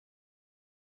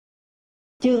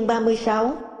Chương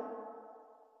 36.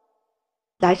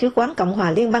 Đại sứ quán Cộng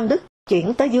hòa Liên bang Đức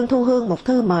chuyển tới Dương Thu Hương một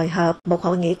thư mời họp một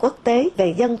hội nghị quốc tế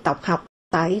về dân tộc học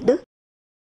tại Đức.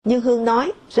 Nhưng Hương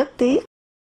nói rất tiếc,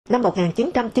 năm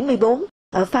 1994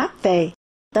 ở Pháp về,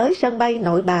 tới sân bay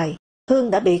Nội Bài,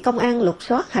 Hương đã bị công an lục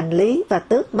soát hành lý và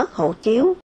tước mất hộ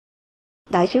chiếu.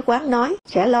 Đại sứ quán nói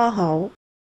sẽ lo hộ.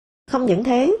 Không những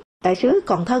thế, đại sứ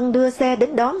còn thân đưa xe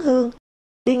đến đón Hương,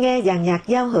 đi nghe dàn nhạc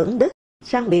giao hưởng Đức,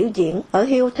 sang biểu diễn ở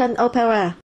Hilton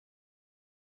Opera.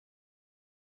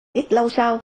 Ít lâu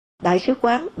sau, đại sứ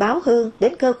quán báo Hương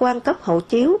đến cơ quan cấp hộ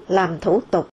chiếu làm thủ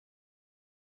tục.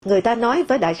 Người ta nói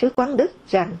với đại sứ quán Đức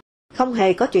rằng không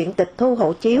hề có chuyện tịch thu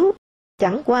hộ chiếu,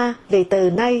 chẳng qua vì từ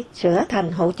nay sửa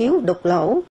thành hộ chiếu đục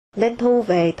lỗ, nên thu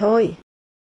về thôi.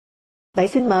 Vậy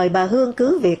xin mời bà Hương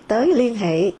cứ việc tới liên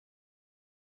hệ.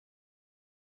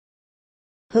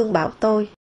 Hương bảo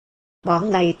tôi,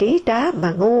 bọn này trí trá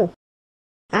mà ngu.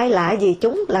 Ai lạ gì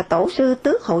chúng là tổ sư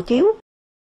tước hộ chiếu,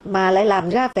 mà lại làm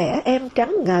ra vẻ em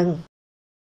trắng ngần.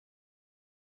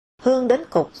 Hương đến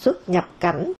cục xuất nhập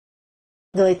cảnh.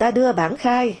 Người ta đưa bản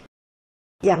khai.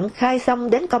 Dặn khai xong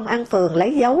đến công an phường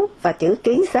lấy dấu và chữ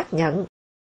ký xác nhận.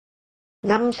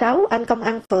 5-6 anh công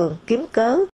an phường kiếm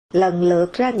cớ, lần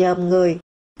lượt ra nhòm người,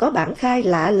 có bản khai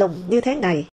lạ lùng như thế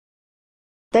này.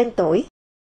 Tên tuổi,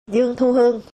 Dương Thu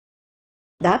Hương.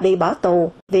 Đã bị bỏ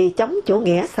tù vì chống chủ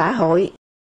nghĩa xã hội.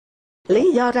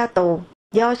 Lý do ra tù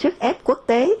do sức ép quốc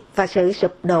tế và sự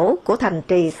sụp đổ của thành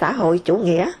trì xã hội chủ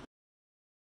nghĩa.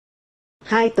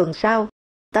 2 tuần sau,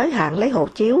 tới hạn lấy hộ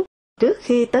chiếu, trước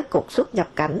khi tới cục xuất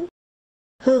nhập cảnh.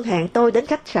 Hương hẹn tôi đến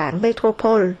khách sạn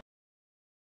Metropole.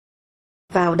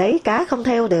 Vào đấy cá không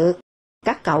theo được,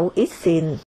 các cậu ít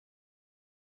xìn.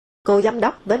 Cô giám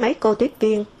đốc với mấy cô tiếp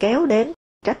viên kéo đến,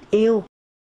 trách yêu.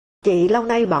 Chị lâu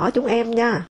nay bỏ chúng em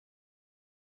nha.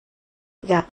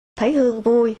 Gặp, thấy Hương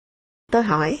vui. Tôi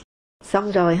hỏi,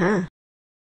 xong rồi hả?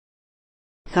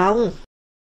 Không.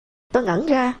 Tôi ngẩn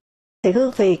ra, thì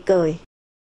Hương phì cười.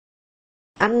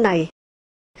 Anh này,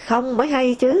 không mới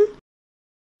hay chứ.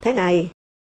 Thế này,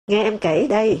 nghe em kể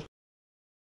đây.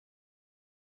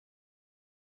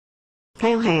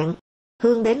 Theo hạn,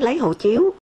 Hương đến lấy hộ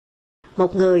chiếu.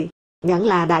 Một người, nhận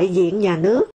là đại diện nhà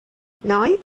nước,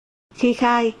 nói, khi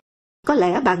khai, có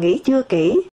lẽ bà nghĩ chưa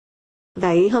kỹ.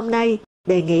 Vậy hôm nay,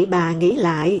 đề nghị bà nghĩ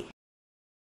lại.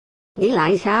 Nghĩ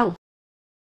lại sao?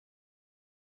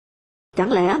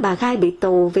 Chẳng lẽ bà khai bị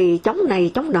tù vì chống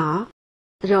này chống nọ,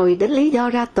 rồi đến lý do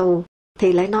ra tù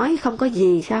thì lại nói không có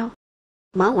gì sao?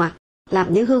 Mở ngoặc,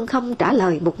 làm như Hương không trả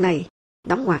lời mục này,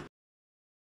 đóng ngoặc.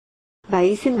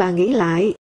 Vậy xin bà nghĩ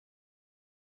lại.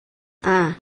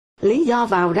 À, lý do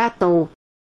vào ra tù.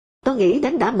 Tôi nghĩ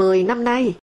đến đã 10 năm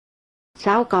nay.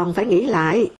 Sao còn phải nghĩ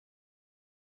lại?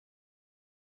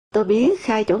 Tôi biết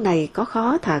khai chỗ này có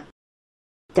khó thật.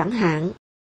 Chẳng hạn,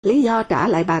 lý do trả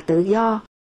lại bà tự do,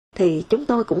 thì chúng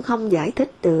tôi cũng không giải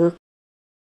thích được.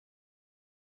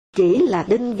 Chỉ là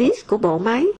đinh vít của bộ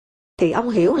máy, thì ông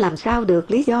hiểu làm sao được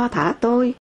lý do thả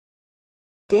tôi.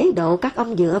 Chế độ các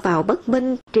ông dựa vào bất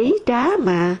minh, trí trá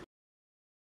mà.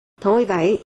 Thôi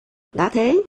vậy, đã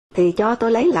thế, thì cho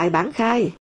tôi lấy lại bản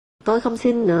khai. Tôi không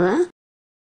xin nữa.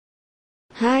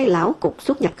 2 lão cục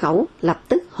xuất nhập khẩu lập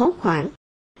tức hốt hoảng.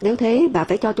 Nếu thế, bà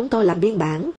phải cho chúng tôi làm biên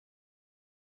bản.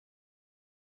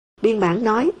 Biên bản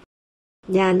nói,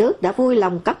 nhà nước đã vui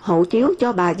lòng cấp hộ chiếu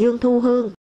cho bà Dương Thu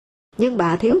Hương, nhưng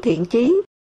bà thiếu thiện chí,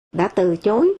 đã từ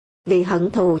chối vì hận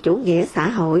thù chủ nghĩa xã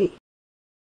hội.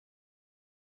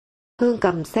 Hương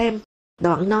cầm xem,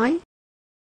 đoạn nói,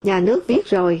 nhà nước viết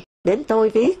rồi, đến tôi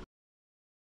viết.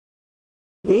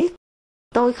 Viết,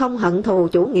 tôi không hận thù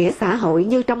chủ nghĩa xã hội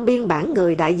như trong biên bản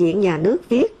người đại diện nhà nước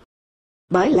viết,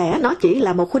 bởi lẽ nó chỉ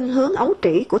là một khuynh hướng ấu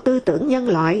trĩ của tư tưởng nhân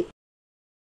loại.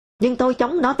 Nhưng tôi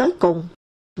chống nó tới cùng,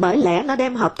 bởi lẽ nó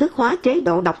đem hợp thức hóa chế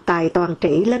độ độc tài toàn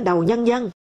trị lên đầu nhân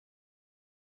dân.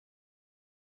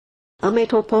 Ở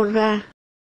Metropole ra,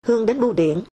 Hương đến bưu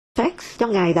điện, fax cho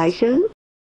ngài đại sứ.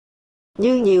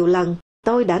 Như nhiều lần,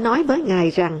 tôi đã nói với ngài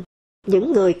rằng,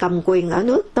 những người cầm quyền ở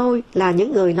nước tôi là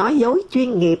những người nói dối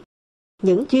chuyên nghiệp,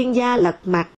 những chuyên gia lật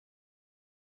mặt.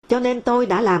 Cho nên tôi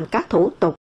đã làm các thủ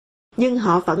tục, nhưng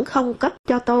họ vẫn không cấp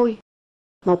cho tôi.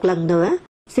 Một lần nữa,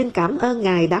 xin cảm ơn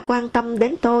ngài đã quan tâm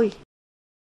đến tôi.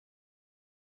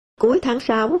 Cuối tháng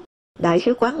 6, Đại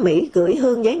sứ quán Mỹ gửi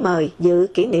Hương giấy mời dự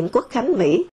kỷ niệm Quốc khánh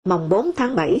Mỹ mồng 4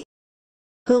 tháng 7.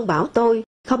 Hương bảo tôi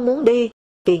không muốn đi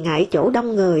vì ngại chỗ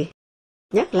đông người.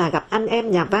 Nhất là gặp anh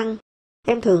em nhà văn,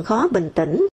 em thường khó bình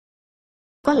tĩnh.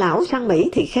 Có lão sang Mỹ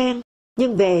thì khen,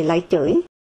 nhưng về lại chửi.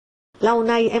 Lâu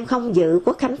nay em không dự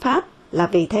Quốc khánh Pháp là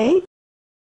vì thế.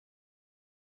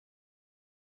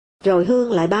 Rồi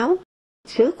Hương lại báo,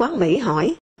 Sứ quán Mỹ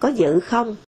hỏi, có dự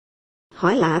không?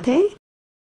 Hỏi lạ thế.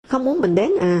 Không muốn mình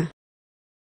đến à?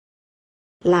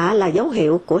 Lạ là dấu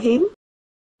hiệu của hiếm,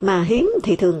 mà hiếm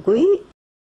thì thường quý.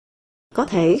 Có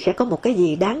thể sẽ có một cái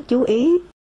gì đáng chú ý.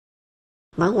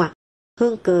 Mở ngoặc,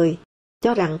 Hương cười,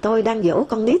 cho rằng tôi đang dỗ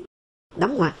con nít.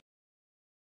 Đóng ngoặc.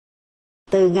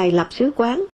 Từ ngày lập sứ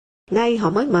quán, nay họ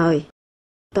mới mời.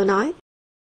 Tôi nói,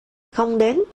 không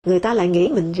đến, người ta lại nghĩ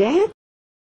mình rét.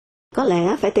 Có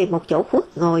lẽ phải tìm một chỗ khuất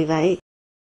ngồi vậy.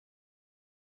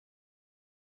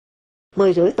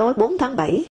 10:30 tối 4 tháng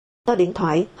 7, tôi điện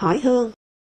thoại hỏi Hương.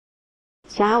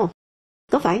 Sao?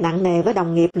 Có phải nặng nề với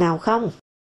đồng nghiệp nào không?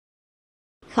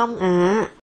 Không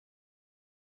ạ.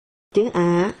 Chữ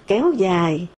ạ kéo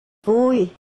dài,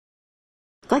 vui.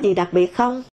 Có gì đặc biệt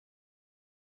không?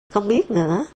 Không biết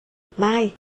nữa.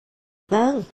 Mai.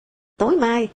 Vâng, tối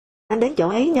mai, anh đến chỗ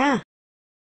ấy nha.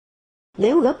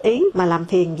 Nếu góp ý mà làm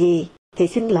phiền gì, thì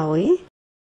xin lỗi.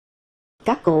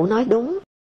 Các cụ nói đúng,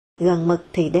 gần mực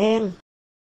thì đen.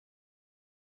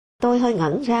 Tôi hơi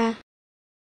ngẩn ra.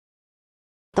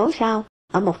 Tối sau,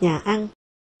 ở một nhà ăn,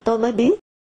 tôi mới biết,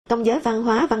 trong giới văn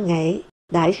hóa văn nghệ,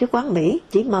 Đại sứ quán Mỹ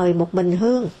chỉ mời một mình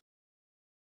Hương.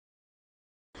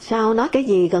 Sao nói cái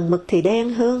gì gần mực thì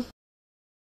đen Hương?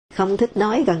 Không thích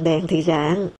nói gần đèn thì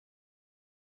rạng.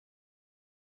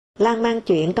 Lan man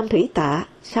chuyện trong thủy tạ,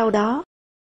 sau đó.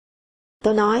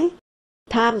 Tôi nói,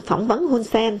 Tham phỏng vấn Hun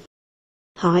Sen.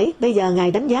 Hỏi bây giờ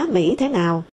ngài đánh giá Mỹ thế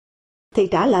nào? Thì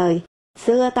trả lời,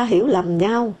 xưa ta hiểu lầm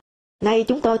nhau. Nay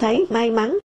chúng tôi thấy may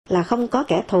mắn là không có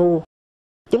kẻ thù.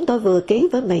 Chúng tôi vừa ký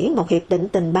với Mỹ một hiệp định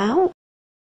tình báo.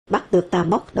 Bắt được tà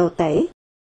mốc đồ tể.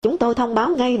 Chúng tôi thông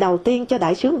báo ngay đầu tiên cho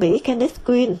đại sứ Mỹ Kenneth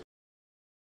Quinn.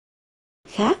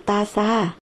 Khác ta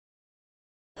xa.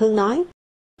 Hương nói,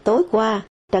 tối qua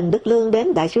Trần Đức Lương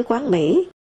đến Đại sứ quán Mỹ.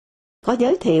 Có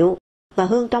giới thiệu, và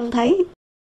Hương trông thấy,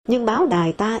 nhưng báo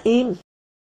đài ta im.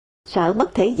 Sợ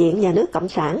mất thể diện nhà nước Cộng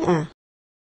sản à?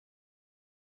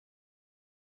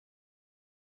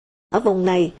 Ở vùng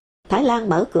này, Thái Lan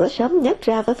mở cửa sớm nhất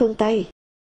ra với phương Tây,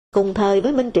 cùng thời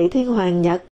với Minh Trị Thiên Hoàng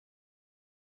Nhật.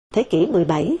 Thế kỷ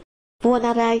 17, vua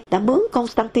Narai đã mướn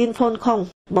Constantine Phonkhon,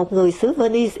 một người xứ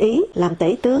Venice Ý, làm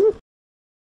tể tướng.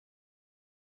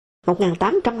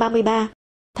 1833,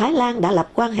 Thái Lan đã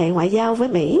lập quan hệ ngoại giao với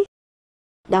Mỹ.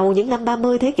 Đầu những năm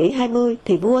 30 thế kỷ 20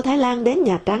 thì vua Thái Lan đến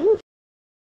Nhà Trắng.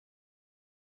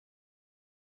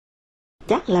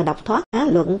 Chắc là đọc thoát á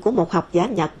luận của một học giả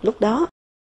Nhật lúc đó.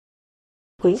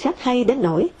 Quyển sách hay đến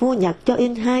nỗi vua Nhật cho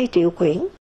in 2 triệu quyển.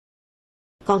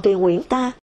 Còn triều Nguyễn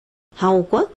ta, hầu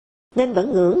quốc, nên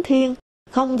vẫn ngưỡng thiên,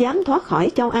 không dám thoát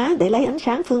khỏi châu Á để lấy ánh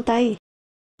sáng phương Tây.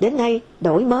 Đến nay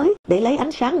đổi mới để lấy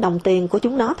ánh sáng đồng tiền của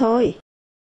chúng nó thôi.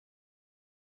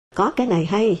 Có cái này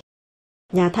hay.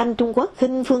 Nhà Thanh Trung Quốc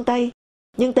khinh phương Tây,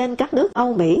 nhưng tên các nước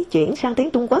Âu Mỹ chuyển sang tiếng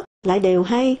Trung Quốc lại đều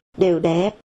hay, đều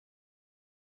đẹp.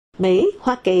 Mỹ,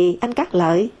 Hoa Kỳ, Anh Cát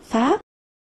Lợi, Pháp.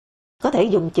 Có thể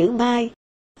dùng chữ Mai,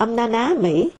 âm na ná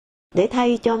Mỹ, để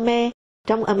thay cho me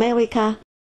trong America.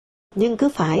 Nhưng cứ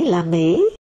phải là Mỹ.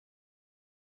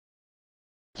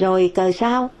 Rồi cờ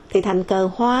sau thì thành cờ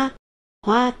Hoa,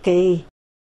 Hoa Kỳ.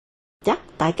 Chắc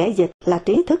tại kẻ dịch là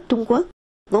trí thức Trung Quốc,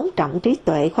 vốn trọng trí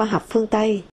tuệ khoa học phương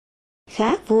Tây.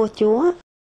 Khác vua chúa.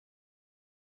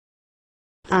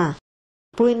 À,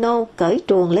 Bruno cởi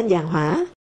truồng lên giàn hỏa.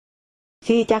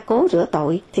 Khi cha cố rửa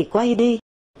tội thì quay đi,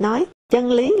 nói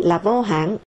chân lý là vô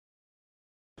hạn.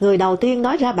 Người đầu tiên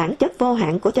nói ra bản chất vô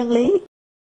hạn của chân lý.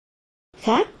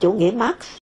 Khác chủ nghĩa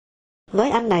Marx.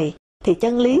 Với anh này thì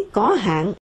chân lý có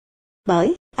hạn.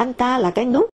 Bởi anh ta là cái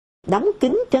nút, đóng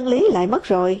kín chân lý lại mất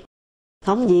rồi.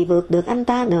 Không gì vượt được anh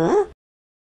ta nữa.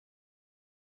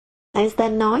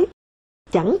 Einstein nói,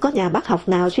 chẳng có nhà bác học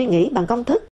nào suy nghĩ bằng công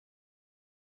thức.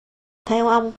 Theo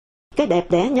ông, cái đẹp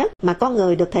đẽ nhất mà con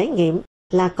người được thể nghiệm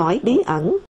là cõi bí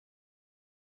ẩn.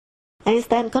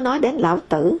 Einstein có nói đến Lão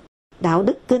Tử, Đạo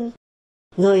Đức Kinh.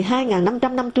 Người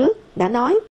 2.500 năm trước đã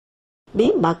nói,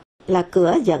 bí mật là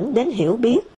cửa dẫn đến hiểu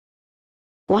biết.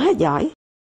 Quá giỏi!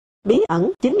 Bí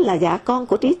ẩn chính là dạ con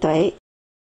của trí tuệ.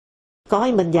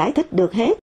 Coi mình giải thích được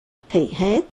hết, thì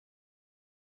hết.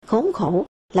 Khốn khổ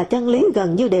là chân lý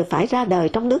gần như đều phải ra đời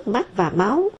trong nước mắt và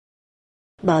máu.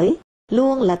 Bởi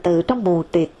luôn là từ trong mù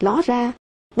tịt ló ra,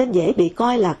 nên dễ bị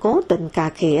coi là cố tình cà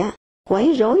khịa,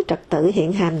 quấy rối trật tự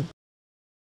hiện hành.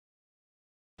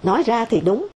 Nói ra thì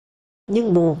đúng,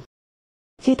 nhưng buồn.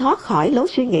 Khi thoát khỏi lối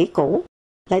suy nghĩ cũ,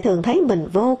 lại thường thấy mình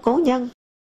vô cố nhân.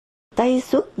 Tây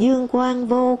xuất dương quang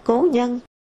vô cố nhân.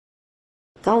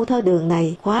 Câu thơ Đường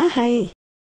này quá hay.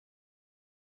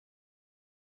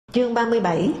 Chương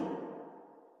 37.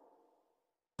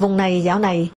 Vùng này dạo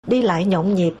này đi lại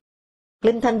nhộn nhịp.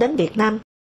 Linh Thanh đến Việt Nam,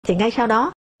 thì ngay sau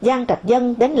đó Giang Trạch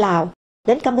Dân đến Lào,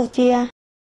 đến Campuchia.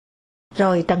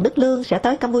 Rồi Trần Đức Lương sẽ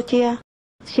tới Campuchia,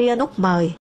 Sihanouk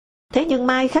mời. Thế nhưng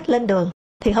mai khách lên đường,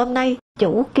 thì hôm nay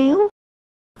chủ kiếu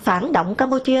phản động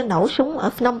Campuchia nổ súng ở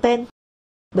Phnom Penh,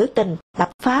 biểu tình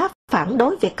lập pháp phản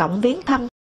đối Việt Cộng viếng thăm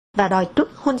và đòi truất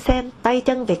Hun Sen tay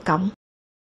chân Việt Cộng.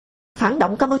 Phản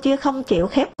động Campuchia không chịu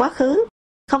khép quá khứ,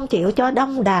 không chịu cho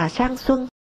đông đà sang xuân.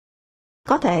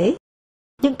 Có thể,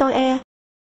 nhưng tôi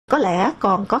có lẽ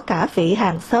còn có cả vị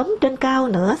hàng xóm trên cao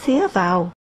nữa xía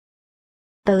vào.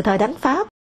 Từ thời đánh Pháp,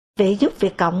 vị giúp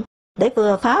Việt Cộng để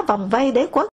vừa phá vòng vây đế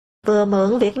quốc, vừa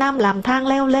mượn Việt Nam làm thang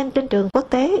leo lên trên trường quốc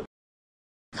tế.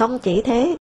 Không chỉ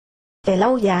thế, về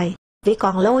lâu dài, vị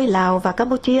còn lôi Lào và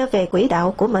Campuchia về quỹ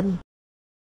đạo của mình.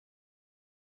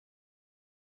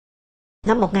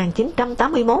 Năm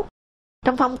 1981,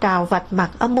 trong phong trào vạch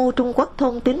mặt âm mưu Trung Quốc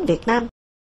thôn tính Việt Nam,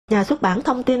 nhà xuất bản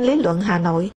Thông tin Lý luận Hà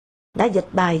Nội đã dịch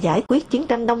bài giải quyết chiến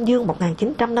tranh Đông Dương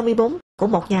 1954 của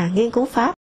một nhà nghiên cứu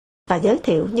Pháp và giới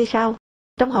thiệu như sau.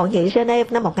 Trong hội nghị Geneva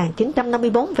năm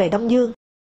 1954 về Đông Dương,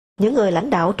 những người lãnh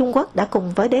đạo Trung Quốc đã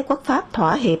cùng với đế quốc Pháp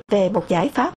thỏa hiệp về một giải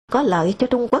pháp có lợi cho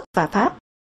Trung Quốc và Pháp,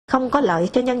 không có lợi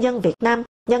cho nhân dân Việt Nam,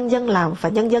 nhân dân Lào và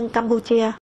nhân dân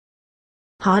Campuchia.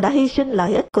 Họ đã hy sinh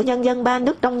lợi ích của nhân dân ba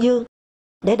nước Đông Dương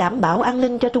để đảm bảo an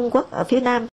ninh cho Trung Quốc ở phía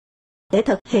Nam, để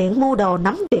thực hiện mưu đồ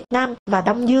nắm Việt Nam và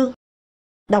Đông Dương,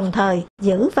 đồng thời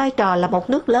giữ vai trò là một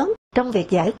nước lớn trong việc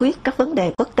giải quyết các vấn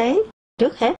đề quốc tế,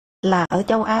 trước hết là ở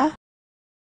châu Á.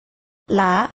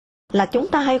 Lạ là chúng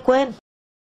ta hay quên.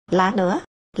 Lạ nữa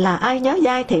là ai nhớ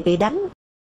dai thì bị đánh.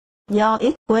 Do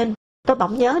ít quên, tôi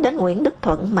bỗng nhớ đến Nguyễn Đức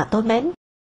Thuận mà tôi mến.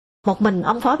 Một mình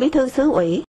ông Phó Bí thư xứ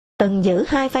ủy từng giữ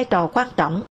hai vai trò quan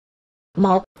trọng.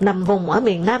 Một nằm vùng ở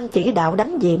miền Nam chỉ đạo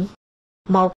đánh diệm,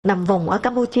 một nằm vùng ở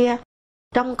Campuchia,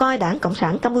 trông coi Đảng Cộng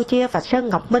sản Campuchia và Sơn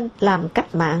Ngọc Minh làm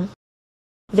cách mạng.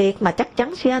 Việc mà chắc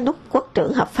chắn Sihanouk quốc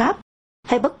trưởng hợp pháp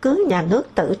hay bất cứ nhà nước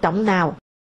tự trọng nào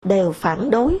đều phản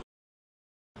đối.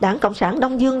 Đảng Cộng sản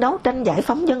Đông Dương đấu tranh giải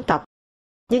phóng dân tộc,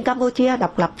 nhưng Campuchia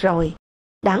độc lập rồi,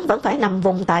 Đảng vẫn phải nằm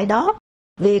vùng tại đó,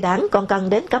 vì Đảng còn cần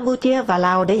đến Campuchia và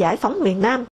Lào để giải phóng miền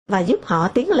Nam và giúp họ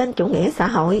tiến lên chủ nghĩa xã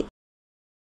hội.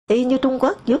 Y như Trung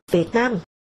Quốc giúp Việt Nam,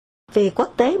 vì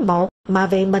quốc tế một mà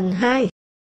vì mình hai.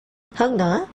 Hơn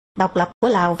nữa, độc lập của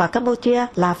Lào và Campuchia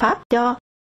là Pháp cho,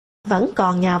 vẫn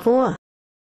còn nhà vua.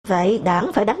 Vậy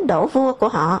Đảng phải đánh đổ vua của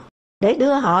họ, để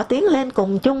đưa họ tiến lên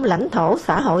cùng chung lãnh thổ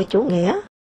xã hội chủ nghĩa.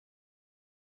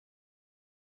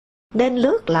 Nên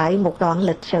lướt lại một đoạn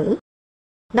lịch sử.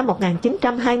 Năm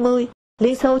 1920,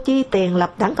 Liên Xô chi tiền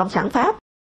lập Đảng Cộng sản Pháp.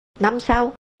 Năm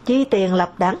sau, chi tiền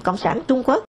lập Đảng Cộng sản Trung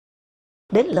Quốc.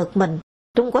 Đến lượt mình,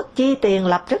 Trung Quốc chi tiền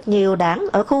lập rất nhiều đảng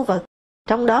ở khu vực,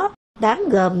 trong đó đáng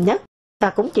gờm nhất và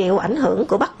cũng chịu ảnh hưởng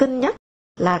của Bắc Kinh nhất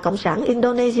là Cộng sản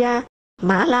Indonesia,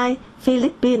 Mã Lai,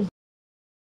 Philippines.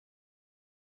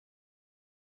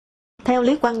 Theo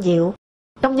Lý Quang Diệu,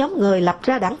 trong nhóm người lập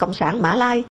ra Đảng Cộng sản Mã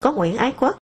Lai có Nguyễn Ái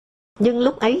Quốc, nhưng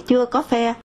lúc ấy chưa có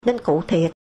phe nên cụ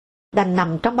thiệt, đành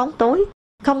nằm trong bóng tối,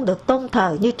 không được tôn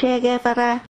thờ như Che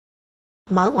Guevara.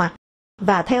 Mở ngoặt,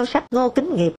 và theo sách Ngô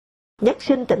Kính Nghiệp, nhất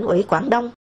sinh tỉnh ủy Quảng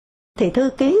Đông, thì thư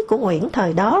ký của Nguyễn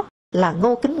thời đó là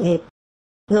Ngô Kính Nghiệp,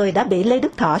 người đã bị Lê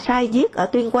Đức Thọ sai giết ở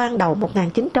Tuyên Quang đầu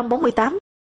 1948,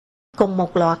 cùng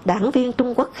một loạt đảng viên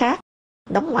Trung Quốc khác,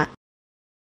 đóng ngoặt.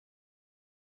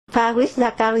 Farid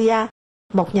Zakaria,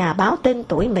 một nhà báo tên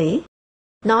tuổi Mỹ,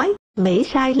 nói Mỹ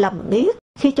sai lầm biết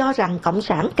khi cho rằng Cộng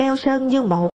sản keo sơn như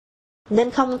một,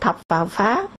 nên không thọc vào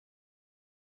phá.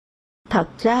 Thật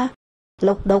ra,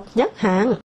 lục đục nhất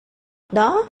hạng.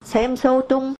 Đó, xem Xô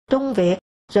Trung, Trung Việt,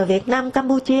 rồi Việt Nam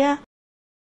Campuchia.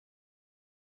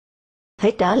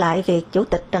 Hãy trở lại việc Chủ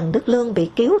tịch Trần Đức Lương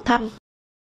bị cứu thăm.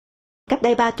 Cách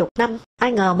đây 30 năm,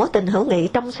 ai ngờ mối tình hữu nghị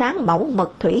trong sáng mẫu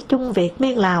mực thủy chung Việt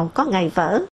Miên Lào có ngày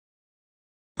vỡ.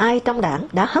 Ai trong đảng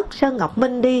đã hất Sơn Ngọc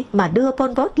Minh đi mà đưa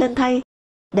Pol Pot lên thay,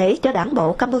 để cho đảng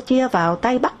bộ Campuchia vào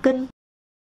tay Bắc Kinh?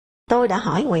 Tôi đã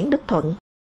hỏi Nguyễn Đức Thuận.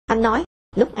 Anh nói,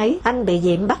 lúc ấy anh bị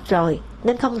Diệm bắt rồi,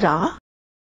 nên không rõ.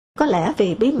 Có lẽ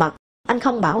vì bí mật, anh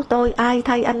không bảo tôi ai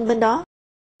thay anh bên đó,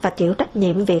 và chịu trách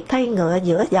nhiệm việc thay ngựa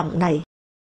giữa dòng này.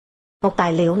 Một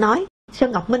tài liệu nói,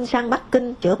 Sơn Ngọc Minh sang Bắc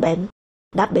Kinh chữa bệnh,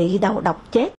 đã bị đầu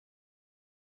độc chết.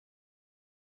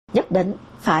 Nhất định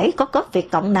phải có cấp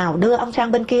Việt Cộng nào đưa ông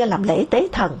sang bên kia làm lễ tế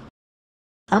thần.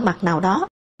 Ở mặt nào đó,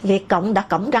 Việt Cộng đã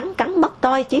cổng rắn cắn mất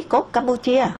toi chí cốt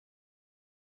Campuchia.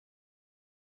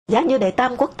 Giá như Đệ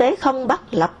Tam quốc tế không bắt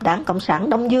lập Đảng Cộng sản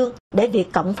Đông Dương để Việt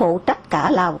Cộng phụ trách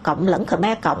cả Lào Cộng lẫn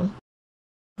Khmer Cộng.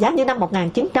 Giá như năm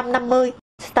 1950,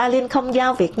 Stalin không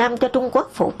giao Việt Nam cho Trung Quốc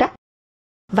phụ trách.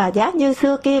 Và giá như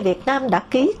xưa kia Việt Nam đã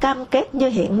ký cam kết như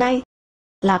hiện nay,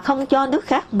 là không cho nước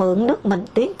khác mượn nước mình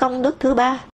tiến công nước thứ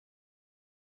ba.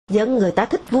 Dân người ta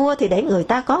thích vua thì để người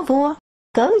ta có vua,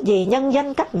 cớ gì nhân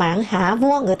danh cách mạng hạ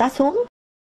vua người ta xuống.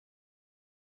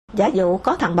 Giả dụ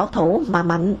có thằng bảo thủ mà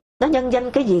mạnh, nó nhân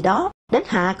danh cái gì đó, đến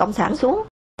hạ cộng sản xuống,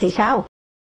 thì sao?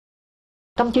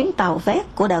 Trong chuyến tàu vét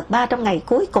của đợt 300 ngày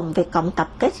cuối cùng Việt Cộng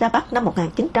tập kết ra Bắc năm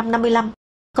 1955,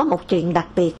 có một chuyện đặc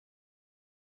biệt.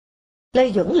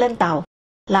 Lê Duẩn lên tàu,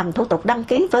 làm thủ tục đăng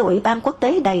ký với Ủy ban quốc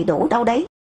tế đầy đủ đâu đấy.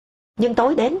 Nhưng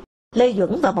tối đến, Lê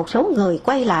Duẩn và một số người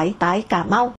quay lại tại Cà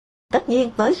Mau, tất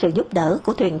nhiên với sự giúp đỡ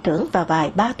của thuyền trưởng và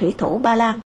vài ba thủy thủ Ba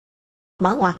Lan.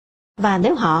 Mở ngoặt, và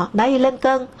nếu họ nay lên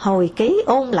cơn hồi ký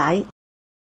ôn lại,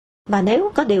 và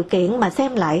nếu có điều kiện mà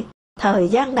xem lại, thời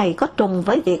gian này có trùng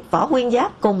với việc Võ Nguyên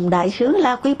Giáp cùng đại sứ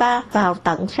La Quý Ba vào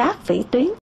tận sát vĩ tuyến,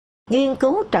 nghiên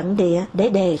cứu trận địa để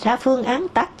đề ra phương án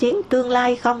tác chiến tương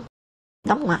lai không?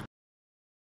 Đóng ngoặt.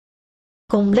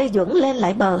 Cùng Lê Duẩn lên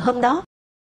lại bờ hôm đó,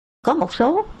 có một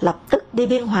số lập tức đi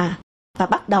Biên Hòa và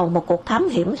bắt đầu một cuộc thám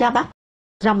hiểm ra Bắc,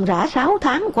 ròng rã 6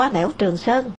 tháng qua nẻo Trường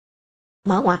Sơn.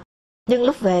 Mở ngoặt, nhưng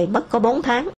lúc về mất có 4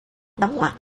 tháng. Đóng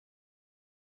ngoặt.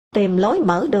 Tìm lối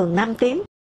mở đường Nam Tiến,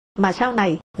 mà sau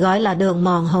này gọi là đường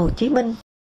mòn Hồ Chí Minh.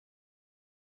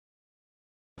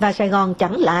 Và Sài Gòn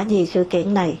chẳng lạ gì sự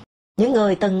kiện này. Những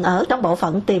người từng ở trong bộ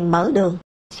phận tìm mở đường,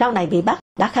 sau này bị bắt,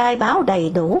 đã khai báo đầy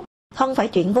đủ, không phải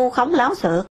chuyện vu khống láo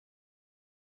xược.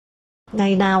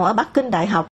 Ngày nào ở Bắc Kinh Đại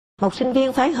học, một sinh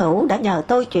viên phái hữu đã nhờ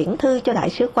tôi chuyển thư cho đại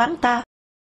sứ quán ta,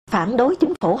 phản đối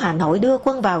chính phủ Hà Nội đưa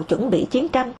quân vào chuẩn bị chiến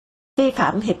tranh, vi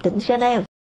phạm Hiệp định Geneva,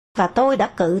 và tôi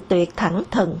đã cự tuyệt thẳng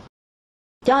thừng,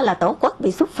 cho là tổ quốc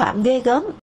bị xúc phạm ghê gớm.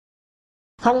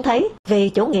 Không thấy vì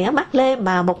chủ nghĩa Mác Lê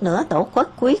mà một nửa tổ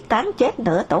quốc quyết tán chết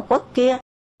nửa tổ quốc kia,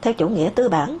 theo chủ nghĩa tư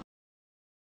bản.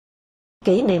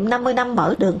 Kỷ niệm 50 năm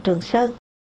mở đường Trường Sơn,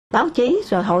 báo chí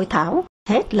rồi hội thảo,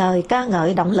 hết lời ca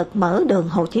ngợi động lực mở đường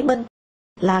Hồ Chí Minh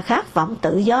là khát vọng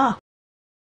tự do.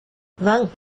 Vâng,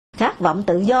 khát vọng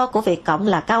tự do của Việt Cộng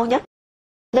là cao nhất,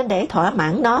 nên để thỏa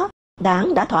mãn nó,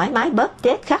 Đảng đã thoải mái bóp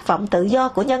chết khát vọng tự do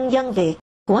của nhân dân Việt,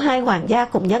 của hai hoàng gia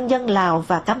cùng nhân dân Lào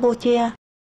và Campuchia.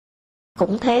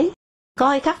 Cũng thế,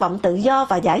 coi khát vọng tự do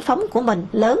và giải phóng của mình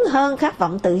lớn hơn khát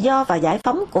vọng tự do và giải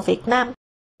phóng của Việt Nam,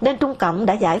 nên Trung Cộng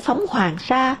đã giải phóng Hoàng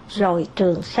Sa rồi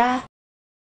Trường Sa.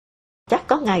 Chắc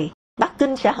có ngày Bắc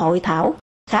Kinh sẽ hội thảo,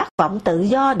 khát vọng tự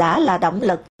do đã là động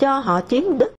lực cho họ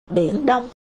chiếm đứt Biển Đông.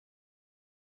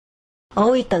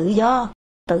 Ôi tự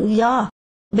do,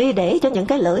 mi để cho những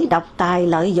cái lưỡi độc tài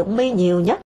lợi dụng mi nhiều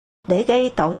nhất để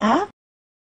gây tội ác.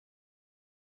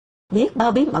 Biết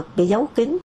bao bí mật bị giấu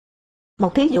kín.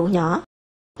 Một thí dụ nhỏ,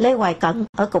 Lê Hoài Cận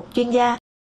ở Cục Chuyên gia,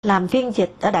 làm phiên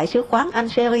dịch ở Đại sứ quán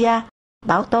Algeria,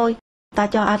 bảo tôi, ta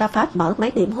cho Arafat mở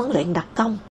mấy điểm huấn luyện đặc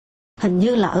công, hình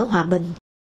như là ở Hòa Bình.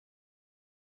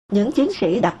 Những chiến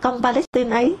sĩ đặc công Palestine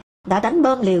ấy đã đánh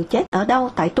bom liều chết ở đâu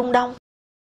tại Trung Đông?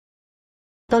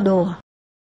 Tôi đùa,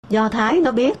 Do Thái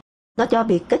nó biết, nó cho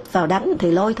biệt kích vào đánh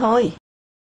thì lôi thôi.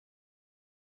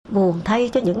 Buồn thay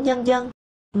cho những nhân dân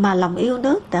mà lòng yêu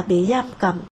nước đã bị giam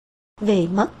cầm vì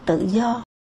mất tự do.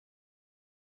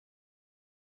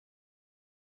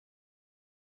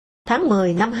 Tháng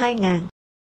 10 năm 2000,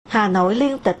 Hà Nội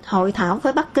liên tịch hội thảo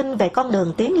với Bắc Kinh về con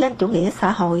đường tiến lên chủ nghĩa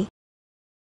xã hội.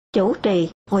 Chủ trì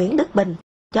Nguyễn Đức Bình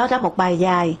cho ra một bài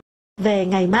dài về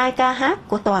ngày mai ca hát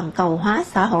của toàn cầu hóa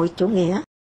xã hội chủ nghĩa.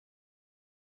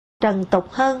 Trần Tục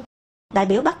Hơn, đại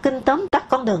biểu Bắc Kinh tóm tắt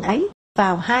con đường ấy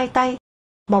vào hai tay,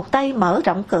 một tay mở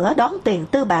rộng cửa đón tiền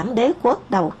tư bản đế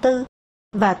quốc đầu tư,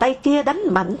 và tay kia đánh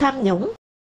mạnh tham nhũng.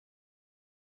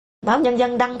 Báo Nhân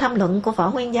dân đăng tham luận của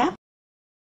Võ Nguyên Giáp.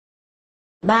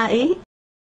 3 ý.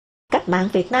 Cách mạng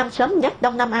Việt Nam sớm nhất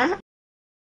Đông Nam Á.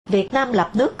 Việt Nam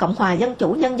lập nước Cộng hòa Dân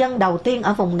chủ Nhân dân đầu tiên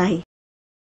ở vùng này.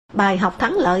 Bài học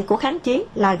thắng lợi của kháng chiến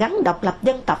là gắn độc lập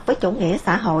dân tộc với chủ nghĩa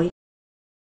xã hội.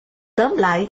 Tóm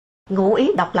lại, ngụ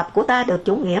ý độc lập của ta được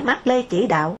chủ nghĩa Mác Lê chỉ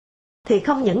đạo, thì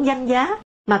không những danh giá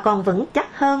mà còn vững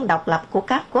chắc hơn độc lập của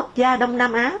các quốc gia Đông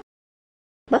Nam Á,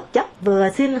 bất chấp vừa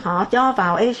xin họ cho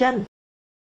vào ASEAN.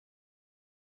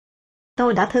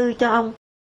 Tôi đã thư cho ông,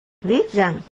 viết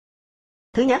rằng: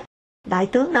 thứ nhất, Đại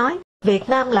tướng nói Việt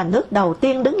Nam là nước đầu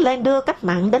tiên đứng lên đưa cách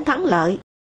mạng đến thắng lợi.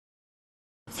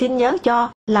 Xin nhớ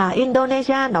cho là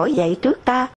Indonesia nổi dậy trước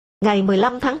ta ngày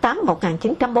 15 tháng 8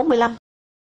 1945.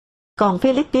 Còn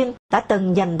Philippines đã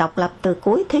từng giành độc lập từ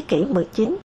cuối thế kỷ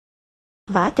 19.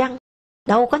 Vả chăng,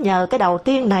 đâu có nhờ cái đầu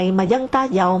tiên này mà dân ta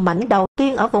giàu mạnh đầu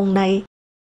tiên ở vùng này.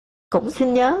 Cũng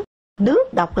xin nhớ,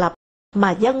 nước độc lập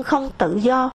mà dân không tự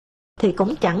do thì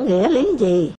cũng chẳng nghĩa lý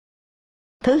gì.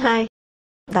 Thứ hai,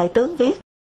 Đại tướng viết,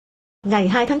 ngày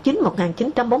 2 tháng 9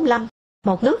 1945,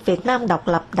 một nước Việt Nam độc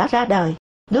lập đã ra đời,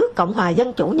 nước Cộng hòa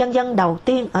Dân chủ Nhân dân đầu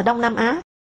tiên ở Đông Nam Á.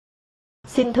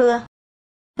 Xin thưa,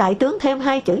 đại tướng thêm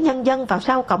 2 chữ nhân dân vào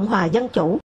sau Cộng hòa Dân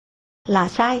chủ là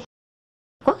sai.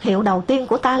 Quốc hiệu đầu tiên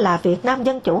của ta là Việt Nam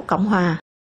Dân chủ Cộng hòa.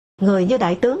 Người như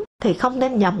đại tướng thì không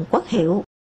nên nhầm quốc hiệu.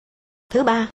 Thứ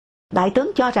ba, đại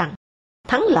tướng cho rằng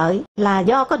thắng lợi là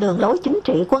do có đường lối chính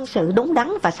trị quân sự đúng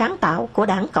đắn và sáng tạo của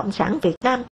Đảng Cộng sản Việt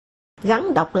Nam,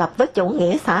 gắn độc lập với chủ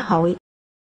nghĩa xã hội.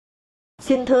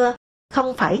 Xin thưa,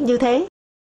 không phải như thế.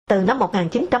 Từ năm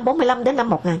 1945 đến năm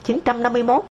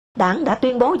 1951, Đảng đã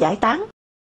tuyên bố giải tán.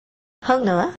 Hơn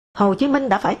nữa, Hồ Chí Minh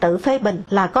đã phải tự phê bình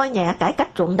là coi nhẹ cải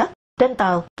cách ruộng đất trên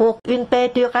tờ Pour une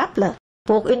paix durable,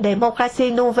 pour une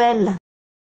démocratie nouvelle.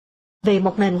 Vì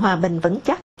một nền hòa bình vững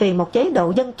chắc, vì một chế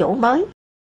độ dân chủ mới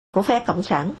của phe Cộng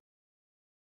sản.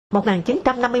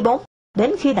 1954,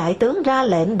 đến khi đại tướng ra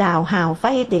lệnh đào hào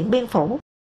vây Điện Biên Phủ,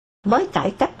 mới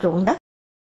cải cách ruộng đất.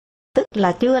 Tức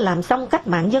là chưa làm xong cách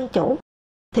mạng dân chủ,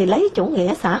 thì lấy chủ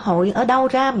nghĩa xã hội ở đâu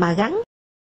ra mà gắn.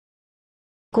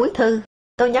 Cuối thư,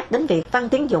 tôi nhắc đến việc Văn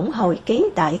Tiến Dũng hồi ký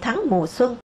Đại thắng mùa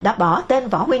xuân đã bỏ tên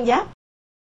Võ Nguyên Giáp.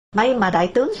 May mà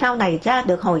đại tướng sau này ra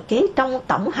được hồi ký trong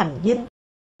tổng hành dinh,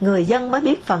 người dân mới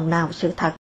biết phần nào sự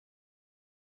thật.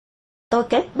 Tôi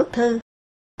kết bức thư,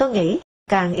 tôi nghĩ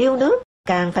càng yêu nước,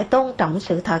 càng phải tôn trọng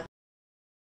sự thật.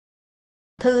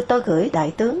 Thư tôi gửi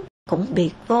đại tướng cũng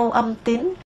biệt vô âm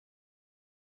tín.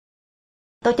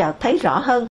 Tôi chợt thấy rõ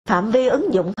hơn phạm vi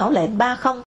ứng dụng khẩu lệnh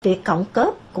 30, việc cộng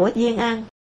cớp của Diên An.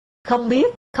 Không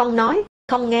biết, không nói,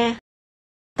 không nghe.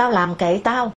 Tao làm kệ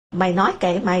tao, mày nói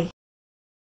kệ mày.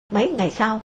 Mấy ngày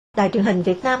sau, Đài truyền hình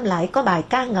Việt Nam lại có bài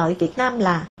ca ngợi Việt Nam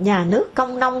là nhà nước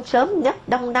công nông sớm nhất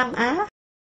Đông Nam Á.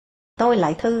 Tôi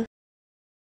lại thư.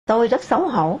 Tôi rất xấu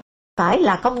hổ, phải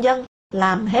là công dân,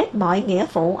 làm hết mọi nghĩa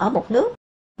vụ ở một nước,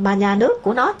 mà nhà nước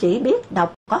của nó chỉ biết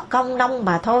đọc có công nông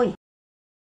mà thôi.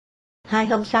 2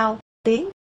 hôm sau, Tiến,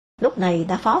 lúc này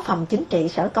đã phó phòng chính trị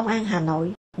Sở Công an Hà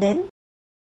Nội, đến.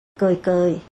 Cười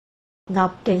cười.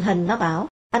 Ngọc truyền hình nó bảo,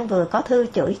 anh vừa có thư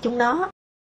chửi chúng nó.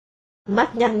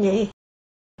 Mắt nhanh nhỉ?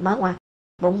 Mở ngoặc,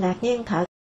 bụng ngạc nhiên thật,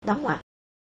 đóng ngoặc.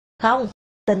 Không,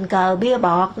 tình cờ bia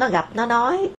bọt nó gặp nó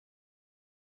nói.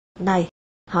 Này,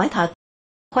 hỏi thật,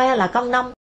 khoe là công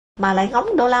nông, mà lại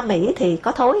ngóng đô la Mỹ thì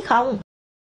có thối không?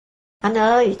 Anh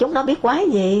ơi, chúng nó biết quái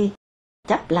gì?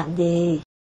 Chấp làm gì?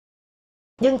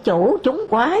 Nhưng chủ chúng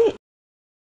quái.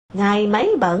 Ngày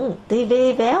mấy bận,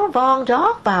 tivi véo von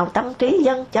rót vào tâm trí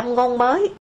dân châm ngôn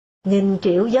mới. Nghìn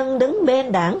triệu dân đứng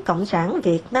bên Đảng Cộng sản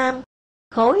Việt Nam,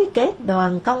 khối kết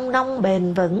đoàn công nông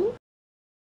bền vững.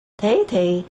 Thế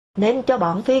thì nên cho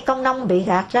bọn phi công nông bị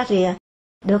gạt ra rìa,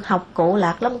 được học cụ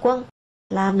Lạc Long Quân,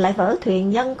 làm lại vở thuyền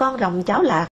nhân con rồng cháu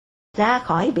lạc, ra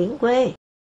khỏi biển quê.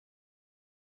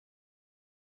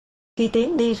 Khi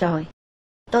Tiến đi rồi,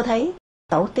 tôi thấy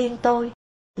tổ tiên tôi,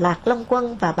 Lạc Long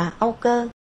Quân và bà Âu Cơ,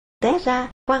 té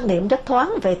ra quan niệm rất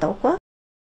thoáng về Tổ quốc.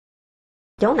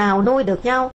 Chỗ nào nuôi được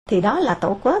nhau thì đó là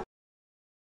Tổ quốc.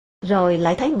 Rồi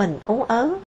lại thấy mình ú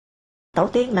ớ. Tổ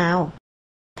tiên nào?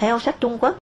 Theo sách Trung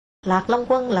Quốc, Lạc Long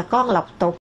Quân là con Lộc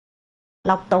Tục.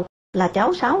 Lộc Tục là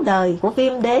cháu 6 đời của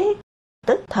Viêm Đế,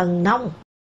 tức thần nông,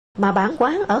 mà bản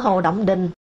quán ở Hồ Động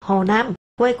Đình, Hồ Nam,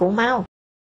 quê cụ Mao.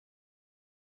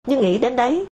 Nhưng nghĩ đến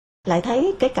đấy, lại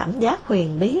thấy cái cảm giác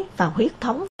huyền bí và huyết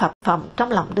thống phập phồng trong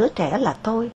lòng đứa trẻ là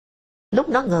tôi. Lúc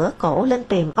nó ngửa cổ lên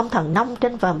tìm ông thần nông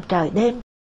trên vòm trời đêm,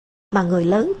 mà người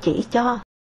lớn chỉ cho.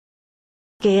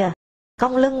 Kìa,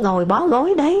 cong lưng ngồi bó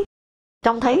gối đấy.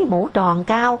 Trông thấy mũ tròn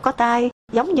cao có tai,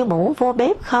 giống như mũ vua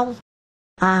bếp không?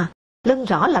 À, lưng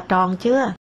rõ là tròn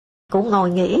chưa? Cụ ngồi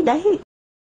nghỉ đấy.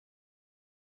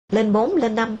 Lên 4,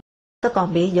 lên 5, tôi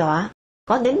còn bị dọa.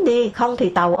 Có nín đi, không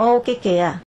thì tàu ô kia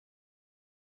kìa.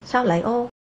 Sao lại ô?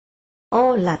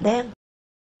 Ô là đen.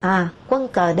 À, quân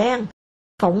cờ đen.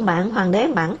 Phụng mạng hoàng đế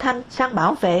Mãn Thanh sang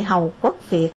bảo vệ hầu quốc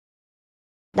Việt.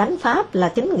 Đánh Pháp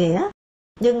là chính nghĩa,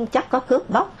 nhưng chắc có cướp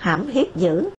bóc hãm hiếp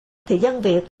dữ, thì dân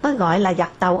Việt mới gọi là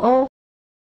giặc tàu ô.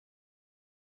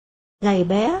 Ngày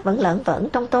bé vẫn lởn vởn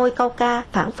trong tôi câu ca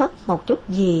phảng phất một chút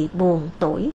gì buồn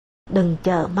tủi, đừng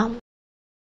chờ mong.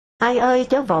 Ai ơi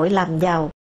chớ vội làm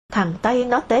giàu, thằng Tây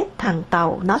nó Tết, thằng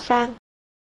Tàu nó sang.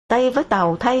 Tây với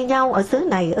Tàu thay nhau ở xứ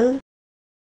này ư?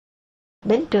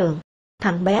 Đến trường,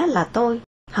 thằng bé là tôi,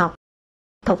 học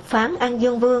thục phán An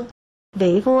Dương Vương,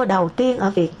 vị vua đầu tiên ở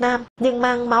Việt Nam nhưng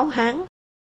mang máu Hán.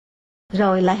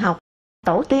 Rồi lại học,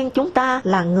 tổ tiên chúng ta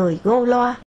là người Gô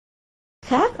Loa.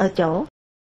 Khác ở chỗ,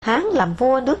 Hán làm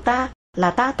vua nước ta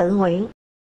là ta tự nguyện,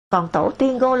 còn tổ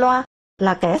tiên Gô Loa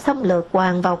là kẻ xâm lược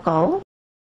hoàng vào cổ.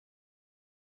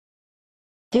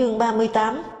 Chương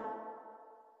 38.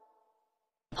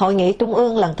 Hội nghị Trung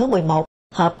ương lần thứ 11,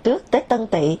 họp trước Tết Tân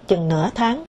Tỵ chừng nửa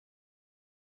tháng.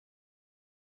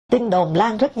 Tin đồn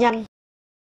lan rất nhanh.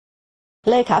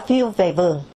 Lê Khả Phiêu về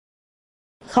vườn.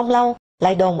 Không lâu,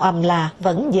 lại đồn ầm là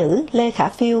vẫn giữ Lê Khả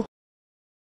Phiêu.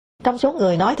 Trong số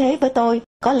người nói thế với tôi,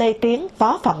 có Lê Tiến,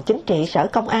 Phó Phòng Chính trị Sở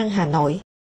Công an Hà Nội.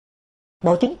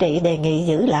 Bộ Chính trị đề nghị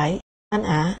giữ lại, anh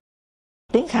ạ.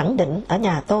 Tiến khẳng định ở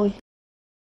nhà tôi.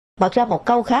 Bật ra một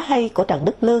câu khá hay của Trần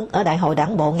Đức Lương ở Đại hội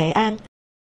Đảng bộ Nghệ An.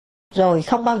 Rồi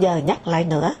không bao giờ nhắc lại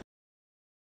nữa.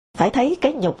 Phải thấy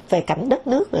cái nhục về cảnh đất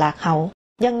nước lạc hậu,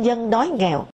 nhân dân đói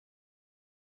nghèo.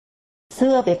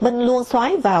 Xưa Việt Minh luôn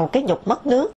xoáy vào cái nhục mất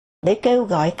nước để kêu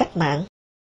gọi cách mạng.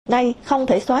 Nay không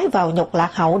thể xoáy vào nhục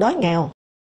lạc hậu đói nghèo.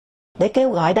 Để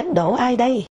kêu gọi đánh đổ ai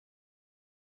đây?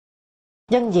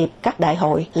 Nhân dịp các đại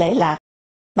hội, lễ lạc,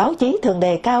 báo chí thường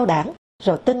đề cao đảng,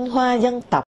 rồi tinh hoa dân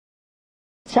tộc.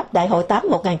 Sắp Đại hội 8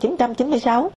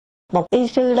 1996, một y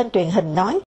sư lên truyền hình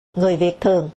nói, người Việt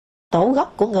thường, tổ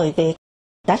gốc của người Việt,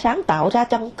 đã sáng tạo ra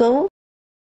châm cứu.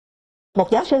 Một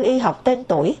giáo sư y học tên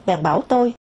tuổi bèn bảo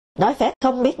tôi, nói phép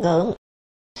không biết ngượng.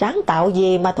 Sáng tạo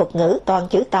gì mà thuật ngữ toàn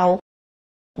chữ Tàu?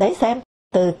 Để xem,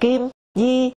 từ kim,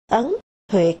 di, ấn,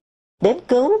 huyệt, đến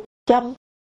cứu, châm.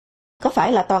 Có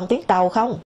phải là toàn tiếng Tàu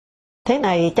không? Thế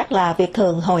này chắc là Việt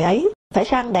thường hồi ấy, phải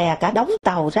sang đè cả đống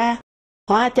Tàu ra,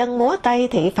 hoa chân múa tay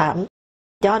thị phạm,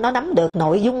 cho nó nắm được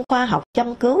nội dung khoa học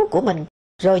châm cứu của mình,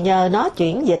 rồi nhờ nó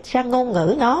chuyển dịch sang ngôn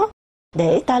ngữ nó,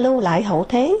 để ta lưu lại hậu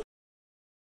thế.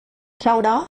 Sau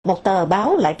đó, một tờ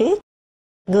báo lại viết,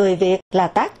 người Việt là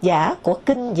tác giả của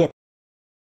kinh dịch.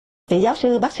 Vị giáo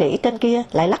sư bác sĩ trên kia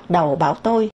lại lắc đầu bảo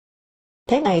tôi,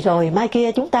 thế này rồi mai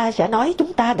kia chúng ta sẽ nói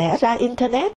chúng ta đẻ ra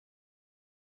Internet.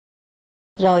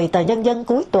 Rồi tờ Nhân dân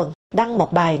cuối tuần đăng một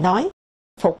bài nói,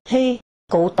 Phục Hy,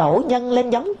 cụ tổ nhân lên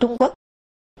giống Trung Quốc,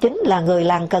 chính là người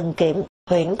làng Cần Kiệm,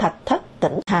 huyện Thạch Thất,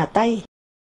 tỉnh Hà Tây,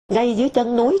 ngay dưới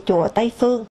chân núi chùa Tây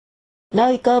Phương,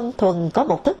 nơi cơm thuần có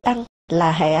một thức ăn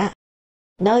là hẹ,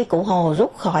 nơi cụ Hồ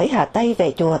rút khỏi Hà Tây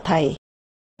về chùa Thầy,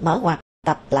 mở ngoặt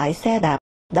tập lại xe đạp,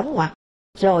 đóng ngoặt,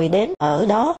 rồi đến ở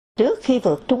đó trước khi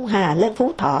vượt Trung Hà lên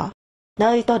Phú Thọ,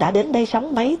 nơi tôi đã đến đây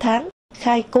sống mấy tháng,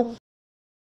 khai cung.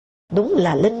 Đúng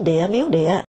là linh địa miếu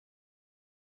địa.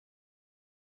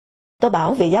 Tôi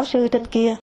bảo vị giáo sư trên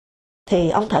kia, thì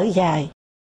ông thở dài.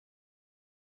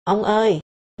 Ông ơi,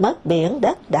 mất biển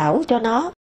đất đảo cho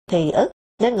nó, thì ức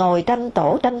nên ngồi tranh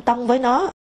tổ tranh tông với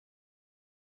nó.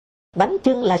 Bánh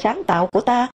chưng là sáng tạo của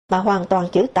ta, mà hoàn toàn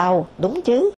chữ Tàu, đúng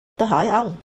chứ? Tôi hỏi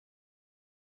ông.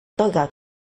 Tôi gật.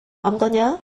 Ông có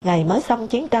nhớ, ngày mới xong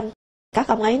chiến tranh, các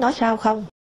ông ấy nói sao không?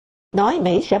 Nói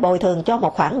Mỹ sẽ bồi thường cho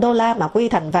một khoản đô la mà quy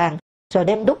thành vàng, rồi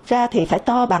đem đúc ra thì phải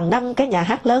to bằng 5 cái nhà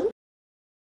hát lớn.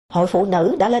 Hội phụ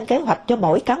nữ đã lên kế hoạch cho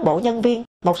mỗi cán bộ nhân viên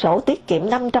một sổ tiết kiệm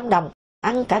 500 đồng,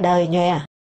 ăn cả đời nhòe.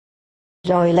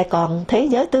 Rồi lại còn thế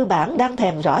giới tư bản đang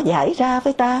thèm rõ giải ra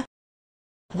với ta.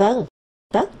 Vâng,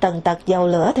 tất tần tật dầu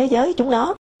lửa thế giới chúng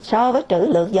nó, so với trữ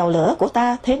lượng dầu lửa của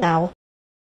ta thế nào?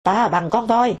 Ta bằng con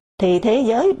voi, thì thế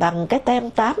giới bằng cái tem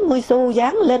 80 xu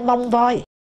dán lên mông voi.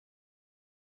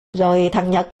 Rồi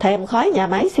thằng Nhật thèm khói nhà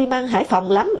máy xi măng Hải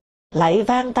Phòng lắm, lại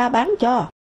van ta bán cho.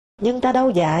 Nhưng ta đâu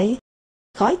dạy,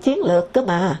 khói chiến lược cơ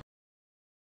mà.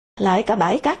 Lại cả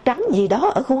bãi cát trắng gì đó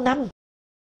ở khu 5.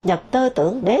 Nhật tơ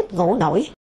tưởng đếp ngủ nổi.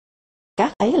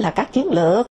 Các ấy là các chiến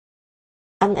lược.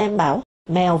 Anh em bảo,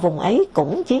 mèo vùng ấy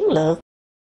cũng chiến lược.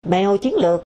 Mèo chiến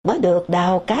lược mới được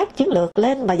đào cát chiến lược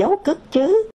lên mà giấu cứt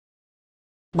chứ.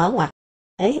 Mở ngoặt,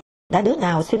 ấy, đã đứa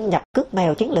nào xin nhập cứt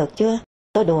mèo chiến lược chưa?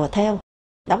 Tôi đùa theo.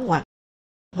 Đóng ngoặt.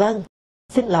 Vâng,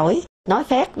 xin lỗi, nói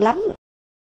phét lắm.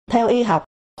 Theo y học,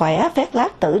 khỏe phét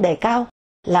lác tự đề cao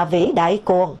là vĩ đại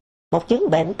cuồng, một chứng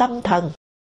bệnh tâm thần.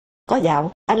 Có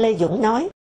dạo, anh Lê Dũng nói,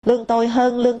 lương tôi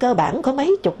hơn lương cơ bản có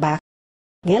mấy chục bạc.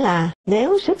 Nghĩa là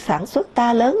nếu sức sản xuất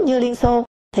ta lớn như Liên Xô,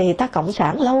 thì ta cộng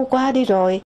sản lâu qua đi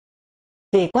rồi.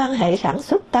 Vì quan hệ sản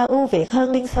xuất ta ưu việt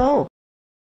hơn Liên Xô.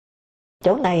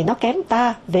 Chỗ này nó kém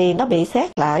ta vì nó bị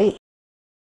xét lại.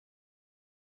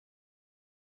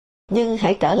 Nhưng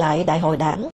hãy trở lại đại hội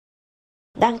đảng.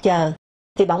 Đang chờ,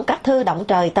 thì bỗng các thư động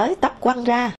trời tới tấp quăng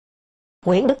ra.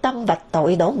 Nguyễn Đức Tâm vạch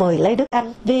tội đổ 10 Lê Đức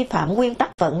Anh vi phạm nguyên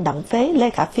tắc vận động phế Lê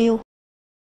Khả Phiêu.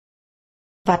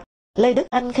 Vạch Lê Đức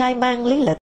Anh khai mang lý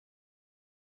lịch.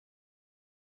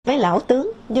 Mấy lão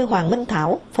tướng như Hoàng Minh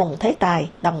Thảo, Phùng Thế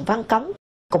Tài, Đồng Văn Cống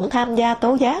cũng tham gia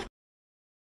tố giác.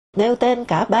 Nêu tên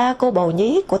cả 3 cô bồ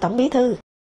nhí của Tổng Bí Thư.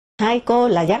 2 cô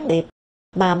là gián điệp,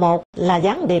 mà một là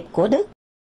gián điệp của Đức.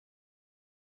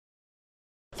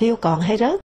 Phiêu còn hay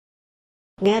rớt.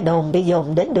 Nghe đồn bị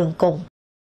dồn đến đường cùng.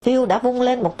 Phiêu đã vung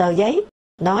lên một tờ giấy,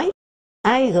 nói,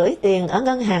 ai gửi tiền ở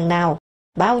ngân hàng nào,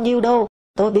 bao nhiêu đô,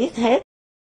 tôi biết hết.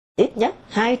 Ít nhất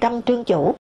 200 trương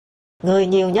chủ, người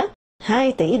nhiều nhất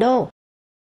 2 tỷ đô.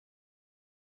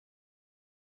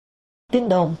 tin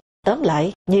đồn, tóm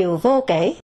lại, nhiều vô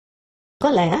kể. Có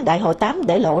lẽ Đại hội 8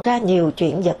 để lộ ra nhiều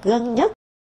chuyện giật gân nhất,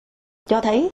 cho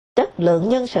thấy chất lượng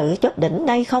nhân sự chóp đỉnh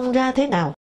đây không ra thế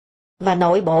nào, và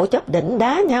nội bộ chóp đỉnh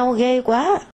đá nhau ghê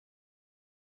quá.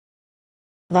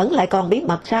 Vẫn lại còn bí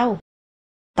mật sao?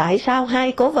 Tại sao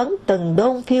hai cố vấn từng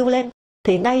đôn Phil lên,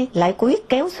 thì nay lại quyết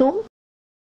kéo xuống?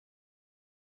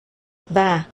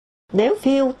 Và nếu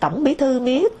Phil tổng bí thư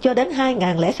miết cho đến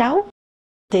 2006,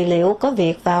 thì liệu có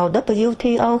việc vào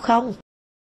WTO không?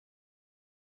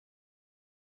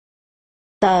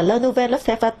 Tờ Le Nouvel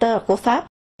Observateur của Pháp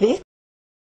viết,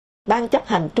 Ban chấp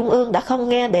hành Trung ương đã không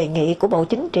nghe đề nghị của Bộ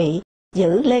Chính trị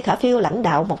giữ Lê Khả Phiêu lãnh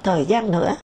đạo một thời gian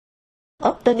nữa.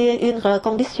 Obtenir une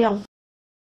reconduction.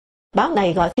 Báo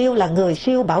này gọi Phiêu là người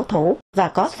siêu bảo thủ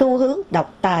và có xu hướng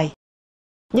độc tài.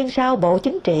 Nhưng sao Bộ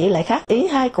Chính trị lại khác ý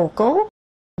hai cụ cố,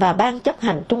 và Ban chấp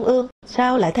hành Trung ương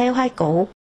sao lại theo hai cụ?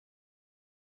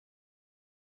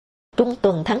 Trung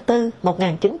tuần tháng 4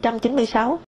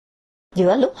 1996,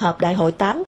 giữa lúc họp Đại hội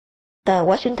 8, tờ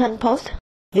Washington Post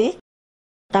viết,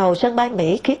 tàu sân bay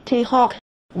Mỹ Kitty Hawk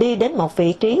đi đến một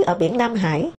vị trí ở biển Nam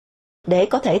Hải, để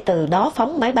có thể từ đó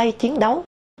phóng máy bay chiến đấu,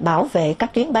 bảo vệ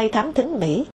các chuyến bay thám thính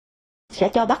Mỹ, sẽ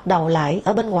cho bắt đầu lại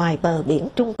ở bên ngoài bờ biển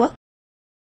Trung Quốc.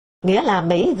 Nghĩa là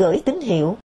Mỹ gửi tín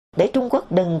hiệu để Trung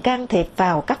Quốc đừng can thiệp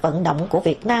vào các vận động của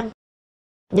Việt Nam,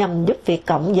 nhằm giúp Việt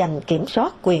Cộng giành kiểm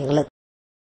soát quyền lực.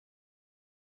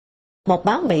 Một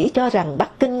báo Mỹ cho rằng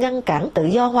Bắc Kinh ngăn cản tự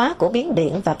do hóa của Miến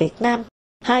Điện và Việt Nam,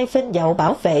 hai phên dậu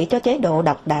bảo vệ cho chế độ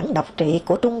độc đảng độc trị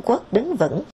của Trung Quốc đứng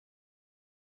vững.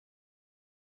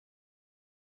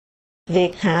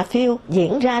 Việc hạ Phiêu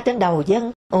diễn ra trên đầu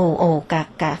dân ồ ồ cạc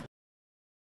cạc.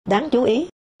 Đáng chú ý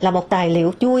là một tài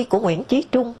liệu chui của Nguyễn Chí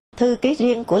Trung, thư ký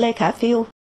riêng của Lê Khả Phiêu,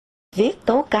 viết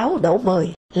tố cáo Đỗ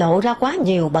Mười lộ ra quá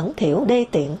nhiều bẩn thỉu đê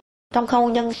tiện trong khâu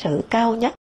nhân sự cao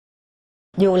nhất.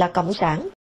 Dù là cộng sản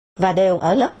và đều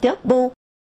ở lớp chớp bu,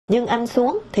 nhưng anh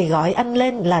xuống thì gọi anh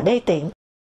lên là đê tiện,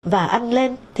 và anh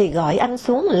lên thì gọi anh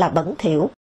xuống là bẩn thỉu,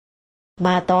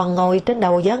 mà toàn ngồi trên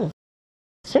đầu dân.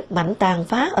 Sức mạnh tàn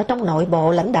phá ở trong nội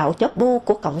bộ lãnh đạo chóp bu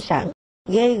của cộng sản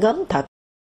ghê gớm thật.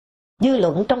 Dư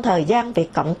luận trong thời gian Việt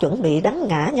Cộng chuẩn bị đánh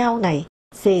ngã nhau này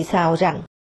xì xào rằng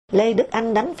Lê Đức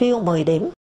Anh đánh Phiêu 10 điểm.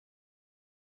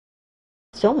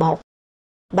 Số 1.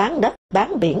 Bán đất,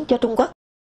 bán biển cho Trung Quốc.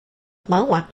 Mở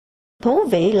ngoặt, thú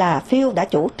vị là Phiêu đã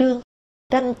chủ trương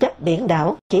tranh chấp biển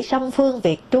đảo chỉ song phương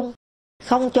Việt Trung,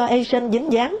 không cho Asian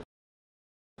dính dáng.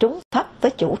 Trúng thấp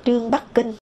với chủ trương Bắc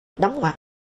Kinh, đóng ngoặt.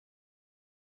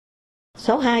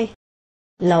 Số 2.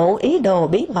 Lộ ý đồ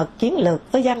bí mật chiến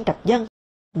lược với Giang Trạch Dân,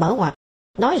 mở ngoặt,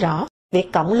 nói rõ Việt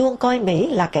Cộng luôn coi Mỹ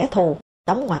là kẻ thù,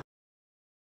 đóng ngoặt.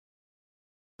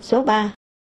 Số 3.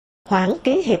 Hoãn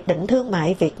ký hiệp định thương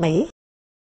mại Việt-Mỹ.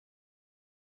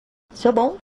 Số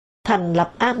 4. Thành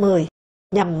lập A10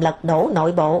 nhằm lật đổ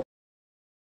nội bộ.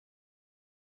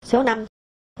 Số 5.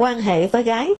 Quan hệ với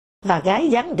gái và gái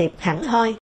gián điệp hẳn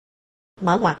hoi.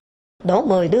 Mở ngoặt, Đỗ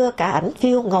Mười đưa cả ảnh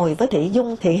Phiêu ngồi với Thị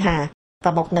Dung, Thị Hà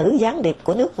và một nữ gián điệp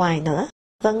của nước ngoài nữa,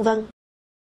 vân vân.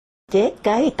 Chết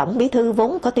cái tổng bí thư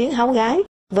vốn có tiếng háo gái,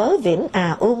 vớ vĩnh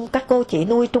các cô chị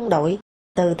nuôi trung đội,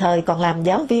 từ thời còn làm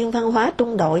giáo viên văn hóa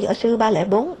trung đội ở sư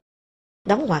 304.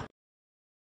 Đóng ngoặt.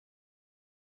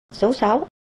 Số 6.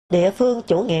 Địa phương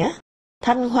chủ nghĩa,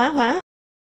 Thanh hóa.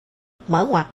 Mở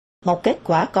ngoặt, một kết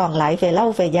quả còn lại về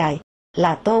lâu về dài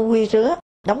là Tô Huy Rứa,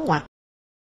 đóng ngoặt.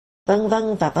 Vân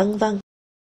vân và vân vân.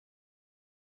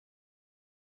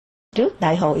 Trước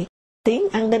đại hội, Tiến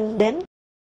An ninh đến,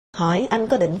 hỏi anh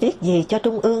có định viết gì cho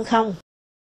Trung ương không?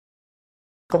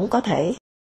 Cũng có thể,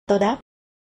 tôi đáp.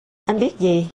 Anh viết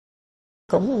gì?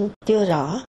 Cũng chưa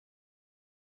rõ.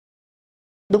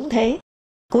 Đúng thế,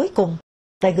 cuối cùng,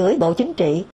 lại gửi Bộ Chính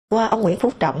trị qua ông Nguyễn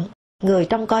Phú Trọng, người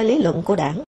trông coi lý luận của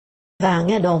đảng, và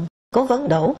nghe đồn cố vấn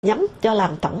Đỗ nhắm cho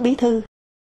làm tổng bí thư.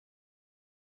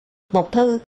 Một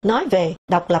thư nói về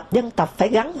độc lập dân tộc phải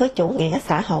gắn với chủ nghĩa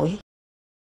xã hội.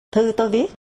 Thư tôi viết,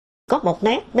 có một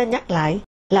nét nên nhắc lại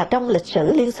là trong lịch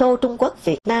sử Liên Xô Trung Quốc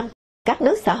Việt Nam, các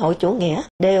nước xã hội chủ nghĩa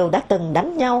đều đã từng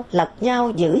đánh nhau, lật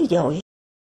nhau dữ dội.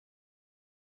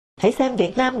 Hãy xem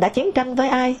Việt Nam đã chiến tranh với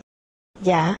ai?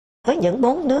 Dạ, với những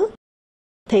 4 nước.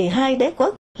 Thì 2 đế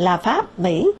quốc là Pháp,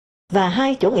 Mỹ, và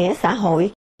 2 chủ nghĩa xã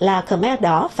hội là Khmer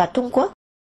Đỏ và Trung Quốc.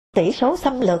 Tỷ số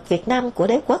xâm lược Việt Nam của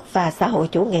đế quốc và xã hội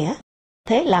chủ nghĩa.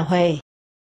 Thế là huề.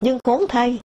 Nhưng khốn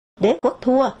thay, đế quốc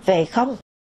thua về không.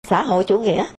 Xã hội chủ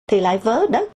nghĩa thì lại vớ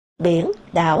đất, biển,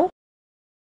 đảo.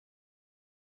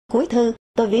 Cuối thư,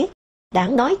 tôi viết,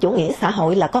 đảng nói chủ nghĩa xã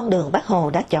hội là con đường Bác Hồ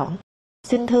đã chọn.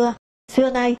 Xin thưa,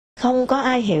 xưa nay không có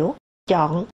ai hiểu,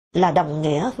 chọn là đồng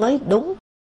nghĩa với đúng.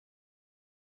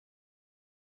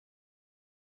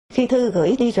 Khi thư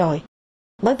gửi đi rồi,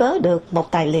 mới vớ được một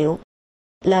tài liệu.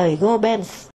 Lời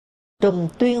Goebbels, trùm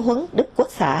tuyên huấn Đức Quốc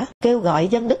xã, kêu gọi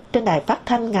dân Đức trên đài phát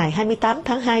thanh ngày 28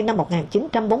 tháng 2 năm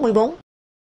 1944,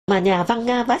 mà nhà văn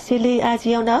Nga Vasily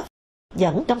Agionov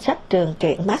dẫn trong sách Trường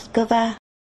truyện Moscow.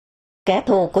 Kẻ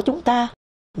thù của chúng ta,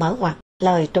 mở ngoặc,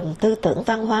 lời trùm tư tưởng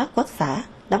văn hóa quốc xã,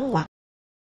 đóng ngoặc.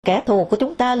 Kẻ thù của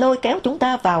chúng ta lôi kéo chúng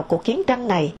ta vào cuộc chiến tranh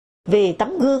này vì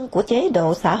tấm gương của chế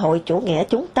độ xã hội chủ nghĩa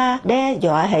chúng ta đe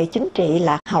dọa hệ chính trị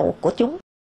lạc hậu của chúng.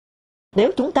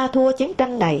 Nếu chúng ta thua chiến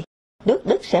tranh này, nước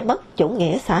Đức sẽ mất chủ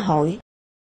nghĩa xã hội.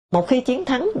 Một khi chiến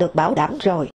thắng được bảo đảm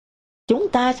rồi, chúng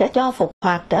ta sẽ cho phục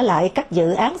hoạt trở lại các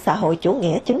dự án xã hội chủ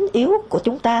nghĩa chính yếu của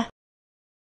chúng ta.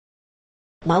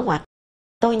 Mở ngoặc,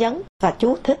 tôi nhấn và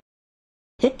chú thích.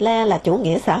 Hitler là chủ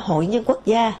nghĩa xã hội nhưng quốc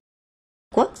gia,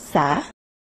 quốc xã,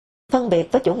 phân biệt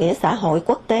với chủ nghĩa xã hội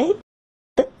quốc tế,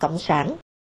 tức cộng sản,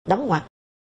 đóng ngoặc.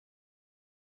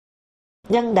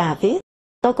 Nhân đà viết,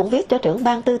 tôi cũng viết cho trưởng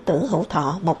ban tư tưởng Hữu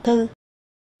Thọ một thư,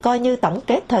 coi như tổng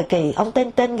kết thời kỳ ông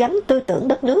tên gánh tư tưởng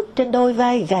đất nước trên đôi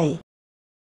vai gầy.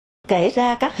 Kể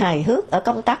ra các hài hước ở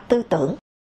công tác tư tưởng.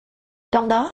 Trong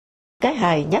đó, cái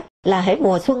hài nhất là hễ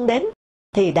mùa xuân đến,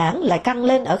 thì đảng lại căng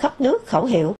lên ở khắp nước khẩu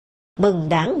hiệu, mừng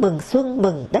đảng, mừng xuân,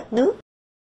 mừng đất nước.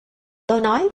 Tôi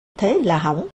nói, thế là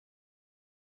hỏng.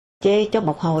 Chê cho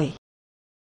một hồi.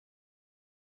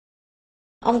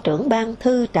 Ông trưởng ban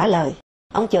thư trả lời,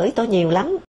 ông chửi tôi nhiều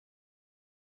lắm.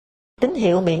 Tín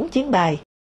hiệu miễn chiến bài.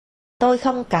 Tôi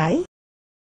không cãi.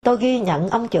 Tôi ghi nhận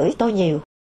ông chửi tôi nhiều.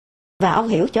 Và ông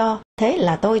hiểu cho, thế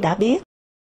là tôi đã biết.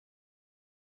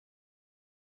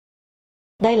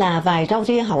 Đây là vài râu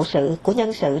ria hậu sự của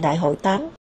nhân sự Đại hội 8.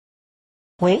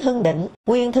 Nguyễn Hưng Định,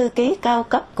 nguyên thư ký cao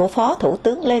cấp của Phó Thủ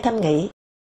tướng Lê Thanh Nghị,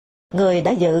 người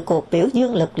đã dự cuộc biểu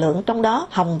dương lực lượng trong đó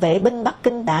Hồng vệ binh Bắc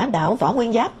Kinh đã đảo Võ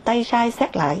Nguyên Giáp tay sai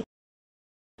xét lại.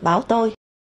 Bảo tôi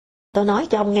nói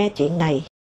cho ông nghe chuyện này.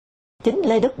 Chính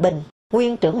Lê Đức Bình,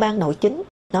 nguyên trưởng ban nội chính,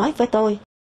 nói với tôi,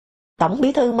 Tổng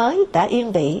bí thư mới đã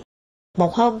yên vị.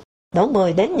 Một hôm, Đỗ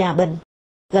Mười đến nhà Bình,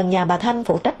 gần nhà bà Thanh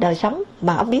phụ trách đời sống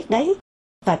mà ông biết đấy,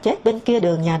 và chết bên kia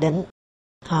đường nhà Định.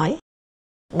 Hỏi,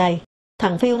 này,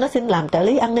 thằng Phiêu nó xin làm trợ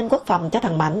lý an ninh quốc phòng cho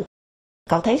thằng Mạnh.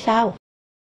 Cậu thấy sao?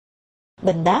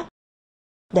 Bình đáp,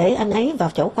 để anh ấy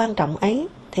vào chỗ quan trọng ấy,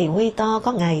 thì huy to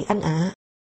có ngày anh ạ.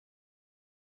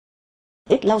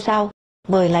 Ít lâu sau,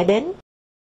 Mười lại đến.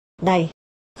 Này,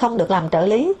 không được làm trợ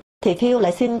lý, thì Phiêu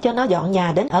lại xin cho nó dọn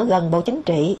nhà đến ở gần Bộ Chính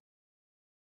trị.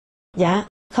 Dạ,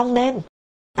 không nên.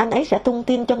 Anh ấy sẽ tung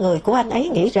tin cho người của anh ấy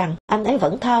nghĩ rằng anh ấy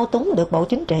vẫn thao túng được Bộ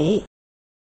Chính trị.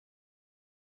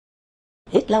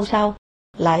 Ít lâu sau,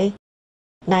 lại,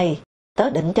 này, tớ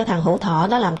định cho thằng Hữu Thọ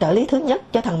nó làm trợ lý thứ nhất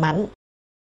cho thằng Mạnh.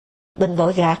 Bình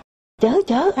vội gạt,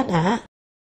 chớ anh ạ.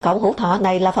 Cậu Hữu Thọ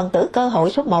này là phần tử cơ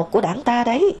hội số 1 của đảng ta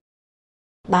đấy.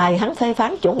 Bài hắn phê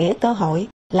phán chủ nghĩa cơ hội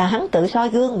là hắn tự soi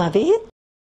gương mà viết.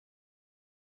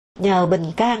 Nhờ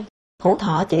Bình can, Hữu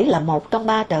Thọ chỉ là một trong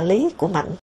 3 trợ lý của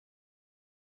Mạnh.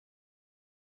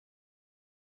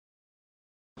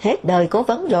 Hết đời cố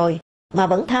vấn rồi, mà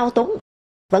vẫn thao túng,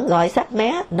 vẫn gọi sách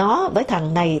mé nó với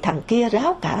thằng này thằng kia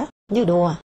ráo cả, như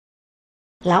đùa.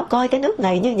 Lão coi cái nước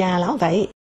này như nhà lão vậy.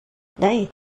 Đây,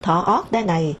 Thọ Ót đây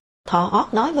này, Thọ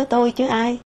Ót nói với tôi chứ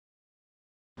ai.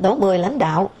 Đỗ Mười lãnh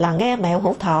đạo là nghe mẹo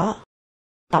Hữu Thọ.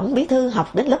 Tổng bí thư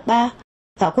học đến lớp 3,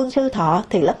 và quân sư Thọ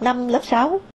thì lớp 5, lớp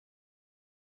 6.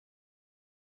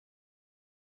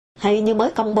 Hay như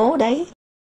mới công bố đấy,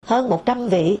 hơn 100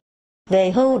 vị,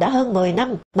 về hưu đã hơn 10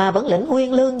 năm mà vẫn lĩnh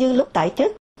nguyên lương như lúc tại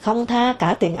chức, không tha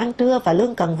cả tiền ăn trưa và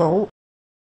lương cần vụ.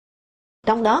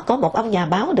 Trong đó có một ông nhà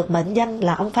báo được mệnh danh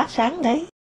là ông Phát Sáng đấy.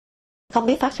 Không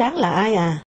biết Phát Sáng là ai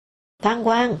à? Phan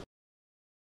Quang.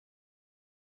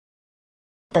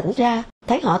 Tỉnh ra,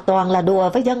 thấy họ toàn là đùa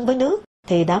với dân với nước,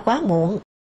 thì đã quá muộn.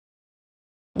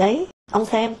 Đấy, ông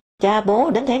xem, cha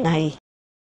bố đến thế này.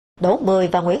 Đỗ Mười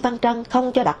và Nguyễn Văn Trân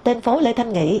không cho đặt tên phố Lê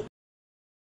Thanh Nghị.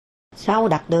 Sao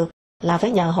đặt được là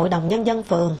phải nhờ Hội đồng Nhân dân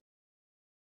phường.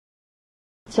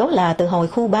 Số là từ hồi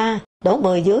khu 3, Đỗ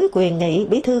Mười dưới quyền nghị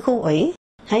bí thư khu ủy,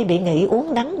 hay bị nghị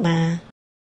uống đắng mà.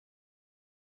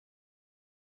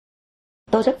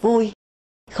 Tôi rất vui.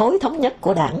 Khối thống nhất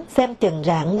của đảng xem chừng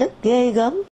rạn nứt ghê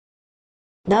gớm.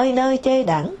 Nơi nơi chê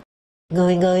đảng,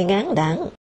 người người ngán đảng.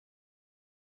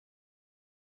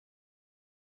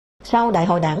 Sau Đại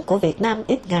hội đảng của Việt Nam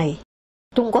ít ngày,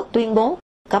 Trung Quốc tuyên bố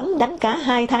cấm đánh cá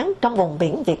 2 tháng trong vùng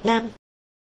biển Việt Nam.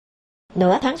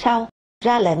 Nửa tháng sau,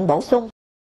 ra lệnh bổ sung,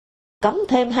 cấm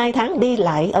thêm 2 tháng đi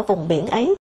lại ở vùng biển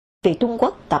ấy, vì Trung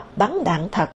Quốc tập bắn đạn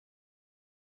thật.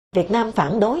 Việt Nam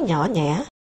phản đối nhỏ nhẹ.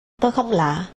 Tôi không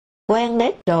lạ, quen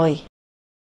nết rồi.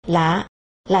 Lạ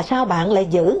là sao bạn lại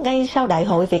giữ ngay sau Đại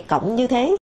hội Việt Cộng như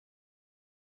thế,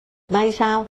 May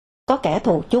sao, có kẻ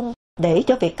thù chung để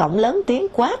cho Việt Cộng lớn tiếng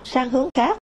quát sang hướng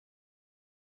khác.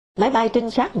 Máy bay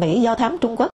trinh sát Mỹ do thám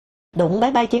Trung Quốc đụng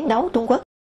máy bay chiến đấu Trung Quốc,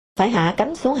 phải hạ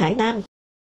cánh xuống Hải Nam.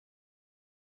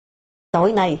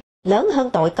 Tội này lớn hơn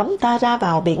tội cấm ta ra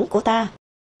vào biển của ta,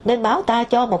 nên báo ta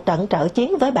cho một trận trợ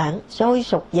chiến với bạn sôi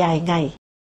sục dài ngày.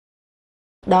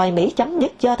 Đòi Mỹ chấm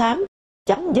dứt do thám,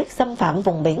 chấm dứt xâm phạm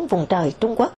vùng biển vùng trời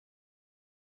Trung Quốc.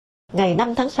 Ngày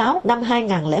 5 tháng 6 năm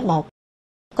 2001,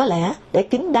 có lẽ để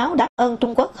kín đáo đáp ơn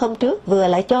Trung Quốc hôm trước vừa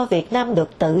lại cho Việt Nam được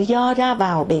tự do ra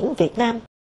vào biển Việt Nam,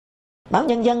 báo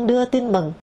Nhân dân đưa tin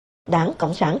mừng Đảng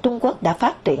Cộng sản Trung Quốc đã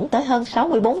phát triển tới hơn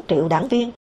 64 triệu đảng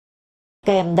viên,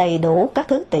 kèm đầy đủ các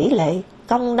thứ tỷ lệ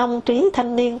công nông trí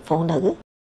thanh niên phụ nữ.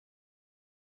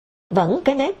 Vẫn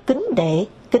cái nếp kính đệ,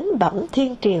 kính bẩm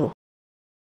thiên triều.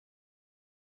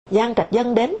 Giang Trạch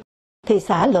Dân đến thì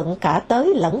xã luận cả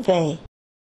tới lẫn về.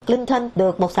 Clinton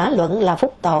được một xã luận là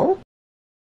phúc tổ.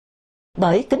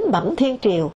 Bởi kính bẩm thiên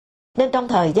triều nên trong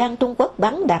thời gian Trung Quốc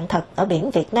bắn đạn thật ở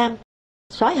biển Việt Nam,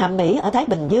 soái hạm Mỹ ở Thái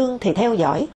Bình Dương thì theo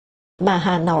dõi, mà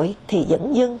Hà Nội thì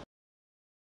dửng dưng.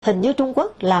 Hình như Trung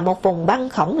Quốc là một vùng băng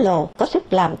khổng lồ có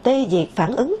sức làm tê diệt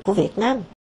phản ứng của Việt Nam.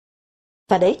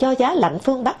 Và để cho giá lạnh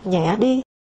phương Bắc nhẹ đi,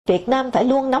 Việt Nam phải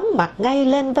luôn nóng mặt ngay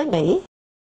lên với Mỹ.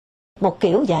 Một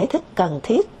kiểu giải thích cần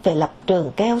thiết về lập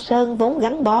trường keo sơn vốn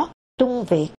gắn bó Trung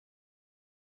Việt.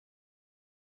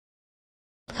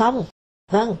 Không,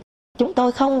 vâng, chúng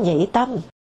tôi không nhị tâm,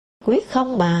 quyết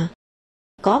không mà.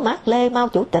 Có Mác Lê Mao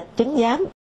Chủ tịch chứng giám.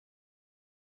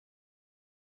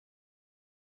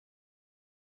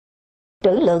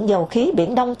 Trữ lượng dầu khí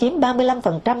Biển Đông chiếm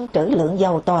 35% trữ lượng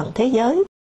dầu toàn thế giới.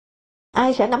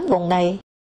 Ai sẽ nắm vùng này?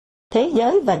 Thế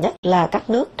giới và nhất là các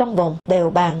nước trong vùng đều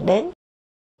bàn đến.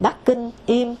 Bắc Kinh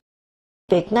im,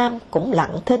 Việt Nam cũng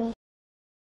lặng thinh.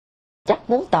 Chắc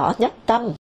muốn tỏ nhất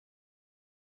tâm.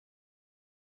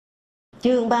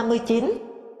 Chương 39.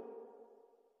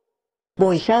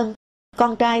 Bùi Sơn,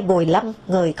 con trai Bùi Lâm,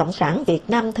 người Cộng sản Việt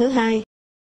Nam thứ hai.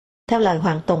 Theo lời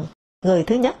Hoàng Tùng, người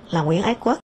thứ nhất là Nguyễn Ái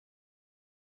Quốc.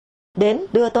 Đến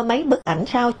đưa tôi mấy bức ảnh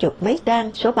sao chụp mấy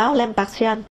trang số báo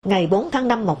L'Impartial ngày 4 tháng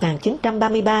 5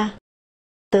 1933.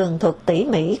 Tường thuật tỉ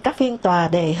mỉ các phiên tòa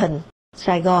đề hình,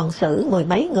 Sài Gòn xử mười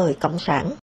mấy người Cộng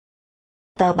sản.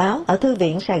 Tờ báo ở Thư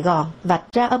viện Sài Gòn vạch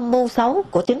ra âm mưu xấu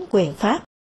của chính quyền Pháp,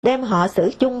 đem họ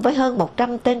xử chung với hơn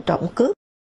 100 tên trộm cướp.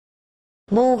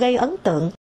 Mưu gây ấn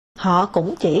tượng, họ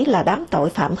cũng chỉ là đám tội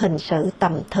phạm hình sự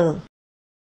tầm thường.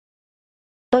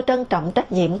 Tôi trân trọng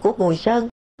trách nhiệm của Bùi Sơn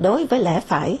đối với lẽ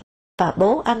phải và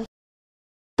bố anh.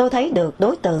 Tôi thấy được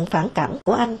đối tượng phản cảm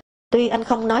của anh, tuy anh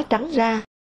không nói trắng ra,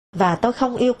 và tôi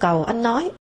không yêu cầu anh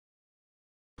nói.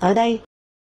 Ở đây,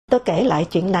 tôi kể lại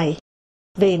chuyện này,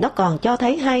 vì nó còn cho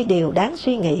thấy hai điều đáng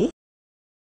suy nghĩ.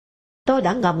 Tôi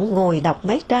đã ngậm ngùi đọc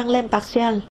mấy trang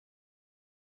L'Impartial.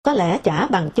 Có lẽ chả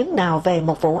bằng chứng nào về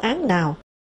một vụ án nào,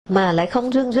 mà lại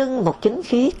không rưng rưng một chính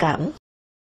khí cảm.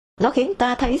 Nó khiến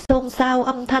ta thấy xôn xao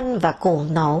âm thanh và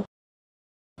cuồng nộ.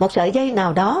 Một sợi dây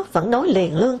nào đó vẫn nối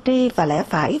liền lương tri và lẽ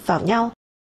phải vào nhau.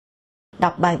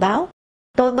 Đọc bài báo,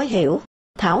 tôi mới hiểu,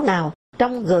 thảo nào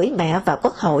trong Gửi Mẹ vào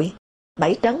Quốc hội,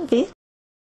 Bảy Trấn viết: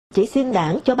 chỉ xin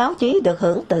đảng cho báo chí được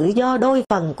hưởng tự do đôi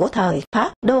phần của thời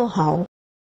Pháp đô hộ.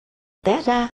 Té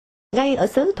ra, ngay ở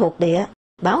xứ thuộc địa,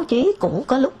 báo chí cũng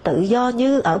có lúc tự do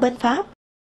như ở bên Pháp.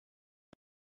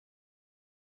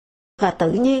 Và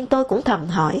tự nhiên tôi cũng thầm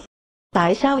hỏi,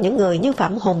 tại sao những người như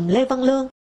Phạm Hùng, Lê Văn Lương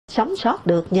sống sót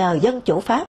được nhờ dân chủ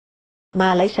Pháp,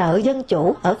 mà lại sợ dân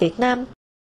chủ ở Việt Nam?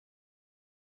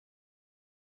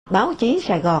 Báo chí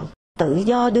Sài Gòn tự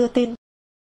do đưa tin,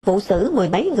 vụ xử mười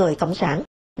mấy người Cộng sản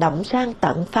động sang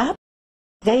tận Pháp,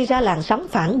 gây ra làn sóng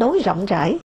phản đối rộng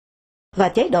rãi, và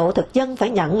chế độ thực dân phải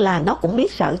nhận là nó cũng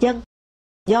biết sợ dân.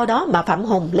 Do đó mà Phạm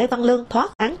Hùng, Lê Văn Lương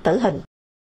thoát án tử hình,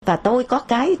 và tôi có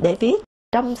cái để viết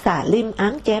trong xà liêm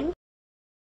án chém.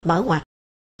 Mở ngoặt,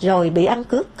 rồi bị ăn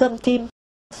cướp cơm chim,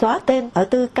 xóa tên ở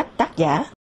tư cách tác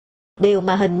giả. Điều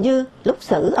mà hình như lúc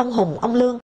xử ông Hùng, ông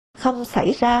Lương không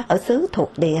xảy ra ở xứ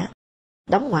thuộc địa.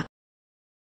 Đóng ngoặt.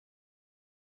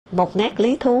 Một nét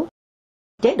lý thú,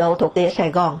 chế độ thuộc địa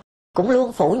Sài Gòn cũng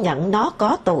luôn phủ nhận nó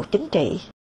có tù chính trị.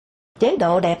 Chế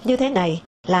độ đẹp như thế này,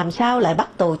 làm sao lại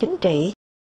bắt tù chính trị?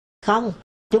 Không,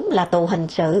 chúng là tù hình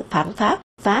sự, phạm pháp,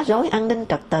 phá rối an ninh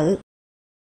trật tự.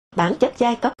 Bản chất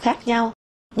giai cấp khác nhau,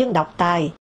 nhưng độc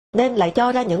tài, nên lại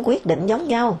cho ra những quyết định giống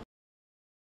nhau.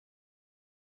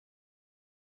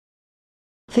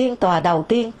 Phiên tòa đầu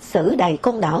tiên xử đầy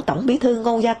Côn Đảo Tổng Bí thư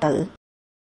Ngô Gia Tự.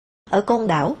 Ở Côn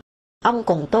Đảo, ông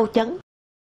cùng Tô Chấn,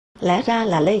 lẽ ra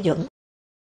là Lê Duẩn,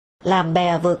 làm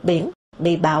bè vượt biển,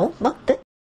 bị bão mất tích.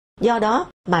 Do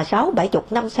đó mà 60-70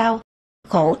 năm sau,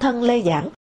 khổ thân Lê Giảng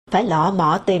phải lọ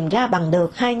mọ tìm ra bằng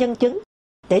được 2 nhân chứng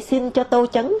để xin cho Tô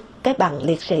Chấn cái bằng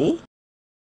liệt sĩ.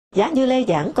 Giá như Lê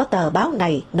Giảng có tờ báo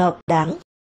này nộp đảng.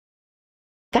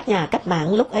 Các nhà cách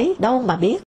mạng lúc ấy đâu mà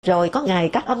biết, rồi có ngày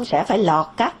các ông sẽ phải lọt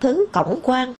các thứ cổng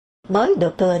quan mới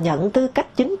được thừa nhận tư cách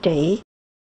chính trị.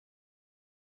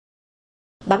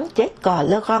 Bắn chết cò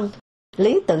Lơ Con,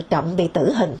 Lý Tự Trọng bị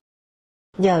tử hình.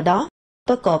 Nhờ đó,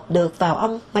 tôi cột được vào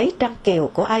ông mấy trăm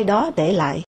kiều của ai đó để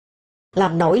lại,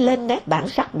 làm nổi lên nét bản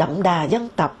sắc đậm đà dân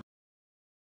tộc.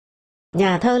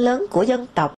 Nhà thơ lớn của dân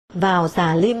tộc vào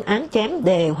xà liêm án chém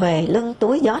Đề Huề lưng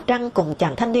túi gió trăng cùng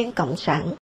chàng thanh niên cộng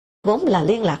sản, vốn là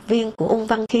liên lạc viên của Ung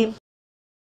Văn Khiêm.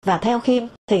 Và theo Khiêm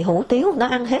thì hủ tiếu nó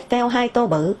ăn hết veo 2 tô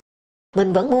bự.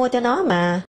 Mình vẫn mua cho nó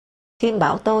mà. Khiêm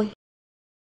bảo tôi.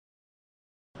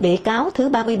 Bị cáo thứ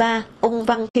 33, Ung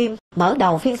Văn Khiêm, mở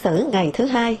đầu phiên xử ngày thứ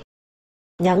 2.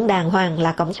 Nhận đàng hoàng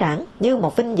là cộng sản như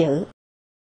một vinh dự.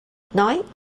 Nói,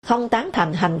 không tán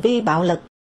thành hành vi bạo lực.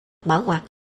 Mở ngoặc,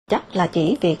 chắc là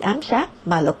chỉ việc ám sát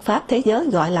mà luật pháp thế giới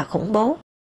gọi là khủng bố.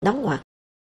 Đóng ngoặc.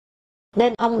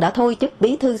 Nên ông đã thôi chức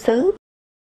bí thư xứ.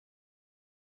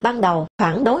 Ban đầu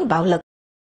phản đối bạo lực,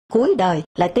 cuối đời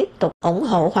lại tiếp tục ủng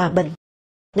hộ hòa bình,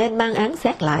 nên mang án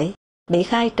xét lại, bị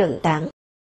khai trừ đảng.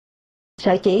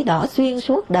 Sợi chỉ đỏ xuyên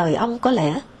suốt đời ông có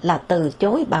lẽ là từ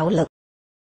chối bạo lực.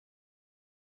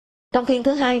 Trong phiên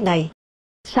thứ 2 này,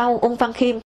 sau Ung Văn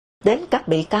Khiêm, đến các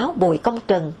bị cáo Bùi Công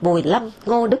Trừng, Bùi Lâm,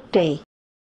 Ngô Đức Trì.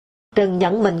 Trừng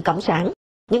nhận mình cộng sản,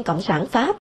 nhưng cộng sản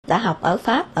Pháp đã học ở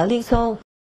Pháp, ở Liên Xô,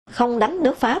 không đánh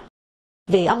nước Pháp,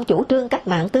 vì ông chủ trương cách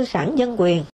mạng tư sản dân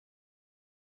quyền.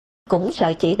 Cũng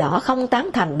sợi chỉ đỏ không tán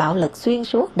thành bạo lực xuyên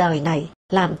suốt đời này,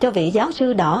 làm cho vị giáo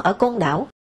sư đỏ ở Côn Đảo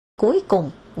cuối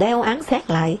cùng đeo án xét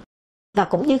lại, và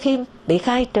cũng như Khiêm bị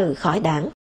khai trừ khỏi đảng.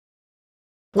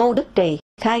 Ngô Đức Trì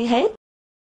khai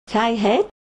hết.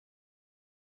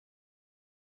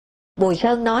 Bùi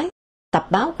Sơn nói, tập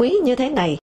báo quý như thế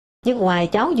này, nhưng ngoài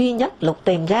cháu duy nhất Lục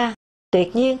tìm ra,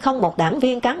 tuyệt nhiên không một đảng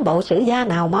viên cán bộ sử gia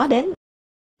nào mó đến.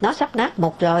 Nó sắp nát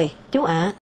mục rồi, chú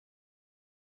ạ.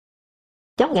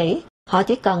 Cháu nghĩ họ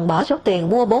chỉ cần bỏ số tiền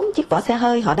mua 4 chiếc vỏ xe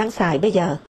hơi họ đang xài bây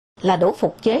giờ là đủ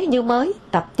phục chế như mới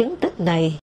tập chứng tích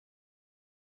này.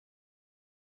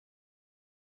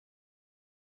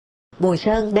 Bùi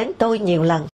Sơn đến tôi nhiều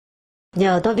lần,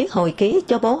 nhờ tôi viết hồi ký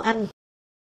cho bố anh.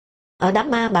 Ở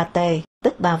đám ma bà Tề,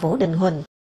 tức bà Vũ Đình Huỳnh,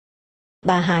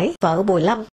 bà Hải, vợ Bùi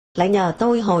Lâm, lại nhờ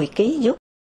tôi hồi ký giúp.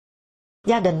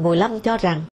 Gia đình Bùi Lâm cho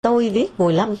rằng tôi viết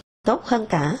Bùi Lâm tốt hơn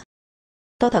cả.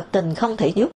 Tôi thật tình không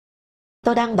thể giúp.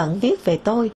 Tôi đang bận viết về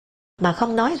tôi, mà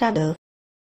không nói ra được.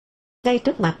 Ngay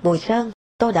trước mặt Bùi Sơn,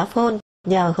 tôi đã phone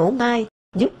nhờ Hữu Mai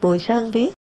giúp Bùi Sơn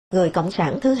viết Người Cộng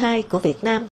sản thứ 2 của Việt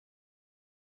Nam.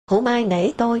 Hữu Mai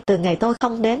nể tôi từ ngày tôi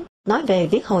không đến nói về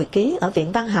viết hồi ký ở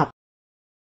Viện Văn học.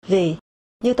 Vì,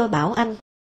 như tôi bảo anh,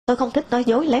 tôi không thích nói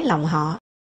dối lấy lòng họ.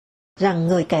 Rằng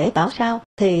người kể bảo sao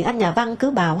thì anh nhà văn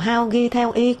cứ bào hao ghi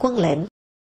theo y quân lệnh.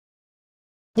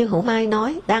 Như Hữu Mai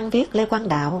nói đang viết Lê Quang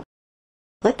Đạo,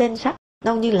 với tên sách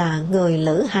đâu như là Người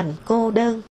lữ hành cô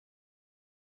đơn.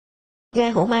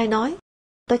 Nghe Hữu Mai nói,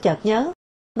 tôi chợt nhớ,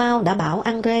 Mao đã bảo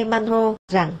André Malraux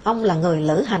rằng ông là người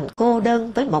lữ hành cô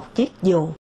đơn với một chiếc dù.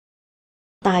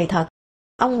 Tài thật,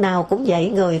 ông nào cũng dạy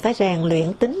người phải rèn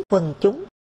luyện tính quần chúng,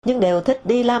 nhưng đều thích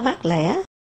đi la mát lẻ.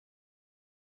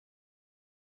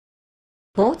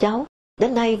 Bố cháu,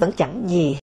 đến nay vẫn chẳng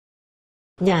gì.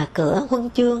 Nhà cửa, huân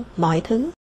chương, mọi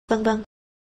thứ, vân vân.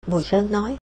 Bùi Sơn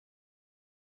nói.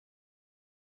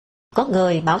 Có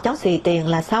người bảo cháu xì tiền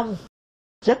là xong.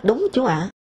 Rất đúng chú ạ.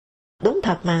 Đúng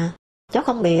thật mà, cháu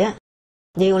không bịa.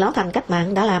 Nhiều lão thành cách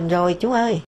mạng đã làm rồi chú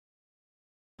ơi.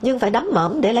 Nhưng phải đấm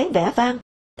mởm để lấy vẻ vang,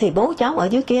 thì bố cháu ở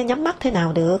dưới kia nhắm mắt thế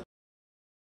nào được.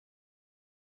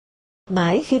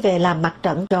 Mãi khi về làm mặt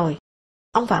trận rồi,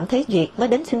 ông Phạm Thế Duyệt mới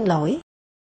đến xin lỗi.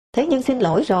 Thế nhưng xin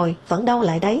lỗi rồi vẫn đâu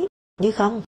lại đấy, như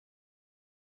không.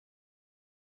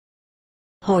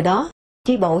 Hồi đó,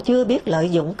 chi bộ chưa biết lợi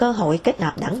dụng cơ hội kết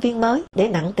nạp đảng viên mới để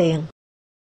nặng tiền.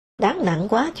 Đáng nặng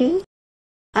quá chứ.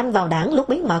 Anh vào đảng lúc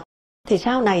bí mật, thì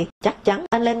sau này chắc chắn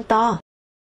anh lên to.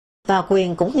 Và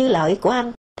quyền cũng như lợi của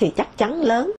anh thì chắc chắn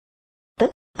lớn.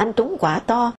 Tức anh trúng quả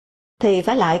to, thì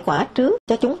phải lại quả trước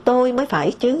cho chúng tôi mới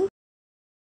phải chứ.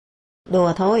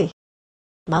 Đùa thôi.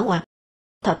 Mở ngoặc.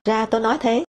 Thật ra tôi nói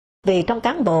thế, vì trong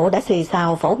cán bộ đã xì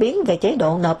xào phổ biến về chế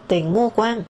độ nộp tiền mua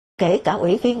quan, kể cả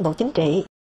ủy viên Bộ Chính trị.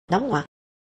 Đóng ngoặc.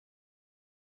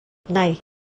 Này,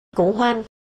 cụ Hoan,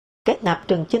 kết nạp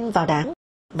Trường Chinh vào đảng,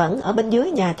 vẫn ở bên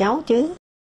dưới nhà cháu chứ?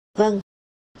 Vâng.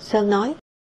 Sơn nói.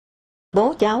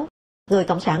 Bố cháu, người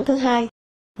Cộng sản thứ 2,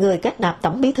 người kết nạp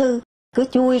tổng bí thư, cứ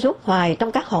chui rút hoài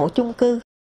trong các hộ chung cư.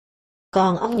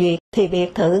 Còn ông Duyệt thì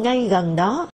biệt thự ngay gần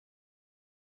đó.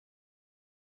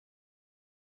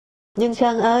 Nhưng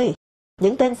Sơn ơi,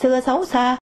 những tên xưa xấu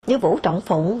xa như Vũ Trọng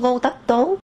Phụng, Ngô Tất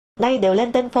Tố, nay đều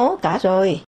lên tên phố cả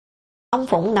rồi. Ông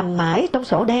Phụng nằm mãi trong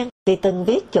sổ đen vì từng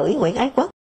viết chửi Nguyễn Ái Quốc,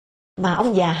 mà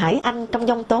ông già Hải Anh trong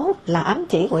Dông Tố là ám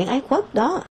chỉ Nguyễn Ái Quốc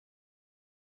đó.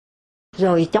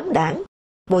 Rồi chống đảng,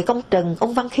 Bùi Công Trừng,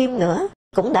 ông Văn Khiêm nữa,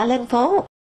 cũng đã lên phố.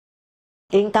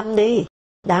 Yên tâm đi,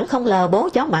 đảng không lờ bố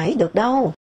cháu mãi được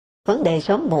đâu. Vấn đề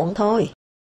sớm muộn thôi.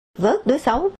 Vớt đứa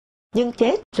xấu, nhưng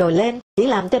chết rồi lên chỉ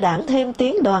làm cho đảng thêm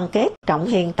tiếng đoàn kết trọng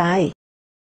hiền tài.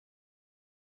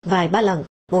 Vài ba lần,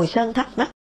 Bùi Sơn thắc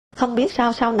mắc, không biết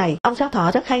sao sau này ông Sáu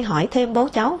Thọ rất hay hỏi thêm bố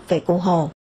cháu về cụ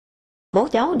Hồ. Bố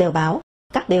cháu đều bảo,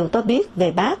 các điều tôi biết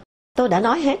về bác, tôi đã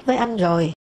nói hết với anh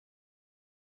rồi.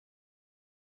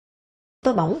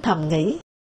 Tôi bỗng thầm nghĩ,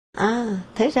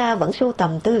 thế ra vẫn sưu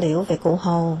tầm tư liệu về cụ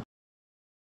Hồ.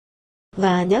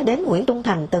 Và nhớ đến Nguyễn Trung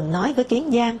Thành từng nói với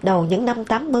Kiến Giang đầu những năm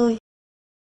 80.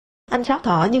 Anh Sáu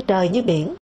Thọ như trời như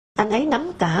biển, anh ấy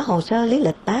nắm cả hồ sơ lý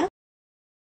lịch bác.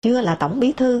 Chưa là tổng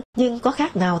bí thư, nhưng có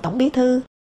khác nào tổng bí thư.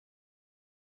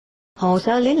 Hồ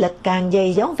sơ lý lịch càng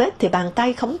dày dấu vết thì bàn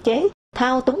tay khống chế,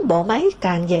 thao túng bộ máy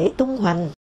càng dễ tung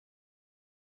hoành.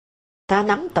 Ta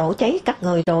nắm tổ cháy các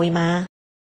người rồi mà.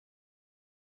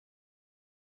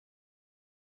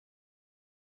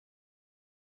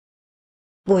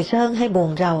 Bùi Sơn hay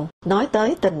buồn rầu, nói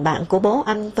tới tình bạn của bố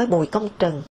anh với Bùi Công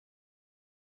Trừng.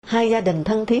 Hai gia đình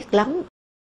thân thiết lắm,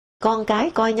 con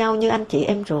cái coi nhau như anh chị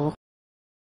em ruột.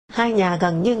 Hai nhà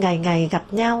gần như ngày ngày gặp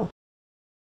nhau.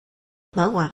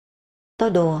 Mở ngoặc, tôi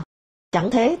đùa, chẳng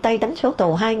thế tay đánh số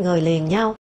tù hai người liền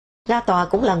nhau, ra tòa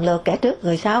cũng lần lượt kẻ trước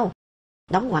người sau.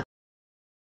 Đóng ngoặc.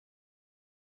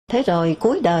 Thế rồi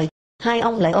cuối đời, hai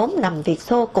ông lại ốm nằm Việt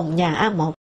Xô cùng nhà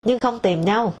A1, nhưng không tìm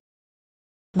nhau.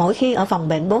 Mỗi khi ở phòng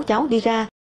bệnh bố cháu đi ra,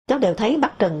 cháu đều thấy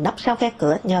bác Trừng nấp sau khe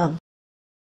cửa nhòm.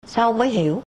 Sau mới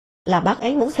hiểu là bác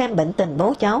ấy muốn xem bệnh tình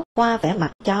bố cháu qua vẻ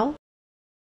mặt cháu.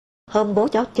 Hôm bố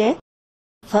cháu chết,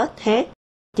 phết hết,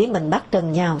 chỉ mình bác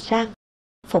Trừng nhào sang,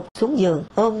 phục xuống giường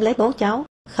ôm lấy bố cháu,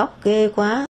 khóc ghê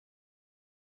quá.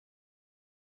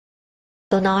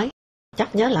 Tôi nói, chắc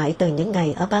nhớ lại từ những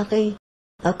ngày ở Paris,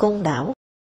 ở Côn Đảo.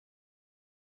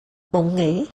 Bụng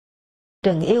nghĩ,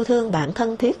 Trừng yêu thương bạn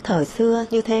thân thiết thời xưa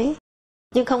như thế,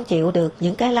 nhưng không chịu được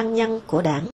những cái lăng nhăng của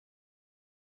đảng.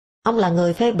 Ông là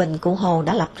người phê bình cụ Hồ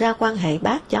đã lập ra quan hệ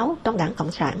bác cháu trong đảng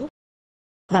Cộng sản.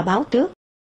 Và báo trước,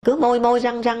 cứ môi môi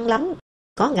răng răng lắm,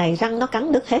 có ngày răng nó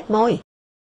cắn đứt hết môi.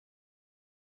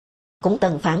 Cũng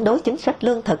từng phản đối chính sách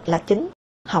lương thực là chính,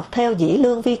 học theo dĩ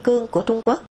lương vi cương của Trung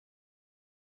Quốc.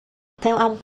 Theo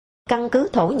ông, căn cứ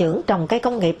thổ nhưỡng trồng cây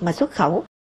công nghiệp mà xuất khẩu,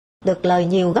 được lời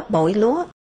nhiều gấp bội lúa,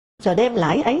 rồi đem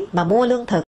lãi ấy mà mua lương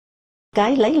thực.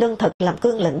 Cái lấy lương thực làm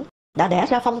cương lĩnh đã đẻ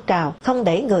ra phong trào không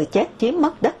để người chết chiếm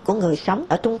mất đất của người sống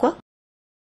ở Trung Quốc.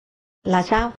 Là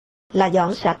sao? Là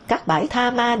dọn sạch các bãi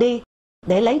tha ma đi,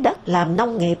 để lấy đất làm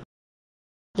nông nghiệp.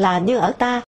 Là như ở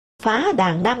ta, phá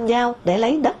đàn Nam Giao để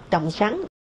lấy đất trồng sắn.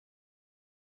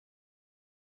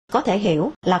 Có thể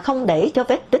hiểu là không để cho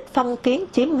vết tích phong kiến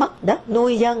chiếm mất đất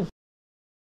nuôi dân.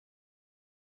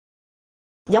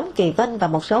 Giống Kỳ Vân và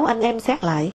một số anh em xét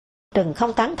lại, Trừng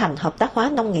không tán thành hợp tác hóa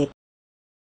nông nghiệp.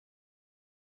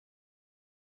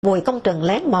 Bùi Công Trừng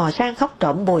lén mò sang khóc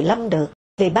trộm Bùi Lâm được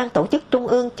vì ban tổ chức trung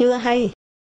ương chưa hay.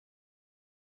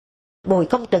 Bùi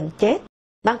Công Trừng chết,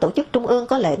 ban tổ chức trung ương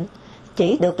có lệnh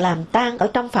chỉ được làm tang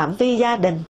ở trong phạm vi gia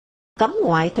đình, cấm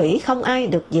ngoại thủy không ai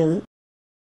được dự.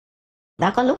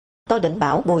 Đã có lúc tôi định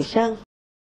bảo Bùi Sơn,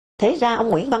 thế ra ông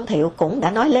Nguyễn Văn Thiệu cũng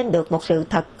đã nói lên được một sự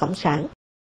thật cộng sản.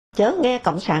 Chớ nghe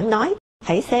cộng sản nói,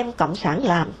 hãy xem cộng sản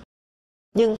làm.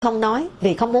 Nhưng không nói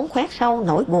vì không muốn khoét sâu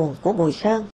nỗi buồn của Bùi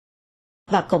Sơn.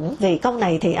 Và cũng vì câu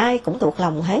này thì ai cũng thuộc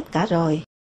lòng hết cả rồi.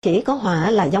 Chỉ có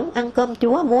họa là giống ăn cơm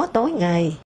chúa múa tối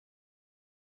ngày.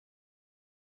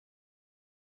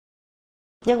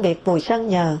 Nhân việc Bùi Sơn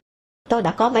nhờ, tôi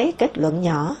đã có mấy kết luận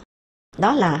nhỏ.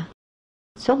 Đó là: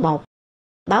 số 1.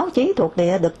 Báo chí thuộc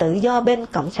địa được tự do bên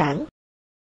Cộng sản.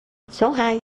 Số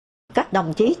 2. Các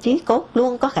đồng chí chí cốt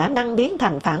luôn có khả năng biến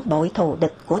thành phản bội thù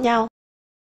địch của nhau.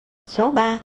 Số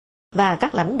 3. Và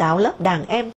các lãnh đạo lớp đàn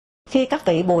em, khi các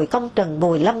vị Bùi Công Trừng,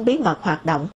 Bùi Lâm bí mật hoạt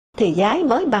động, thì giái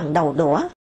mới bằng đầu đũa.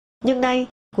 Nhưng nay,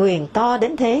 quyền to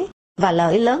đến thế, và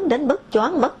lợi lớn đến mức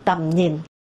choáng mất tầm nhìn,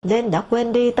 nên đã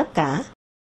quên đi tất cả.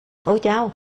 Ôi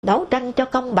chao, đấu tranh cho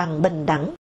công bằng bình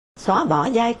đẳng, xóa bỏ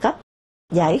giai cấp,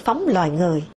 giải phóng loài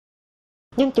người.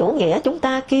 Nhưng chủ nghĩa chúng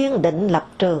ta kiên định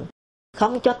lập trường,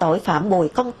 không cho tội phạm Bùi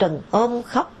Công Trừng ôm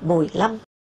khóc Bùi Lâm.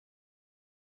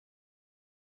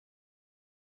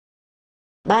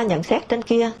 3 nhận xét trên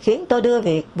kia khiến tôi đưa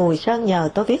việc Bùi Sơn nhờ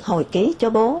tôi viết hồi ký cho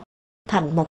bố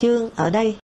thành một chương ở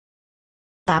đây.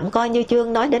 Tạm coi như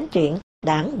chương nói đến chuyện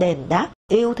đảng đền đáp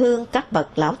yêu thương các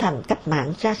bậc lão thành cách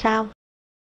mạng ra sao.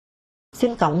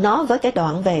 Xin cộng nó với cái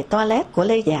đoạn về toilet của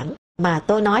Lê Giảng mà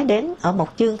tôi nói đến ở một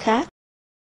chương khác.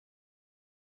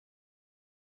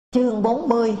 Chương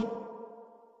 40.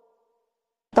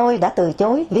 Tôi đã từ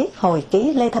chối viết hồi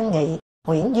ký Lê Thanh Nghị,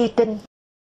 Nguyễn Duy Trinh.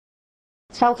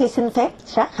 Sau khi xin phép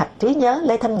sát hạch trí nhớ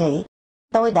Lê Thanh Nghị,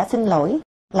 tôi đã xin lỗi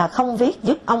là không viết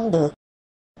giúp ông được.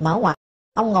 Mở ngoặc,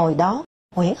 ông ngồi đó,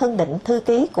 Nguyễn Hưng Định thư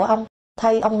ký của ông,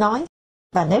 thay ông nói,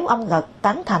 và nếu ông gật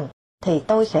tán thành thì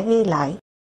tôi sẽ ghi lại.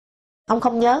 Ông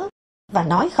không nhớ và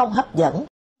nói không hấp dẫn,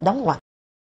 đóng ngoặc.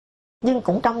 Nhưng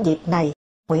cũng trong dịp này,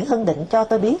 Nguyễn Hưng Định cho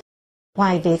tôi biết,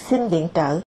 ngoài việc xin viện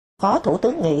trợ, Phó Thủ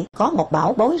tướng Nghị có một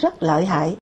bảo bối rất lợi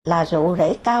hại là rượu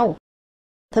rễ cao,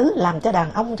 thứ làm cho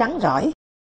đàn ông rắn rỏi.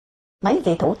 Mấy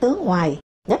vị thủ tướng ngoài,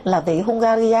 nhất là vị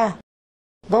Hungaria,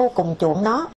 vô cùng chuộng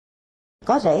nó.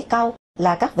 Có rễ cao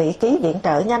là các vị ký viện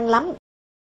trợ nhanh lắm.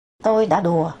 Tôi đã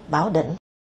đùa, bảo Định,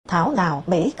 thảo nào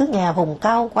Mỹ cứ nhà vùng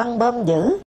cao quăng bơm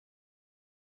dữ.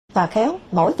 Và khéo,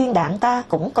 mỗi viên đạn ta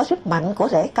cũng có sức mạnh của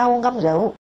rễ cao ngâm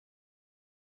rượu.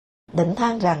 Định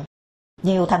than rằng,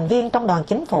 nhiều thành viên trong đoàn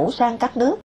chính phủ sang các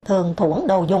nước thường thuẫn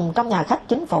đồ dùng trong nhà khách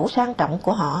chính phủ sang trọng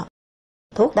của họ.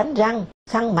 Thuốc đánh răng,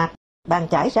 khăn mặt, bàn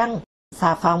chải răng,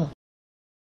 xà phòng.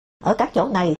 Ở các chỗ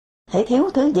này, hễ thiếu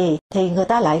thứ gì thì người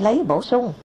ta lại lấy bổ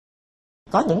sung.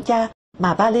 Có những cha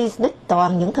mà vali nít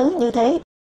toàn những thứ như thế.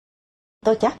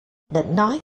 Tôi chắc, Định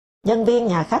nói, nhân viên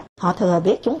nhà khách họ thừa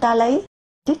biết chúng ta lấy,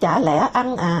 chứ chả lẽ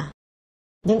ăn à.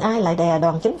 Nhưng ai lại đè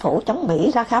đoàn chính phủ chống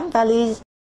Mỹ ra khám vali?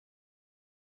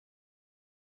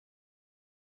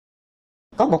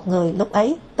 Có một người lúc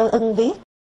ấy tôi ưng viết,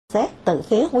 xét từ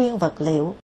phía nguyên vật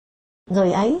liệu.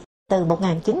 Người ấy từ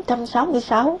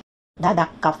 1966 đã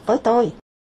đặt cọc với tôi.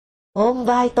 Ôm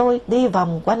vai tôi đi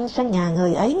vòng quanh sân nhà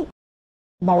người ấy.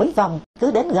 Mỗi vòng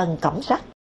cứ đến gần cổng sắt,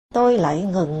 tôi lại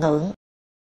ngượng ngượng.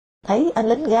 Thấy anh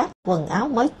lính gác quần áo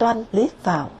mới toanh liếc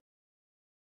vào.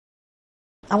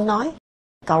 Ông nói,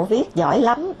 cậu viết giỏi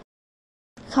lắm.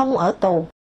 Không ở tù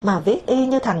mà viết y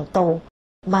như thằng tù,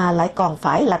 mà lại còn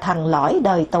phải là thằng lõi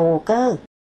đời tù cơ.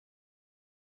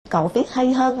 Cậu viết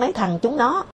hay hơn mấy thằng chúng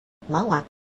nó. Mở ngoặc,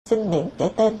 xin miễn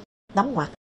kể tên, đóng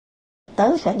ngoặc.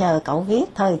 Tớ sẽ nhờ cậu viết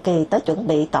thời kỳ tớ chuẩn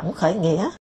bị tổng khởi nghĩa.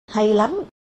 Hay lắm.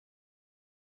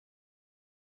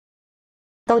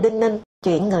 Tôi đinh ninh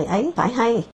chuyện người ấy phải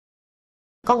hay.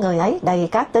 Con người ấy đầy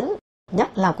cá tính,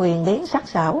 nhất là quyền biến sắc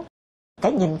sảo.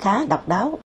 Cái nhìn khá độc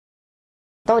đáo.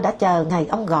 Tôi đã chờ ngày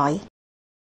ông gọi.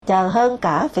 Chờ hơn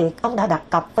cả việc ông đã đặt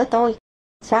cọc với tôi.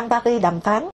 Sang Paris đàm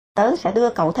phán, tớ sẽ đưa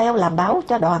cậu theo làm báo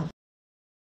cho đoàn.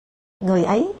 Người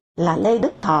ấy là Lê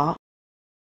Đức Thọ.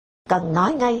 Cần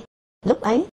nói ngay, lúc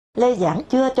ấy Lê Giảng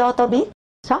chưa cho tôi biết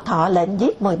xót Thọ lệnh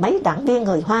giết 10 mấy đảng viên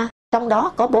người Hoa, trong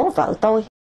đó có bố vợ tôi.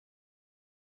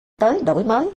 Tới đổi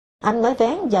mới, anh mới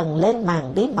vén dần lên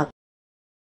màn bí mật.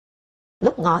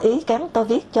 Lúc ngỏ ý kén tôi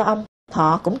viết cho ông,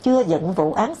 Thọ cũng chưa dựng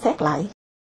vụ án xét lại.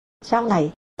 Sau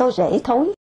này, tôi rễ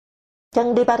thối.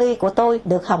 Chân đi Paris của tôi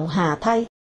được Hồng Hà thay.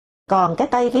 Còn cái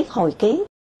tay viết hồi ký,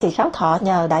 thì Sáu Thọ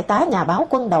nhờ đại tá nhà báo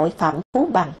quân đội Phạm Phú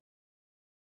Bằng.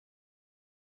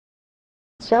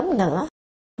 Sớm nữa,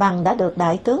 Bằng đã được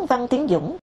đại tướng Văn Tiến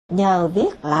Dũng nhờ viết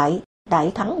lại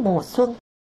Đại thắng mùa xuân.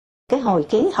 Cái hồi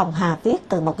ký Hồng Hà viết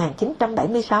từ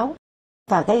 1976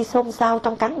 và gây xôn xao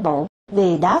trong cán bộ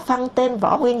vì đã phăng tên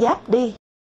Võ Nguyên Giáp đi.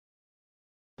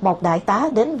 Một đại tá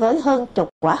đến với hơn chục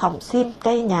quả hồng xiêm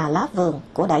cây nhà lá vườn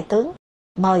của đại tướng,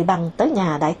 mời Bằng tới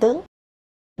nhà đại tướng.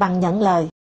 Bằng nhận lời,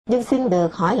 nhưng xin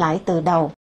được hỏi lại từ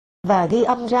đầu, và ghi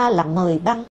âm ra làm 10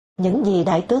 băng những gì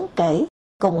đại tướng kể,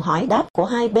 cùng hỏi đáp của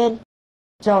hai bên,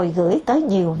 rồi gửi tới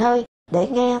nhiều nơi để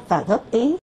nghe và góp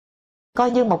ý,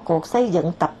 coi như một cuộc xây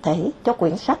dựng tập thể cho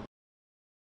quyển sách.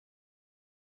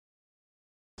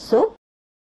 Suốt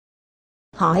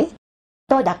hỏi,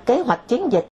 tôi đặt kế hoạch chiến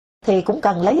dịch thì cũng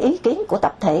cần lấy ý kiến của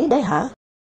tập thể đấy hả?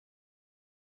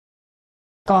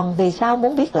 Còn vì sao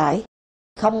muốn viết lại?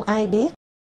 Không ai biết.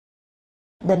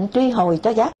 Định truy hồi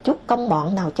cho Giáp chút công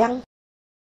mọn nào chăng?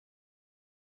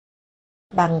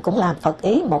 Bằng cũng làm phật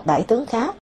ý một đại tướng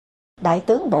khác, đại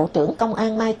tướng Bộ trưởng Công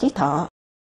an Mai Chí Thọ.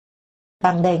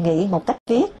 Bằng đề nghị một cách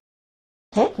viết,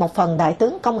 hết một phần đại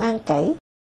tướng Công an kể,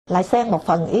 lại xen một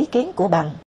phần ý kiến của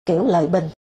Bằng, kiểu lợi bình.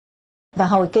 Và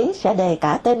hồi ký sẽ đề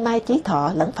cả tên Mai Chí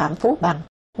Thọ lẫn Phạm Phú Bằng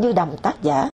như đồng tác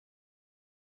giả.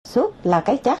 Suốt là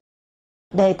cái chắc.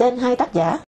 Đề tên hai tác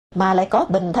giả mà lại có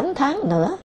Bình Thánh Tháng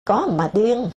nữa, có mà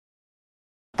điên.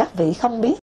 Các vị không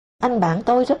biết, anh bạn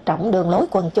tôi rất trọng đường lối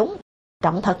quần chúng,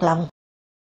 trọng thật lòng.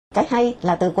 Cái hay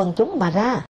là từ quần chúng mà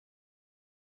ra.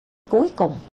 Cuối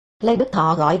cùng, Lê Đức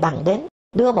Thọ gọi Bằng đến,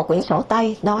 đưa một quyển sổ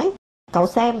tay, nói, cậu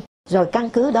xem, rồi căn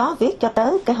cứ đó viết cho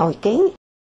tớ cái hồi ký.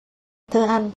 Thưa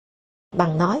anh,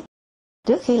 Bằng nói,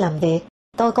 trước khi làm việc,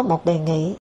 tôi có một đề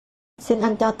nghị. Xin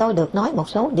anh cho tôi được nói một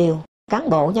số điều cán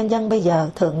bộ nhân dân bây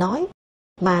giờ thường nói,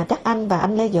 mà chắc anh và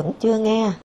anh Lê Duẩn chưa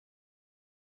nghe.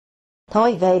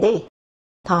 Thôi về đi.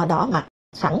 Thò đỏ mặt,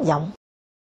 sẵn giọng.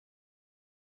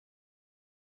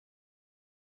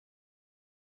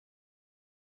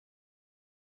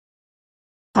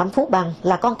 Phạm Phú Bằng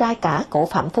là con trai cả của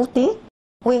Phạm Phú Tiết,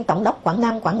 nguyên tổng đốc Quảng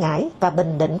Nam, Quảng Ngãi và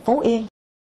Bình Định, Phú Yên.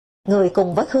 Người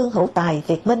cùng với Khương Hữu Tài,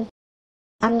 Việt Minh,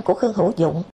 anh của Khương Hữu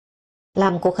Dụng,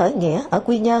 làm cuộc khởi nghĩa ở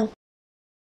Quy Nhơn.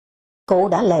 Cụ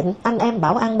đã lệnh anh em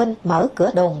Bảo An binh mở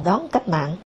cửa đồn đón cách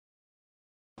mạng.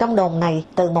 Trong đồn này,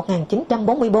 từ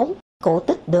 1944, cụ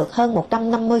tích được hơn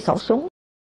 150 khẩu súng,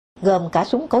 gồm cả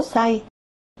súng cối xay,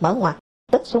 mở ngoặt,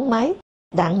 tức súng máy,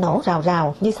 đạn nổ rào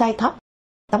rào như xay thóc,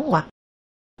 đóng ngoặt,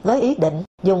 với ý định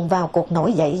dùng vào cuộc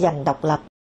nổi dậy giành độc lập.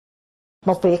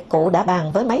 Một việc cụ đã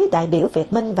bàn với mấy đại biểu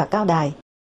Việt Minh và Cao Đài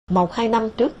 1-2 năm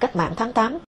trước cách mạng tháng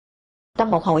 8,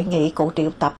 trong một hội nghị cụ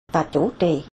triệu tập và chủ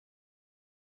trì.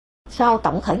 Sau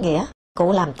tổng khởi nghĩa,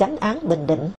 cụ làm chánh án Bình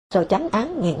Định, rồi chánh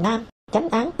án miền Nam, chánh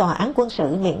án tòa án quân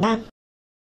sự miền Nam.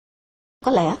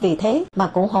 Có lẽ vì thế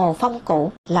mà cụ Hồ phong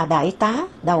cụ là đại tá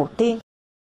đầu tiên.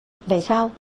 Về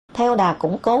sau, theo đà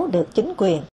củng cố được chính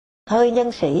quyền, hơi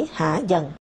nhân sĩ hạ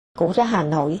dần, cụ ra Hà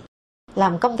Nội,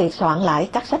 làm công việc soạn lại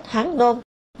các sách Hán Nôm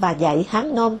và dạy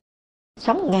Hán Nôm,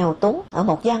 sống nghèo túng ở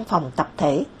một gian phòng tập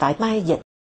thể tại Mai Dịch.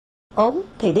 Ốm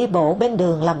thì đi bộ bên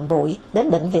đường làm bụi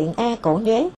đến bệnh viện E Cổ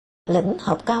Nhuế, lĩnh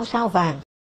hộp cao sao vàng.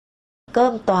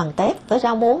 Cơm toàn tép với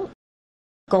rau muống.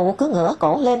 Cụ cứ ngửa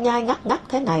cổ lên nhai ngắt ngắt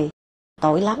thế này.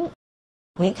 Tội lắm.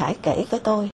 Nguyễn Khải kể với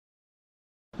tôi.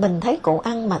 Mình thấy cụ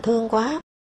ăn mà thương quá.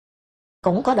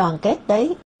 Cũng có đoàn kết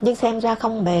đấy, nhưng xem ra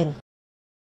không bền.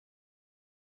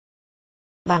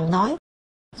 Bằng nói,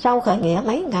 sau khởi nghĩa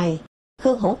mấy ngày,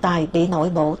 Khương Hữu Tài bị nội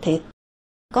bộ thịt.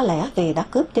 Có lẽ vì đã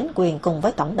cướp chính quyền cùng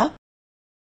với tổng đốc.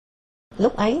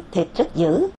 Lúc ấy thịt rất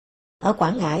dữ. Ở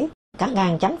Quảng Ngãi, cả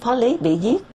ngàn chánh phó lý bị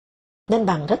giết. Nên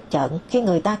Bằng rất chợn khi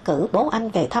người ta cử bố anh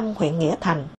về thăm huyện Nghĩa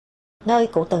Thành, nơi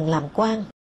cụ từng làm quan.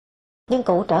 Nhưng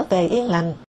cụ trở về yên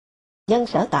lành. Dân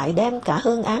sở tại đem cả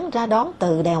hương án ra đón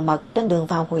từ đèo Mật trên đường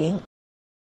vào huyện.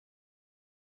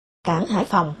 Cảng Hải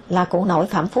Phòng là cụ nội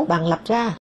Phạm Phú Bằng lập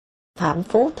ra. Phạm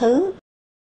Phú Thứ.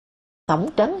 Tổng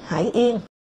trấn Hải Yên,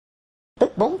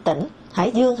 tức 4 tỉnh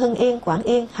Hải Dương, Hưng Yên, Quảng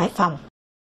Yên, Hải Phòng.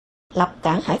 Lập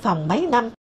cảng Hải Phòng mấy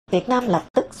năm, Việt Nam lập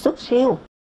tức xuất siêu.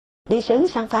 Đi sứ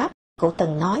sang Pháp, cụ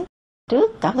từng nói,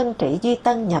 trước cả Minh Trị Duy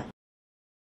Tân nhập.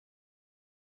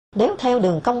 Nếu theo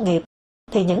đường công nghiệp,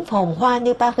 thì những phồn hoa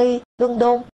như Paris,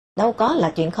 London đâu có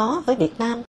là chuyện khó với Việt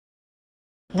Nam.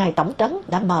 Ngài Tổng trấn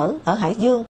đã mở ở Hải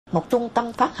Dương một trung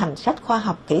tâm phát hành sách khoa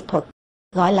học kỹ thuật,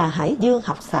 gọi là Hải Dương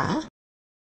Học xã.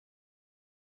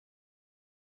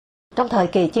 Trong thời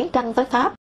kỳ chiến tranh với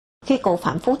Pháp, khi cụ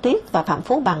Phạm Phú Tiết và Phạm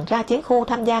Phú Bằng ra chiến khu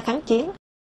tham gia kháng chiến,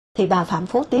 thì bà Phạm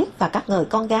Phú Tiết và các người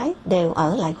con gái đều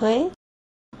ở lại Huế.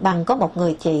 Bằng có một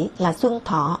người chị là Xuân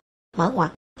Thọ, mở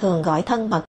ngoặt, thường gọi thân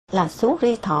mật là Sú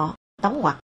Ri Thọ, đóng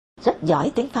ngoặt, rất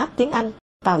giỏi tiếng Pháp, tiếng Anh,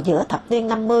 vào giữa thập niên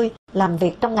 50, làm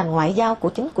việc trong ngành ngoại giao của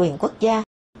chính quyền quốc gia,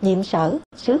 nhiệm sở,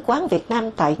 sứ quán Việt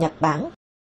Nam tại Nhật Bản.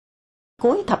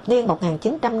 Cuối thập niên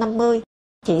 1950,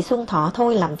 chị Xuân Thọ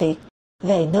thôi làm việc,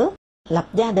 về nước, lập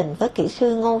gia đình với kỹ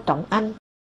sư Ngô Trọng Anh.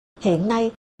 Hiện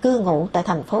nay, cư ngụ tại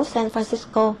thành phố San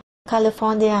Francisco,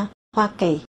 California, Hoa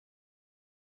Kỳ.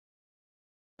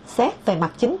 Xét về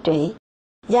mặt chính trị,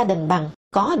 gia đình Bằng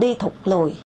có đi thụt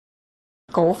lùi.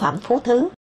 Cụ Phạm Phú Thứ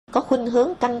có khuynh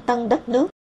hướng canh tân đất nước,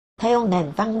 theo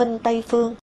nền văn minh Tây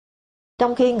phương,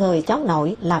 trong khi người cháu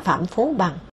nội là Phạm Phú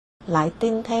Bằng lại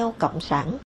tin theo Cộng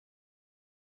sản.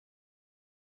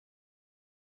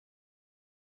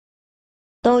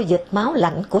 Tôi dịch Máu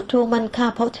lạnh của Truman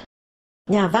Capote,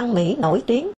 nhà văn Mỹ nổi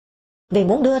tiếng, vì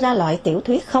muốn đưa ra loại tiểu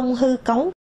thuyết không hư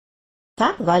cấu.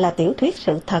 Pháp gọi là tiểu thuyết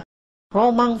sự thật,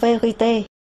 roman verite,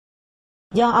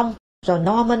 do ông rồi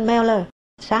Norman Mailer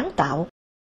sáng tạo,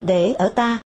 để ở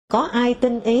ta có ai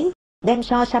tinh ý đem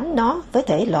so sánh nó với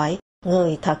thể loại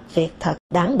người thật việc thật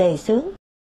đảng đề xướng.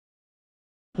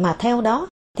 Mà theo đó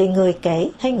thì người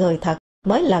kể hay người thật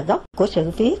mới là gốc của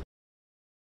sự viết,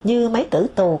 như mấy tử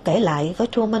tù kể lại với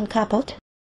Truman Capote.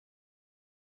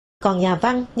 Còn nhà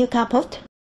văn như Capote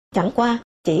chẳng qua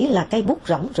chỉ là cây bút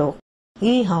rỗng ruột,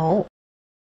 ghi hộ.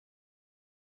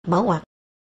 Mở ngoặt,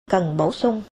 cần bổ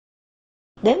sung.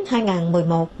 Đến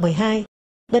 2011-12,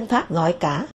 bên Pháp gọi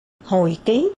cả hồi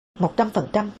ký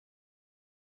 100%.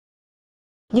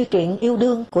 Như truyện yêu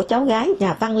đương của cháu gái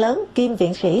nhà văn lớn kiêm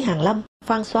viện sĩ Hàn Lâm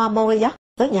François Mauriac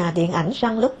với nhà điện ảnh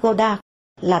Jean-Luc Godard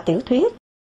là tiểu thuyết.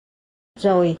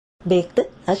 Rồi Biệt tích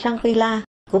ở Shangri-La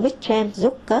của Michel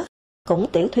Zucker cũng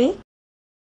tiểu thuyết.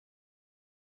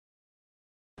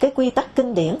 Cái quy tắc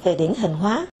kinh điển về điển hình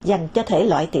hóa dành cho thể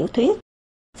loại tiểu thuyết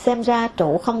xem ra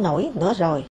trụ không nổi nữa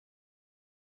rồi.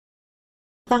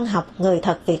 Văn học Người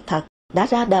thật việc thật đã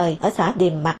ra đời ở xã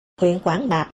Điềm Mạc, huyện Quảng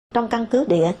Bạc trong căn cứ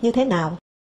địa như thế nào?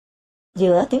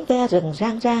 Giữa tiếng ve rừng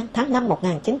rang rang tháng 5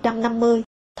 1950,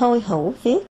 Thôi Hữu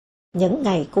viết Những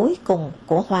ngày cuối cùng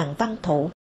của Hoàng Văn Thụ.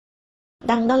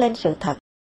 Đăng nó lên sự thật,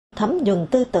 thấm nhuần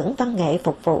tư tưởng văn nghệ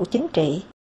phục vụ chính trị.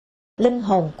 Linh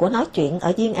hồn của nói chuyện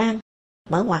ở Diên An,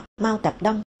 mở ngoặc Mao Trạch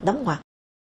Đông, đóng ngoặc.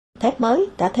 Thép mới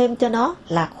đã thêm cho nó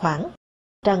lạc khoảng.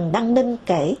 Trần Đăng Ninh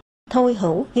kể, Thôi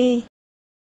Hữu ghi.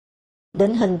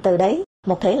 Định hình từ đấy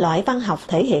một thể loại văn học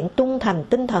thể hiện trung thành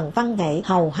tinh thần văn nghệ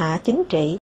hầu hạ chính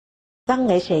trị. Văn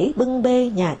nghệ sĩ bưng bê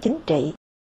nhà chính trị.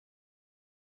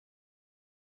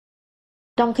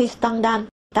 Trong khi Stendhal,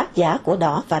 tác giả của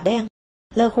Đỏ và Đen,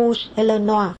 Le Rouge et le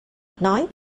Noir, nói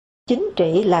chính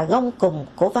trị là gông cùng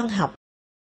của văn học.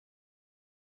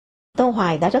 Tô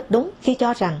Hoài đã rất đúng khi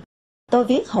cho rằng tôi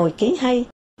viết hồi ký hay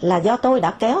là do tôi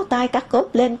đã kéo tay các cốt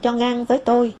lên cho ngang với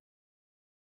tôi.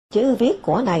 Chữ viết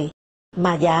của này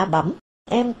mà dạ bẩm,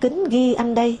 em kính ghi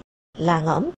anh đây, là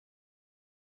ngỡm.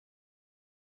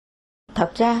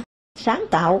 Thật ra, sáng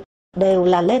tạo đều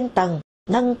là lên tầng,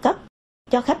 nâng cấp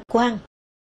cho khách quan,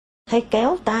 hay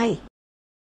kéo tay.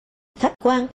 Khách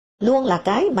quan luôn là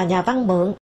cái mà nhà văn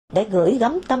mượn để gửi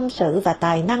gắm tâm sự và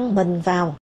tài năng mình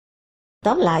vào.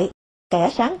 Tóm lại, kẻ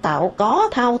sáng tạo có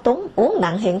thao túng uống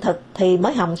nặng hiện thực thì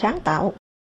mới hòng sáng tạo.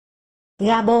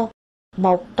 Gabo,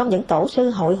 một trong những tổ sư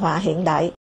hội họa hiện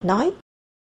đại, nói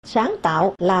sáng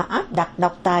tạo là áp đặt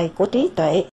độc tài của trí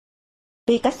tuệ.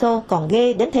 Picasso còn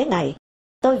ghê đến thế này,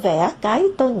 tôi vẽ cái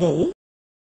tôi nghĩ.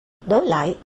 Đối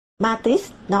lại,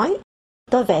 Matisse nói,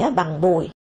 tôi vẽ bằng bùi.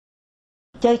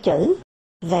 Chơi chữ,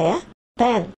 vẽ,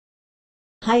 pen.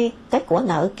 Hay cái của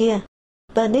nợ kia,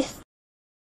 penis.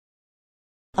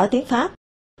 Ở tiếng Pháp,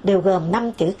 đều gồm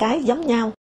 5 chữ cái giống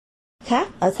nhau, khác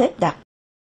ở xếp đặt.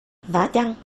 Vả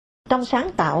chăng, trong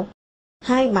sáng tạo,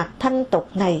 hai mặt thanh tục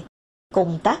này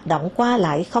cùng tác động qua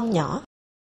lại không nhỏ.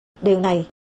 Điều này,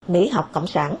 Mỹ học cộng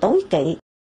sản tối kỵ.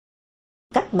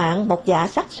 Cách mạng một dạ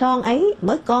sắc son ấy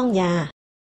mới con nhà.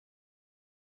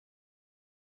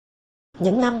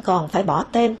 Những năm còn phải bỏ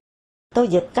tên, tôi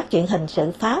dịch các chuyện hình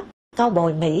sự Pháp, cau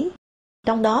bồi Mỹ.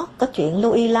 Trong đó có chuyện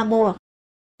Louis L'Amour,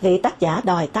 vị tác giả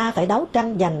đòi ta phải đấu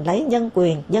tranh giành lấy nhân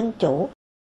quyền, dân chủ.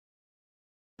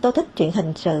 Tôi thích chuyện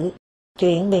hình sự,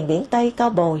 chuyện miền biển Tây cau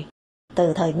bồi,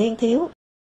 từ thời niên thiếu.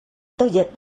 Tôi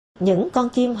dịch Những con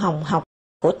chim hồng học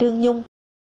của Trương Nhung,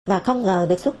 và không ngờ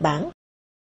được xuất bản.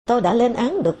 Tôi đã lên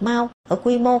án được Mao ở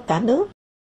quy mô cả nước,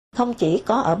 không chỉ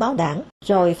có ở báo đảng,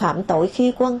 rồi phạm tội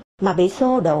khi quân mà bị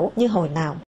xô đổ như hồi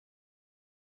nào.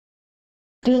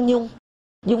 Trương Nhung,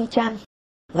 Dung Chan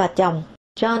và chồng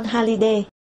John Halliday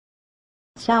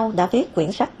sau đã viết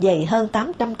quyển sách dày hơn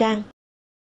 800 trang.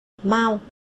 Mao,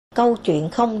 câu chuyện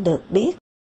không được biết.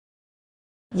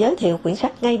 Giới thiệu quyển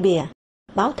sách ngay bìa,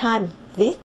 báo Time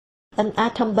viết An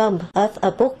atom bomb of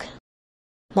a book,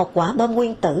 một quả bom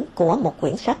nguyên tử của một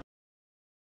quyển sách.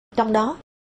 Trong đó,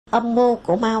 âm mưu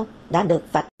của Mao đã được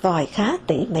vạch vòi khá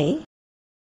tỉ mỉ.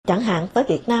 Chẳng hạn với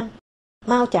Việt Nam,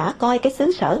 Mao chả coi cái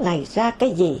xứ sở này ra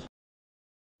cái gì.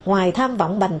 Ngoài tham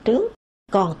vọng bành trướng,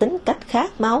 còn tính cách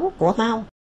khát máu của Mao.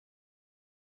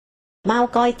 Mao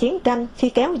coi chiến tranh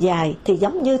khi kéo dài thì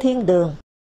giống như thiên đường.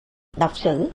 Đọc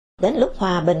sử, đến lúc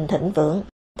hòa bình thịnh vượng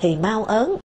thì Mao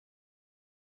ớn.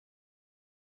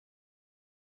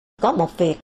 Có một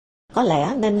việc, có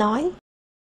lẽ nên nói.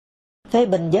 Phê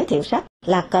bình giới thiệu sách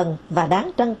là cần và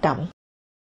đáng trân trọng.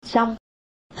 Song,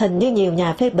 hình như nhiều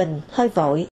nhà phê bình hơi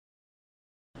vội.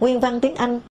 Nguyên văn tiếng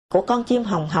Anh của Con chim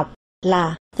hồng học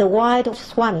là The Wild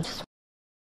Swans.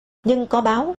 Nhưng có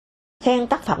báo, khen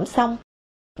tác phẩm xong,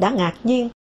 đã ngạc nhiên,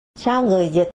 sao người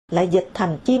dịch lại dịch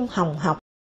thành chim hồng học.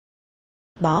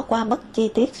 Bỏ qua mất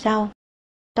chi tiết sau.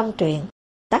 Trong truyện,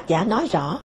 tác giả nói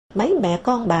rõ, mấy mẹ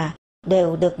con bà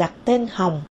đều được đặt tên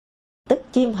Hồng, tức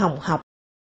chim hồng học,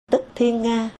 tức thiên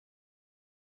nga.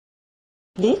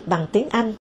 Viết bằng tiếng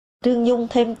Anh, Trương Nhung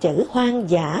thêm chữ hoang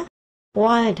dã,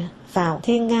 wild vào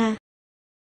thiên nga,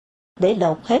 để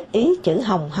lột hết ý chữ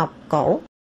hồng học cổ.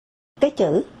 Cái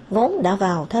chữ vốn đã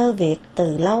vào thơ Việt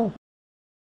từ lâu.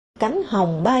 Cánh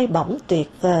hồng bay bổng tuyệt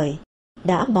vời,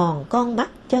 đã mòn con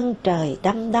mắt chân trời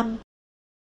đăm đăm.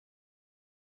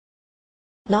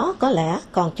 Nó có lẽ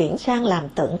còn chuyển sang làm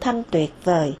tượng thanh tuyệt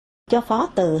vời cho phó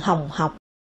từ hồng học,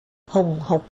 hùng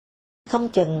hục, không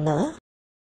chừng nữa.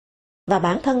 Và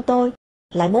bản thân tôi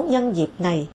lại muốn nhân dịp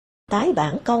này tái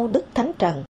bản câu Đức Thánh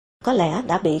Trần có lẽ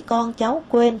đã bị con cháu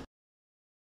quên.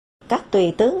 Các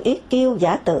tùy tướng yết kiêu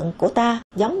giả tượng của ta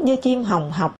giống như chim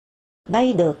hồng học,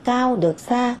 bay được cao được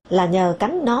xa là nhờ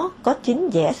cánh nó có 9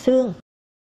 vẽ xương.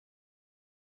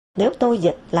 Nếu tôi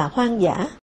dịch là hoang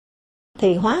dã,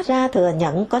 thì hóa ra thừa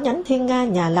nhận có nhánh thiên nga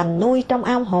nhà lành nuôi trong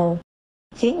ao hồ,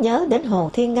 khiến nhớ đến Hồ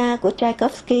Thiên Nga của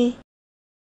Tchaikovsky.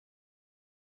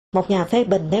 Một nhà phê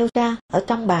bình nêu ra ở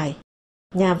trong bài,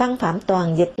 nhà văn Phạm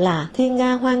Toàn dịch là thiên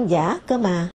nga hoang dã cơ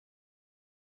mà.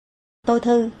 Tôi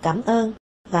thư cảm ơn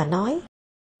và nói,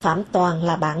 Phạm Toàn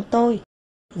là bạn tôi,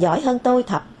 giỏi hơn tôi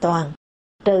thập toàn,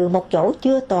 trừ một chỗ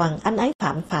chưa toàn anh ấy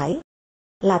phạm phải,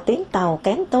 là tiếng Tàu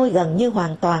kém tôi gần như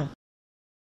hoàn toàn.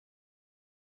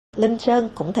 Linh Sơn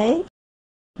cũng thế,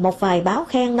 một vài báo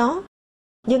khen nó,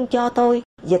 nhưng cho tôi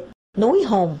dịch núi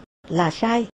hồn là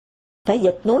sai, phải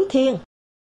dịch núi thiên.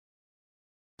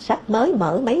 Sách mới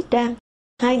mở mấy trang,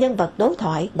 hai nhân vật đối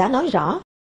thoại đã nói rõ,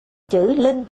 chữ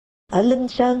linh ở Linh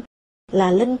Sơn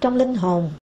là linh trong linh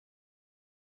hồn.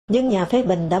 Nhưng nhà phê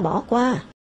bình đã bỏ qua.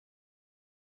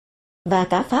 Và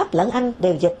cả Pháp lẫn Anh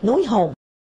đều dịch núi hồn,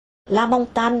 La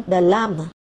Montagne de l'âme,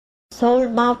 Soul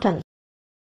Mountain.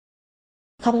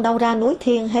 Không đâu ra núi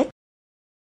thiên hết.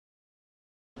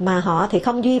 Mà họ thì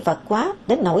không duy vật quá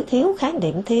đến nỗi thiếu khái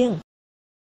niệm thiên.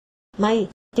 May,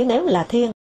 chứ nếu là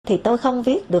thiên, thì tôi không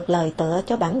viết được lời tựa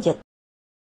cho bản dịch.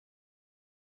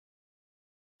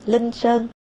 Linh Sơn,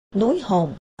 núi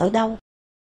hồn, ở đâu?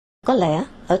 Có lẽ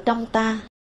ở trong ta.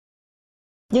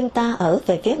 Nhưng ta ở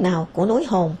về phía nào của núi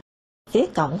hồn? Phía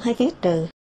cộng hay phía trừ?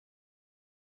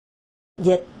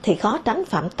 Dịch thì khó tránh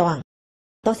phạm toàn.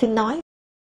 Tôi xin nói,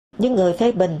 nhưng người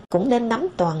phê bình cũng nên nắm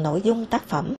toàn nội dung tác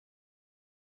phẩm.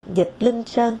 Dịch Linh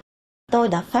Sơn, tôi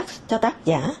đã fax cho tác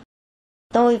giả.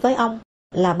 Tôi với ông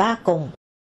là ba cùng,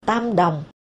 tam đồng,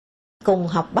 cùng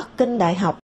học Bắc Kinh Đại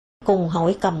học, cùng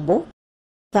hội cầm bút,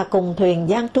 và cùng thuyền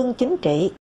Giang Truân chính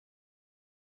trị.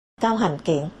 Cao Hành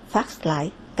Kiện fax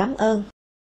lại, cảm ơn.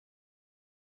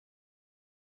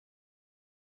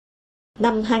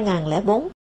 Năm 2004,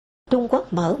 Trung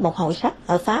Quốc mở một hội sách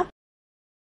ở Pháp.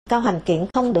 Cao Hành Kiện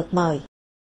không được mời.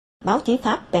 Báo chí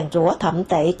Pháp bèn rủa thậm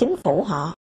tệ chính phủ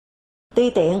họ. Ti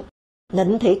tiện,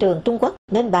 nịnh thị trường Trung Quốc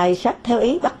nên bày sách theo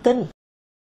ý Bắc Kinh.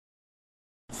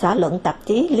 Xã luận tạp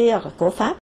chí Lire của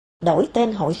Pháp đổi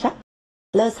tên hội sách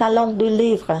Le Salon du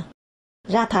Livre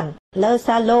ra thành Le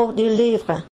Salon du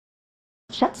Livre.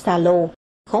 Sách xà lù,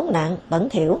 khốn nạn, bẩn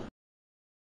thỉu.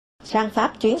 Sang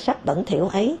Pháp chuyến sách bẩn thỉu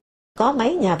ấy, có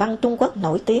mấy nhà văn Trung Quốc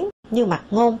nổi tiếng như Mạc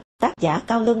Ngôn, tác giả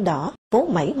Cao Lương Đỏ, Vú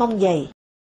Mẩy Mông Dày.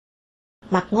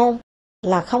 Mạc Ngôn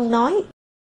là không nói,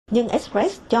 nhưng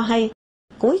Express cho hay,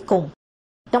 cuối cùng,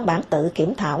 trong bản tự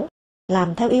kiểm thảo,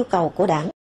 làm theo yêu cầu của đảng,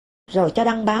 rồi cho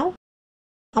đăng báo.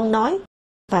 Ông nói,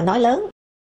 và nói lớn.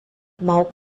 1.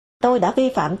 Tôi đã vi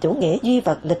phạm chủ nghĩa duy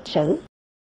vật lịch sử.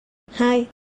 2.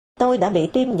 Tôi đã bị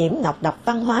tiêm nhiễm ngọc độc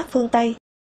văn hóa phương Tây,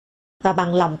 và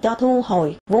bằng lòng cho thu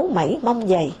hồi Vú Mẩy Mông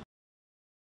Dày.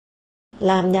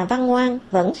 Làm nhà văn ngoan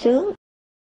vẫn sướng.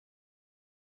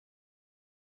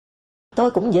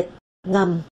 Tôi cũng dịch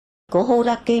Ngầm của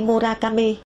Haruki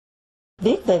Murakami,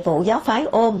 viết về vụ giáo phái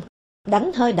Ôm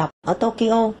đánh hơi độc ở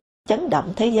Tokyo, chấn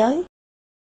động thế giới.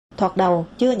 Thoạt đầu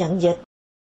chưa nhận dịch.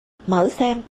 Mở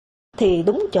xem, thì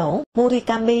đúng chỗ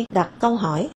Murakami đặt câu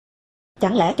hỏi.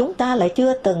 Chẳng lẽ chúng ta lại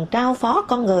chưa từng trao phó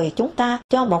con người chúng ta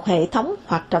cho một hệ thống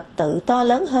hoặc trật tự to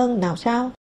lớn hơn nào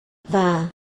sao? Và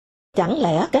chẳng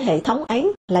lẽ cái hệ thống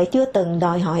ấy lại chưa từng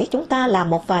đòi hỏi chúng ta làm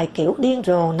một vài kiểu điên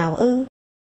rồ nào ư?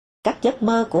 Các giấc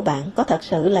mơ của bạn có thật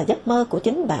sự là giấc mơ của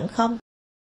chính bạn không?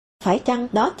 Phải chăng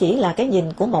đó chỉ là cái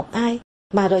nhìn của một ai,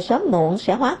 mà rồi sớm muộn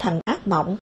sẽ hóa thành ác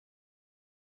mộng?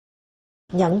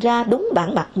 Nhận ra đúng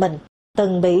bản mặt mình,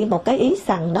 từng bị một cái ý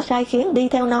sằng nó sai khiến đi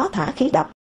theo nó thả khí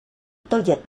độc. Tôi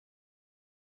dịch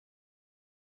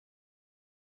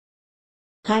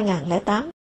 2008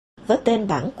 với tên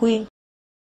bản quyên.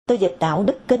 Tôi dịch đạo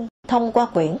đức kinh thông qua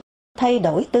quyển Thay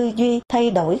đổi tư duy,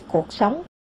 thay đổi cuộc sống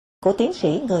của tiến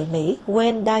sĩ người Mỹ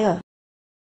Wayne Dyer.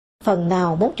 Phần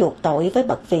nào muốn chuộc tội với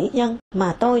bậc vĩ nhân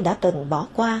mà tôi đã từng bỏ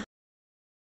qua.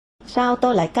 Sao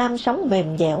tôi lại cam sống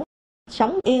mềm dẻo,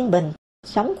 sống yên bình,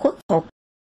 sống khuất phục?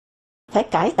 Phải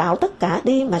cải tạo tất cả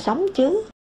đi mà sống chứ.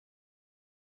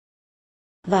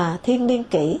 Và Thiên niên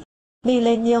kỷ,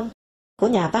 Millennium của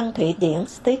nhà văn Thụy Điển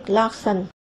Stieg Larsson.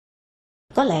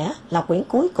 Có lẽ là quyển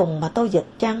cuối cùng mà tôi dịch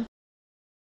chăng?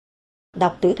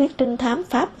 Đọc tiểu thuyết trinh thám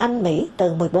Pháp Anh Mỹ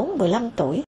từ 14-15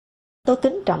 tuổi. Tôi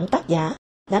kính trọng tác giả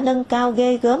đã nâng cao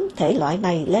ghê gớm thể loại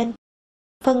này lên.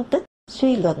 Phân tích,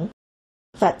 suy luận.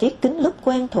 Và chiếc kính lúp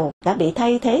quen thuộc đã bị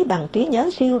thay thế bằng trí nhớ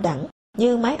siêu đẳng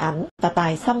như máy ảnh và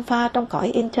tài xăm pha trong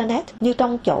cõi Internet như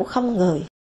trong chỗ không người.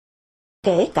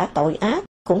 kể cả tội ác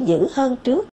cũng dữ hơn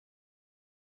trước.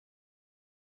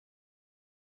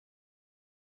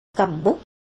 Cầm bút,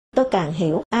 tôi càng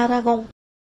hiểu Aragon.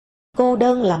 Cô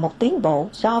đơn là một tiến bộ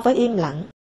so với im lặng.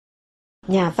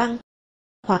 Nhà văn,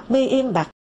 hoặc mi im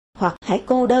bặt, hoặc hãy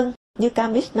cô đơn, như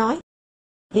Camus nói.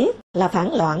 Viết là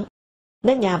phản loạn,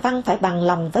 nên nhà văn phải bằng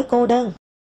lòng với cô đơn.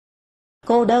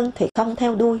 Cô đơn thì không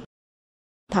theo đuôi.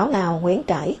 Thảo nào Nguyễn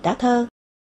Trãi đã thơ,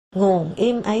 nguồn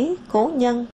im ấy cố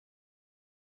nhân.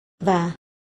 Và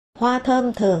hoa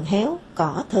thơm thường héo,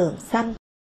 cỏ thường xanh.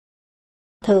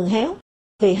 Thường héo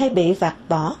vì hay bị vặt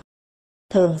bỏ.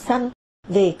 Thường xanh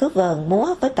vì cứ vờn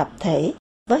múa với tập thể,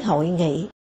 với hội nghị.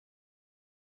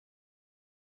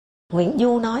 Nguyễn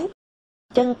Du nói,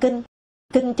 chân kinh,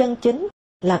 kinh chân chính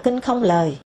là kinh không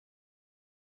lời.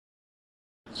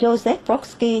 Joseph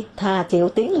Brodsky thà chịu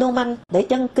tiếng lưu manh để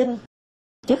chân kinh,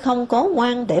 chứ không cố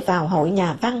ngoan để vào hội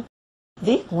nhà văn,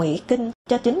 viết ngụy kinh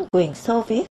cho chính quyền Xô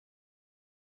Viết.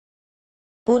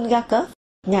 Bulgakov,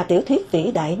 nhà tiểu thuyết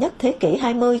vĩ đại nhất thế kỷ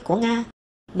 20 của Nga,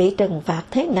 bị trừng phạt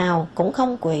thế nào cũng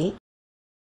không quỵ.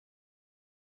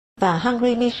 Và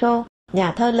Henri Michaud,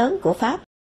 nhà thơ lớn của Pháp,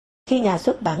 khi nhà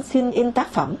xuất bản xin in tác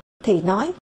phẩm thì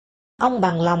nói, ông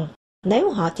bằng lòng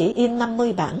nếu họ chỉ in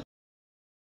 50 bản.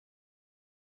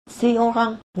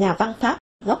 Sioran, nhà văn Pháp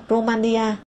gốc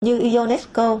Romania như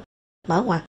Ionesco, mở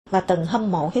ngoặc, và từng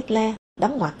hâm mộ Hitler,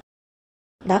 đóng ngoặc,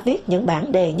 đã viết những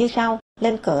bản đề như sau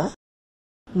lên cửa.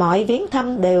 Mọi viếng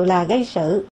thăm đều là gây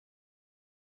sự.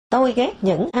 Tôi ghét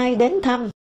những ai đến thăm.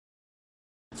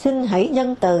 Xin hãy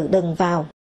nhân từ đừng vào.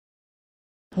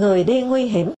 Người đi nguy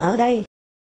hiểm ở đây.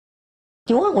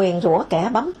 Chúa nguyền rủa kẻ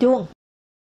bấm chuông.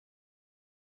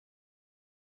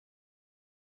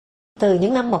 Từ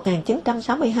những năm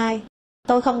 1962,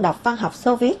 tôi không đọc văn học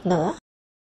Xô Viết nữa.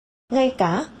 Ngay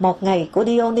cả Một ngày của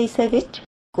Dionysevich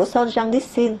của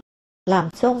Solzhenitsyn làm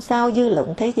xôn xao dư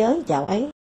luận thế giới dạo ấy.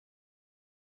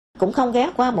 Cũng không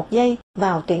ghé qua một giây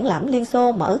vào triển lãm Liên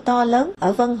Xô mở to lớn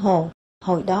ở Vân Hồ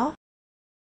hồi đó.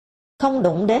 Không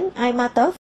đụng đến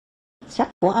Aimatov,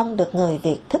 sách của ông được người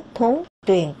Việt thích thú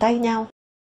truyền tay nhau.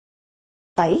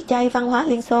 Tẩy chay văn hóa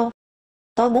Liên Xô,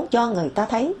 tôi muốn cho người ta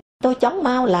thấy tôi chống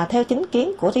Mao là theo chính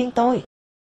kiến của riêng tôi.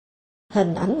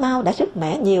 Hình ảnh Mao đã sức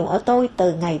mẻ nhiều ở tôi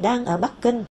từ ngày đang ở Bắc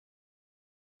Kinh.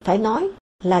 Phải nói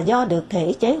là do được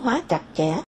thể chế hóa chặt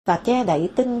chẽ và che đậy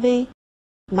tinh vi,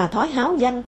 mà thói háo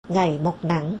danh ngày một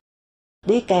nặng,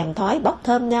 đi kèm thói bốc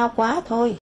thơm nhau quá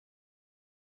thôi.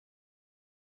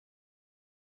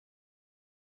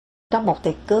 Trong một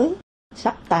tiệc cưới,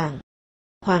 sắp tàn,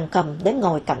 Hoàng Cầm đến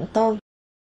ngồi cạnh tôi.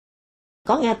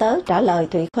 Có nghe tớ trả lời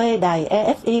Thụy Khuê đài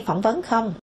EFI phỏng vấn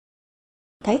không?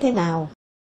 Thấy thế nào?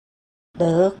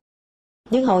 Được.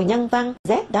 Nhưng hồi nhân văn,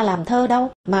 Z đã làm thơ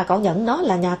đâu mà cậu nhận nó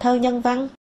là nhà thơ nhân văn?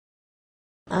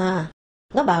 À,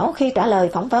 nó bảo khi trả lời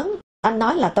phỏng vấn, anh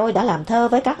nói là tôi đã làm thơ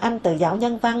với các anh từ dạo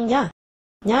nhân văn nha.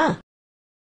 Nha.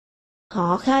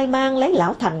 Họ khai mang lấy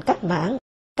Lão Thành cách mạng,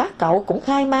 các cậu cũng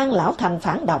khai mang Lão Thành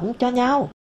phản động cho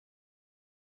nhau.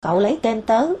 Cậu lấy tên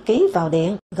tớ ký vào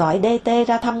điện, gọi DT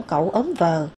ra thăm cậu ốm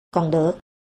vờ, còn được.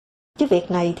 Chứ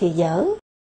việc này thì dở.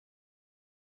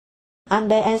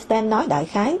 Albert Einstein nói đại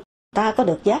khái, ta có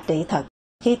được giá trị thật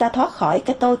khi ta thoát khỏi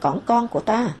cái tôi cỏn con của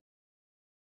ta.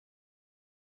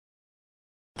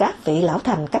 Các vị lão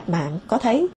thành cách mạng có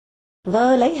thấy,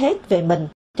 vơ lấy hết về mình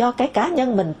cho cái cá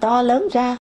nhân mình to lớn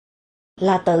ra,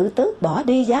 là tự tước bỏ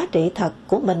đi giá trị thật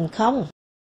của mình không?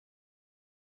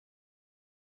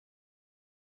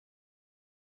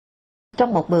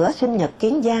 Trong một bữa sinh nhật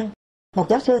kiến giang, một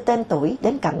giáo sư tên tuổi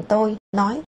đến cạnh tôi,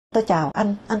 nói, tôi chào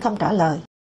anh không trả lời.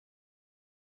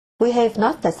 We have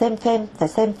not the same fame, the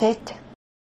same fate.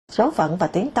 Số phận và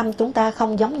tiếng tâm chúng ta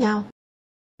không giống nhau.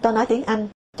 Tôi nói tiếng Anh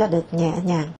cho được nhẹ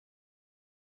nhàng.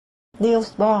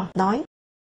 Niels Bohr nói,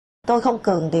 tôi không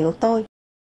cường điệu tôi,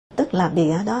 tức là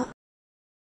bịa đó.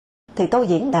 Thì tôi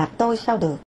diễn đạt tôi sao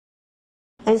được?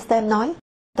 Einstein nói,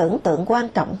 tưởng tượng quan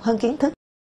trọng hơn kiến thức.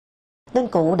 Nên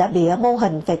cụ đã bịa mô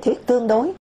hình về thuyết tương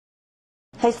đối.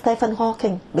 Hay Stephen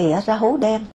Hawking bịa ra hố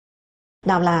đen.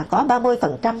 Nào là có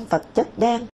 30% vật chất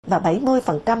đen và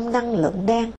 70% năng lượng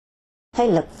đen,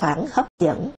 hay lực phản hấp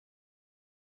dẫn.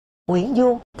 Nguyễn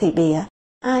Du thì bịa,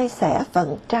 ai sẽ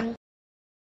vận trăng.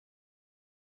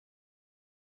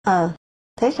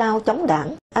 Thế sao chống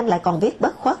đảng anh lại còn viết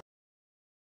bất khuất?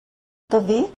 Tôi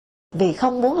viết vì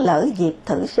không muốn lỡ dịp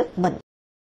thử sức mình,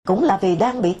 cũng là vì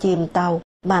đang bị chìm tàu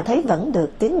mà thấy vẫn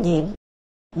được tín nhiệm,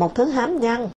 một thứ hám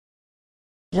nhăn.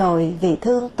 Rồi vì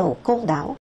thương tù Côn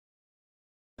Đảo.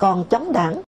 Còn chống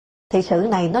đảng thì sự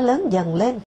này nó lớn dần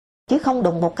lên, chứ không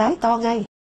đùng một cái to ngay.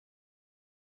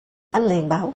 Anh liền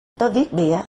bảo tôi viết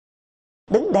bịa,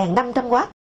 đứng đèn 500W,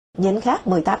 nhịn khát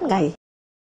 18 ngày.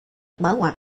 Mở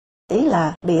ngoặc, ý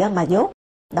là bịa mà dốt,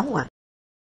 đóng ngoặc.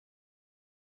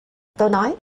 Tôi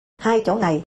nói, hai chỗ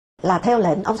này là theo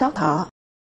lệnh ông Sáu Thọ.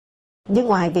 Nhưng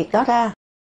ngoài việc đó ra,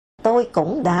 tôi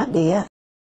cũng đã bịa.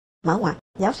 Mở ngoặc,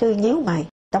 giáo sư nhíu mày,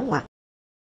 đóng ngoặc.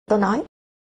 Tôi nói,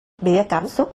 bịa cảm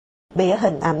xúc, bịa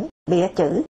hình ảnh, bịa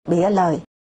chữ, bịa lời,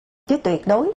 chứ tuyệt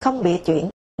đối không bịa chuyện,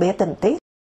 bịa tình tiết.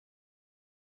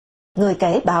 Người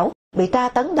kể bảo bị tra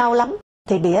tấn đau lắm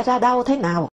thì bịa ra đau thế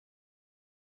nào?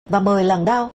 Và 10 lần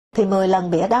đau thì 10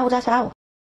 lần bịa đau ra sao?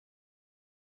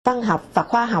 Văn học và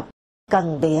khoa học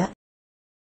cần bịa.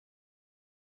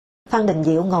 Phan Đình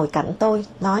Diệu ngồi cạnh tôi,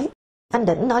 nói, anh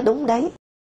Đỉnh nói đúng đấy.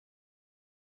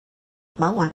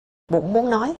 Mở ngoặc, bụng muốn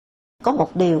nói, có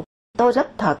một điều tôi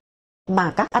rất thật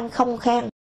mà các anh không khen.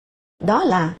 Đó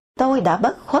là tôi đã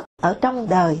bất khuất ở trong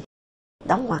đời.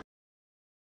 Đóng ngoặc.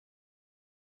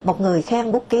 Một người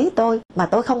khen bút ký tôi mà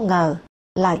tôi không ngờ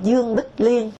là Dương Bích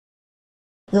Liên,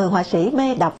 người họa sĩ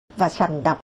mê đọc và sành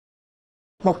đọc.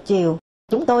 Một chiều,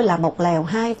 chúng tôi là một lèo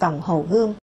hai vòng Hồ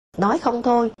Gươm, nói không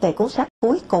thôi về cuốn sách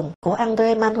cuối cùng của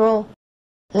André Malraux,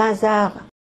 Lazare.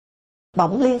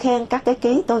 Bỗng Liên khen các cái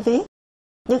ký tôi viết,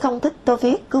 nhưng không thích tôi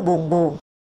viết, cứ buồn buồn.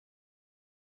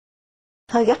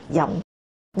 Hơi gắt giọng,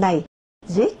 này,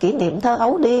 viết kỷ niệm thơ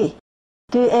ấu đi,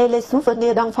 tu es les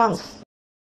souvenirs d'enfance.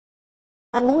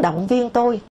 Anh muốn động viên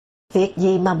tôi, việc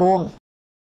gì mà buồn.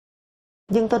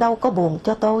 Nhưng tôi đâu có buồn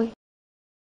cho tôi.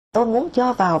 Tôi muốn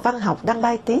cho vào văn học đăng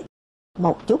bài tiết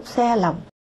một chút xe lòng,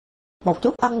 một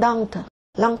chút andante,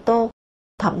 lento,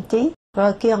 thậm chí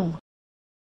requiem.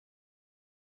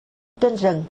 Trên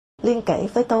rừng, Liên kể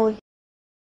với tôi.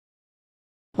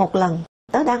 Một lần,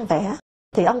 tớ đang vẽ,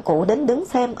 thì ông cụ đến đứng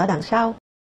xem ở đằng sau,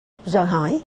 rồi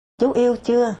hỏi, chú yêu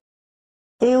chưa?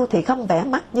 Yêu thì không vẽ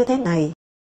mắt như thế này.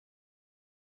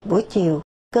 Buổi chiều,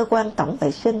 cơ quan tổng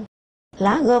vệ sinh,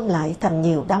 lá gom lại thành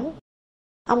nhiều đống.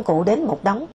 Ông cụ đến một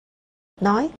đống,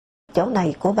 nói, chỗ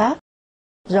này của bác,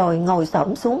 rồi ngồi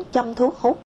xổm xuống châm thuốc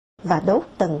hút và đốt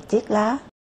từng chiếc lá.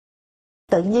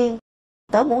 Tự nhiên,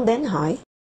 tớ muốn đến hỏi,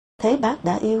 thế bác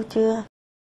đã yêu chưa?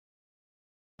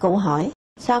 Cụ hỏi,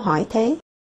 sao hỏi thế?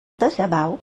 Tớ sẽ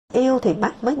bảo, yêu thì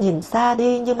mắt mới nhìn xa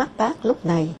đi như mắt bác lúc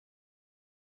này.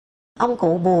 Ông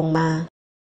cụ buồn mà.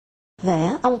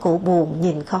 Vẽ ông cụ buồn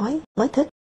nhìn khói mới thích.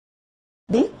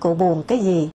 Biết cụ buồn cái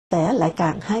gì, vẽ lại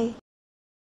càng hay.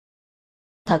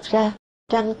 Thật ra,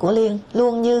 tranh của Liên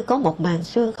luôn như có một màn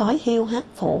sương khói hiu hắt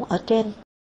phủ ở trên.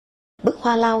 Bức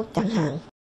hoa lau chẳng hạn.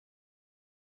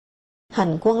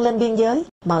 Hành quân lên biên giới,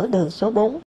 mở đường số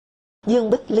 4. Dương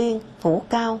Bích Liên, Phủ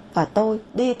Cao và tôi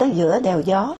đi tới giữa đèo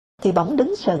gió, thì bỗng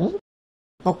đứng sững.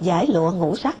 Một dải lụa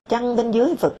ngũ sắc chăn bên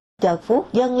dưới vực, chợt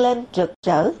phút dâng lên rực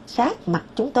rỡ sát mặt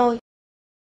chúng tôi.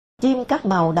 Chim các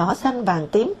màu đỏ xanh vàng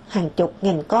tím hàng chục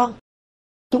nghìn con.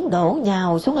 Chúng đổ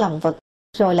nhào xuống lòng vực,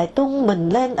 rồi lại tung mình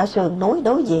lên ở sườn núi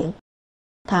đối diện.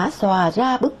 Thả xòa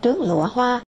ra bức trướng lụa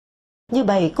hoa, như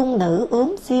bầy cung nữ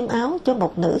ướm xiêm áo cho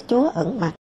một nữ chúa ẩn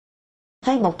mặt.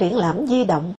 Hay một triển lãm di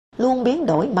động, luôn biến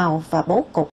đổi màu và bố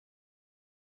cục.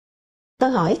 Tôi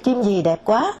hỏi chim gì đẹp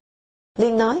quá?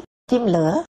 Liên nói, chim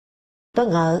lửa. Tôi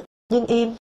ngợ, nhưng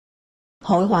im.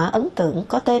 Hội họa ấn tượng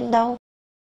có tên đâu.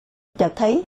 Chợt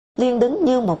thấy, Liên đứng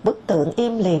như một bức tượng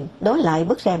im lìm đối lại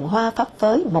bức rèm hoa phấp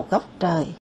phới một góc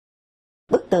trời.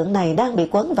 Bức tượng này đang bị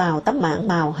quấn vào tấm mảng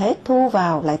màu hết thu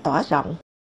vào lại tỏa rộng.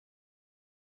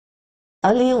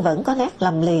 Ở Liên vẫn có nét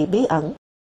lầm lì bí ẩn.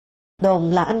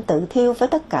 Đồn là anh tự thiêu với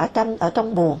tất cả tranh ở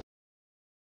trong buồng.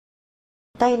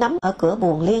 Tay nắm ở cửa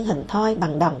buồng Liên hình thoi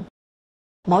bằng đồng.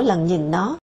 Mỗi lần nhìn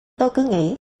nó, tôi cứ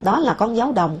nghĩ đó là con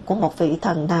dấu đồng của một vị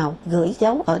thần nào gửi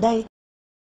dấu ở đây.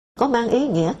 Có mang ý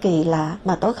nghĩa kỳ lạ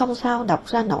mà tôi không sao đọc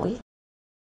ra nổi.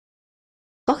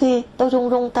 Có khi tôi run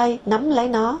run tay nắm lấy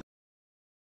nó.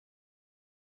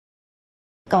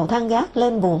 Cầu thang gác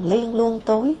lên buồng Liên luôn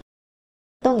tối.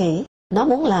 Tôi nghĩ nó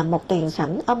muốn làm một tiền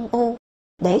sảnh âm u,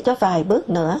 để cho vài bước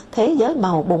nữa thế giới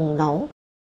màu bùng nổ.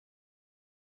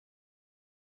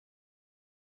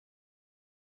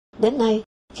 Đến nay,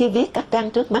 khi viết các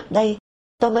trang trước mắt đây,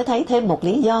 tôi mới thấy thêm một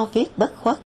lý do viết bất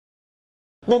khuất.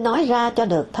 Nên nói ra cho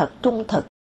được thật trung thực.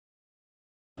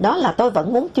 Đó là tôi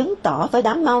vẫn muốn chứng tỏ với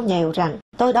đám mau nhèo rằng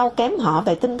tôi đâu kém họ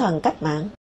về tinh thần cách mạng.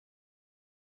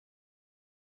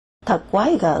 Thật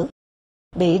quái gở,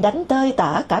 bị đánh tơi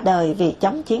tả cả đời vì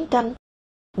chống chiến tranh,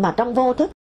 mà trong vô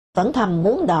thức vẫn thầm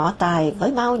muốn đọ tài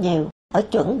với mau nhèo ở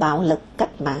chuẩn bạo lực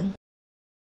cách mạng.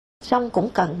 Song cũng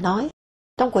cần nói,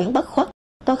 trong quyển bất khuất,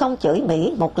 tôi không chửi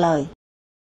Mỹ một lời.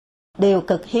 Điều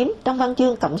cực hiếm trong văn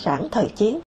chương cộng sản thời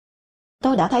chiến.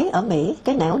 Tôi đã thấy ở Mỹ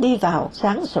cái nẻo đi vào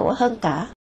sáng sủa hơn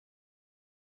cả.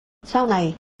 Sau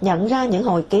này, nhận ra những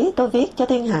hồi ký tôi viết cho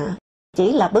thiên hạ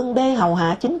chỉ là bưng bê hầu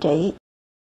hạ chính trị.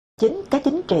 Chính cái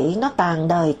chính trị nó tàn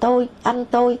đời tôi, anh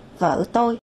tôi, vợ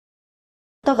tôi.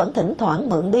 Tôi vẫn thỉnh thoảng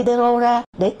mượn Diderot ra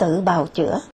để tự bào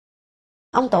chữa.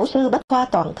 Ông tổ sư Bách Khoa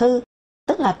Toàn Thư,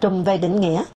 tức là trùm về định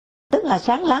nghĩa, tức là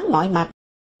sáng láng mọi mặt,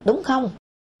 đúng không?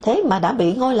 Thế mà đã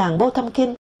bị ngôi làng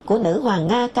Potemkin của nữ hoàng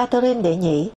Nga Catherine đệ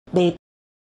nhị bịp.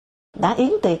 Đã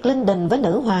yến tiệc linh đình với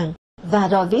nữ hoàng, và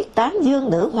rồi viết tán dương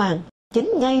nữ hoàng,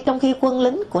 chính ngay trong khi quân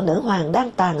lính của nữ hoàng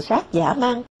đang tàn sát dã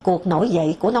man cuộc nổi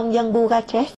dậy của nông dân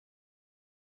Pugachev.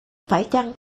 Phải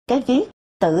chăng cái viết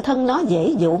tự thân nó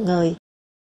dễ dụ người,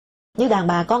 như đàn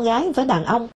bà con gái với đàn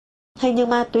ông, hay như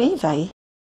ma túy vậy?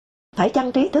 Phải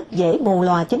chăng trí thức dễ mù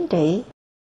lòa chính trị?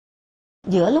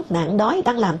 Giữa lúc nạn đói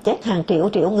đang làm chết hàng triệu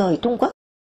triệu người Trung Quốc,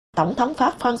 Tổng thống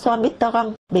Pháp François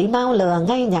Mitterrand bị Mao lừa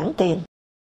ngay nhãn tiền,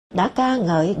 đã ca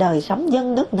ngợi đời sống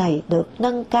dân nước này được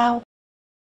nâng cao.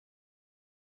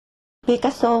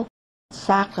 Picasso,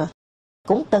 Sartre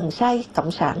cũng từng say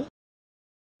cộng sản.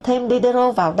 Thêm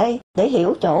Diderot vào đây để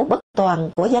hiểu chỗ bất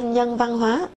toàn của danh nhân văn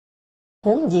hóa.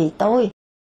 Huống gì tôi,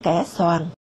 kẻ xoàn.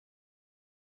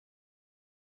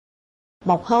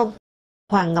 Một hôm,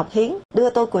 Hoàng Ngọc Hiến đưa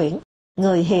tôi quyển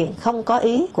Người hiền không có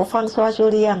ý của François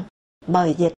Julian,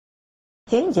 mời dịch.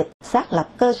 Hiến dịch xác lập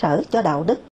cơ sở cho đạo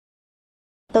đức.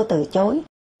 Tôi từ chối,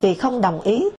 vì không đồng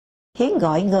ý. Hiến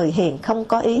gọi người hiền không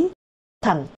có ý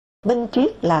thành minh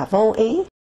triết là vô ý.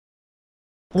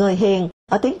 Người hiền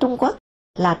ở tiếng Trung Quốc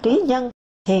là trí nhân,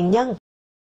 hiền nhân,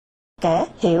 kẻ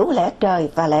hiểu lẽ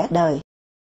trời và lẽ đời.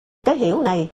 Cái hiểu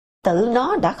này tự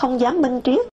nó đã không dám minh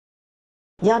triết.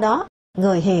 Do đó,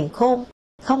 người hiền khôn,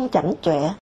 không chảnh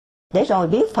chọe, để rồi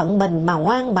biết phận mình mà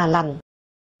ngoan mà lành,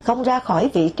 không ra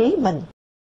khỏi vị trí mình,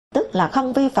 tức là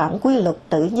không vi phạm quy luật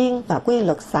tự nhiên và quy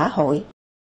luật xã hội.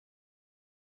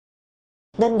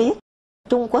 Nên biết,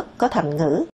 Trung Quốc có thành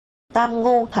ngữ, tam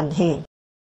ngu thành hiền.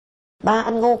 Ba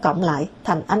anh ngu cộng lại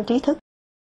thành anh trí thức.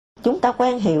 Chúng ta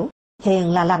quen hiểu,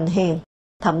 hiền là lành hiền,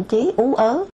 thậm chí ú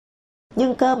ớ,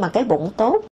 nhưng cơ mà cái bụng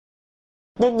tốt.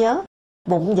 Nên nhớ,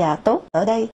 bụng dạ tốt ở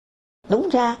đây, đúng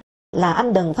ra là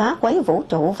anh đừng phá quấy vũ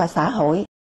trụ và xã hội.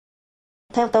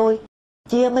 Theo tôi,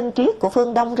 chia minh triết của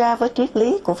phương Đông ra với triết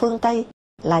lý của phương Tây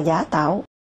là giả tạo.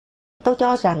 Tôi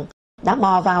cho rằng, đã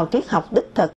mò vào triết học đích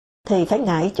thực thì phải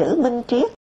ngại chữ minh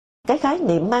triết, cái khái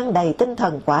niệm mang đầy tinh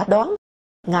thần quả đoán,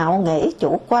 ngạo nghễ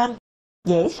chủ quan,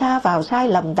 dễ sa vào sai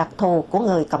lầm đặc thù của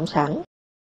người cộng sản.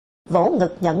 Vỗ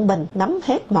ngực nhận mình nắm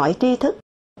hết mọi tri thức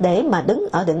để mà đứng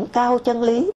ở đỉnh cao chân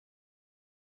lý.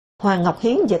 Hoàng Ngọc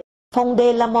Hiến dịch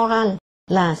Fondé la morale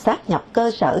là sát nhập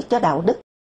cơ sở cho đạo đức.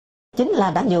 Chính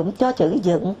là đã nhuộm cho chữ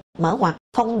dựng, mở ngoặc,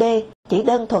 fondé chỉ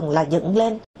đơn thuần là dựng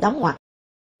lên, đóng ngoặc.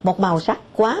 Một màu sắc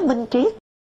quá minh triết.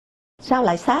 Sao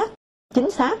lại xác,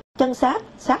 chính xác, chân xác,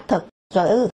 xác thực, rồi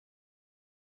ư?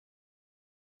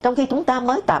 Trong khi chúng ta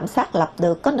mới tạm xác lập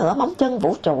được có nửa móng chân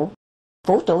vũ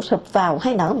trụ sụp vào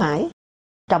hay nở mãi,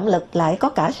 trọng lực lại có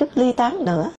cả sức ly tán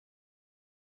nữa.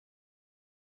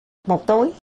 Một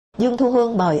tối, Dương Thu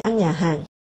Hương mời ăn nhà hàng.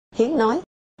 Hiến nói,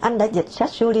 anh đã dịch sách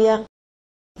Julian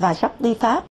và sắp đi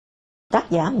Pháp. Tác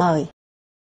giả mời.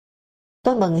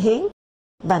 Tôi mừng Hiến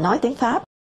và nói tiếng Pháp.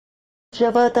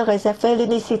 Je veux te réserver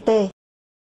l'unicité.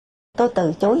 Tôi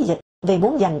từ chối dịch vì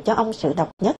muốn dành cho ông sự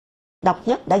độc nhất. Độc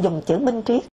nhất đã dùng chữ minh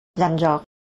triết, rành rọt.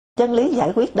 Chân lý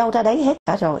giải quyết đâu ra đấy hết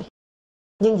cả rồi.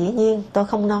 Nhưng dĩ nhiên tôi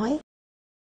không nói.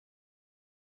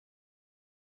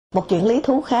 Một chuyện lý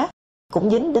thú khác cũng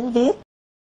dính đến viết.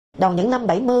 Đầu những năm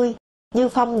 70, Như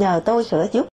Phong nhờ tôi sửa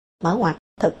giúp, mở ngoặc,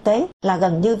 thực tế là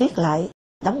gần như viết lại,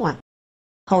 đóng ngoặc.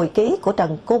 Hồi ký của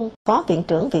Trần Cung, Phó Viện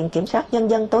trưởng Viện Kiểm sát Nhân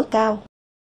dân tối cao.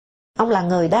 Ông là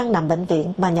người đang nằm bệnh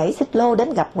viện mà nhảy xích lô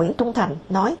đến gặp Nguyễn Trung Thành,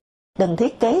 nói đừng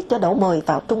thiết kế cho đổ 10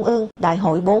 vào Trung ương Đại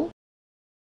hội 4.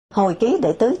 Hồi ký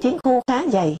đệ tứ chiến khu khá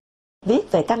dày,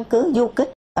 viết về căn cứ du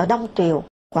kích ở Đông Triều,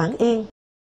 Quảng Yên.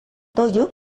 Tôi giúp,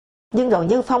 nhưng rồi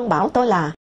Như Phong bảo tôi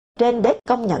là trên đếp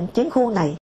công nhận chiến khu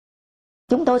này.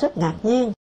 Chúng tôi rất ngạc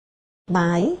nhiên,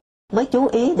 mãi mới chú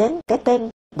ý đến cái tên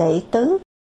đệ tứ.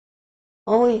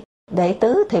 Ôi, đệ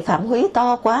tứ thì phạm húy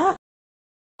to quá.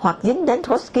 Hoặc dính đến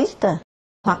Trotskyist,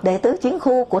 hoặc đệ tứ chiến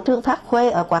khu của Trương Phát Khuê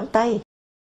ở Quảng Tây.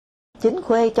 Chính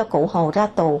Khuê cho cụ Hồ ra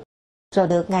tù, rồi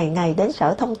được ngày ngày đến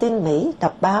Sở Thông tin Mỹ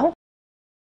đọc báo.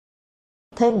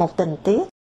 Thêm một tình tiết,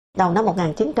 đầu năm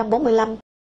 1945,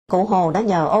 cụ Hồ đã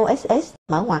nhờ OSS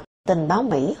mở ngoặc tình báo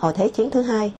Mỹ hồi Thế chiến thứ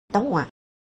hai, đóng ngoặc.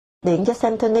 Điện cho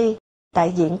Santoni,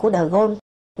 đại diện của De Gaulle,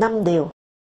 5 điều.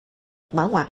 Mở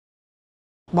ngoặc.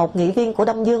 Một nghị viên của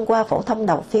Đông Dương qua phổ thông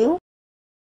đầu phiếu.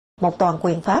 Một toàn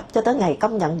quyền Pháp cho tới ngày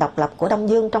công nhận độc lập của Đông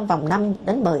Dương trong vòng 5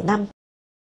 đến 10 năm.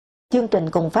 Chương trình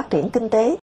cùng phát triển kinh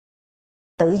tế.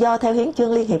 tự do theo hiến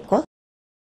chương Liên Hiệp Quốc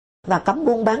và cấm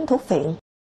buôn bán thuốc phiện,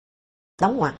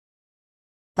 đóng ngoặc,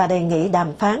 và đề nghị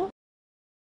đàm phán.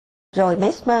 Rồi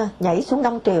Mesmer nhảy xuống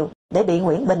Đông Triều để bị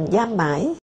Nguyễn Bình giam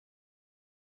mãi.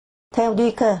 Theo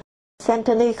Duker,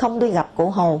 Santoni không đi gặp cụ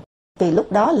Hồ vì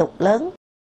lúc đó lục lớn.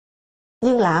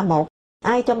 Nhưng lạ một,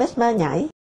 ai cho Mesmer nhảy,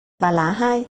 và lạ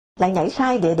hai, lại nhảy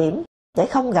sai địa điểm để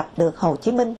không gặp được Hồ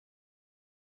Chí Minh.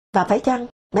 Và phải chăng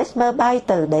Mesmer bay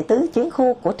từ đệ tứ chiến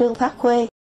khu của Trương Phát Khuê?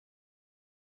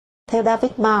 Theo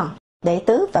David Marr, đệ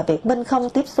tứ và Việt Minh không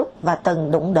tiếp xúc và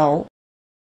từng đụng độ.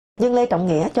 Nhưng Lê Trọng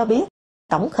Nghĩa cho biết,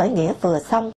 tổng khởi nghĩa vừa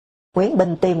xong, Nguyễn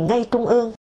Bình tìm ngay Trung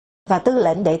ương, và tư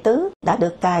lệnh đệ tứ đã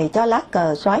được cài cho lá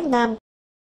cờ soái Nam,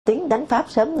 tiến đánh Pháp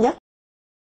sớm nhất,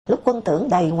 lúc quân tưởng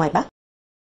đầy ngoài Bắc.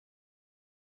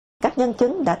 Các nhân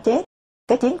chứng đã chết,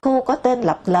 cái chiến khu có tên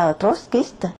lập lờ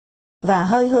Trotskyist và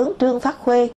hơi hướng Trương Phát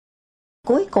Khuê,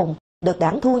 cuối cùng được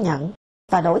đảng thu nhận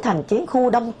và đổi thành chiến khu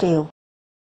Đông Triều.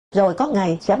 Rồi có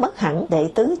ngày sẽ mất hẳn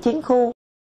đệ tứ chiến khu.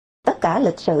 Tất cả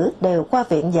lịch sử đều qua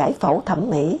viện giải phẫu thẩm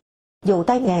mỹ, dù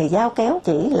tay nghề dao kéo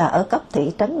chỉ là ở cấp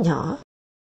thị trấn nhỏ.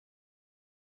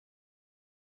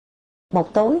 Một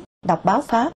tối, đọc báo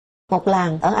Pháp, một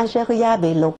làng ở Algeria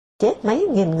bị lụt, chết mấy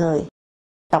nghìn người.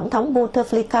 Tổng thống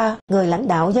Bouteflika, người lãnh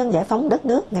đạo dân giải phóng đất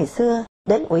nước ngày xưa,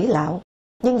 đến ủy lạo,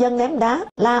 nhưng dân ném đá,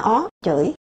 la ó,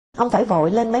 chửi. Ông phải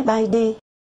vội lên máy bay đi.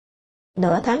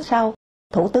 Nửa tháng sau,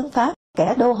 Thủ tướng Pháp,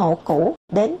 kẻ đô hộ cũ,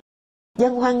 đến.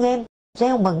 Dân hoan nghênh,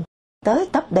 reo mừng, tới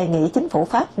tấp đề nghị chính phủ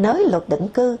Pháp nới luật định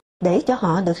cư để cho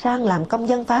họ được sang làm công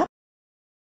dân Pháp.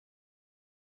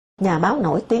 Nhà báo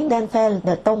nổi tiếng Denfeld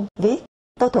de Tong viết,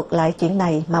 tôi thuật lại chuyện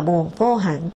này mà buồn vô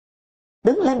hạn.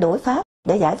 Đứng lên đuổi Pháp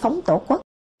để giải phóng tổ quốc,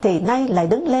 thì nay lại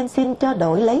đứng lên xin cho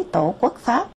đổi lấy tổ quốc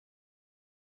Pháp.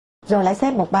 Rồi lại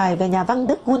xem một bài về nhà văn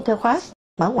Đức Günter Grass,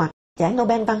 mở ngoặc, giải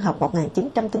Nobel văn học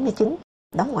 1999,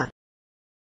 đóng ngoặc.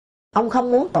 Ông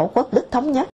không muốn tổ quốc Đức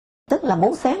thống nhất, tức là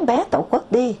muốn xén bé tổ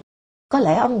quốc đi. Có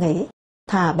lẽ ông nghĩ,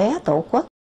 thà bé tổ quốc,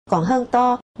 còn hơn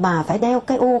to mà phải đeo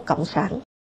cái u cộng sản.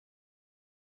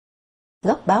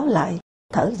 Gấp báo lại,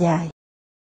 thở dài.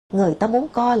 Người ta muốn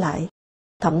co lại,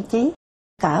 thậm chí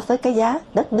cả với cái giá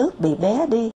đất nước bị bé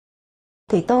đi,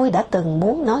 thì tôi đã từng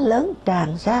muốn nó lớn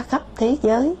tràn ra khắp thế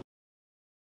giới,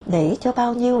 để cho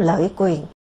bao nhiêu lợi quyền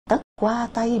tất qua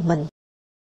tay mình.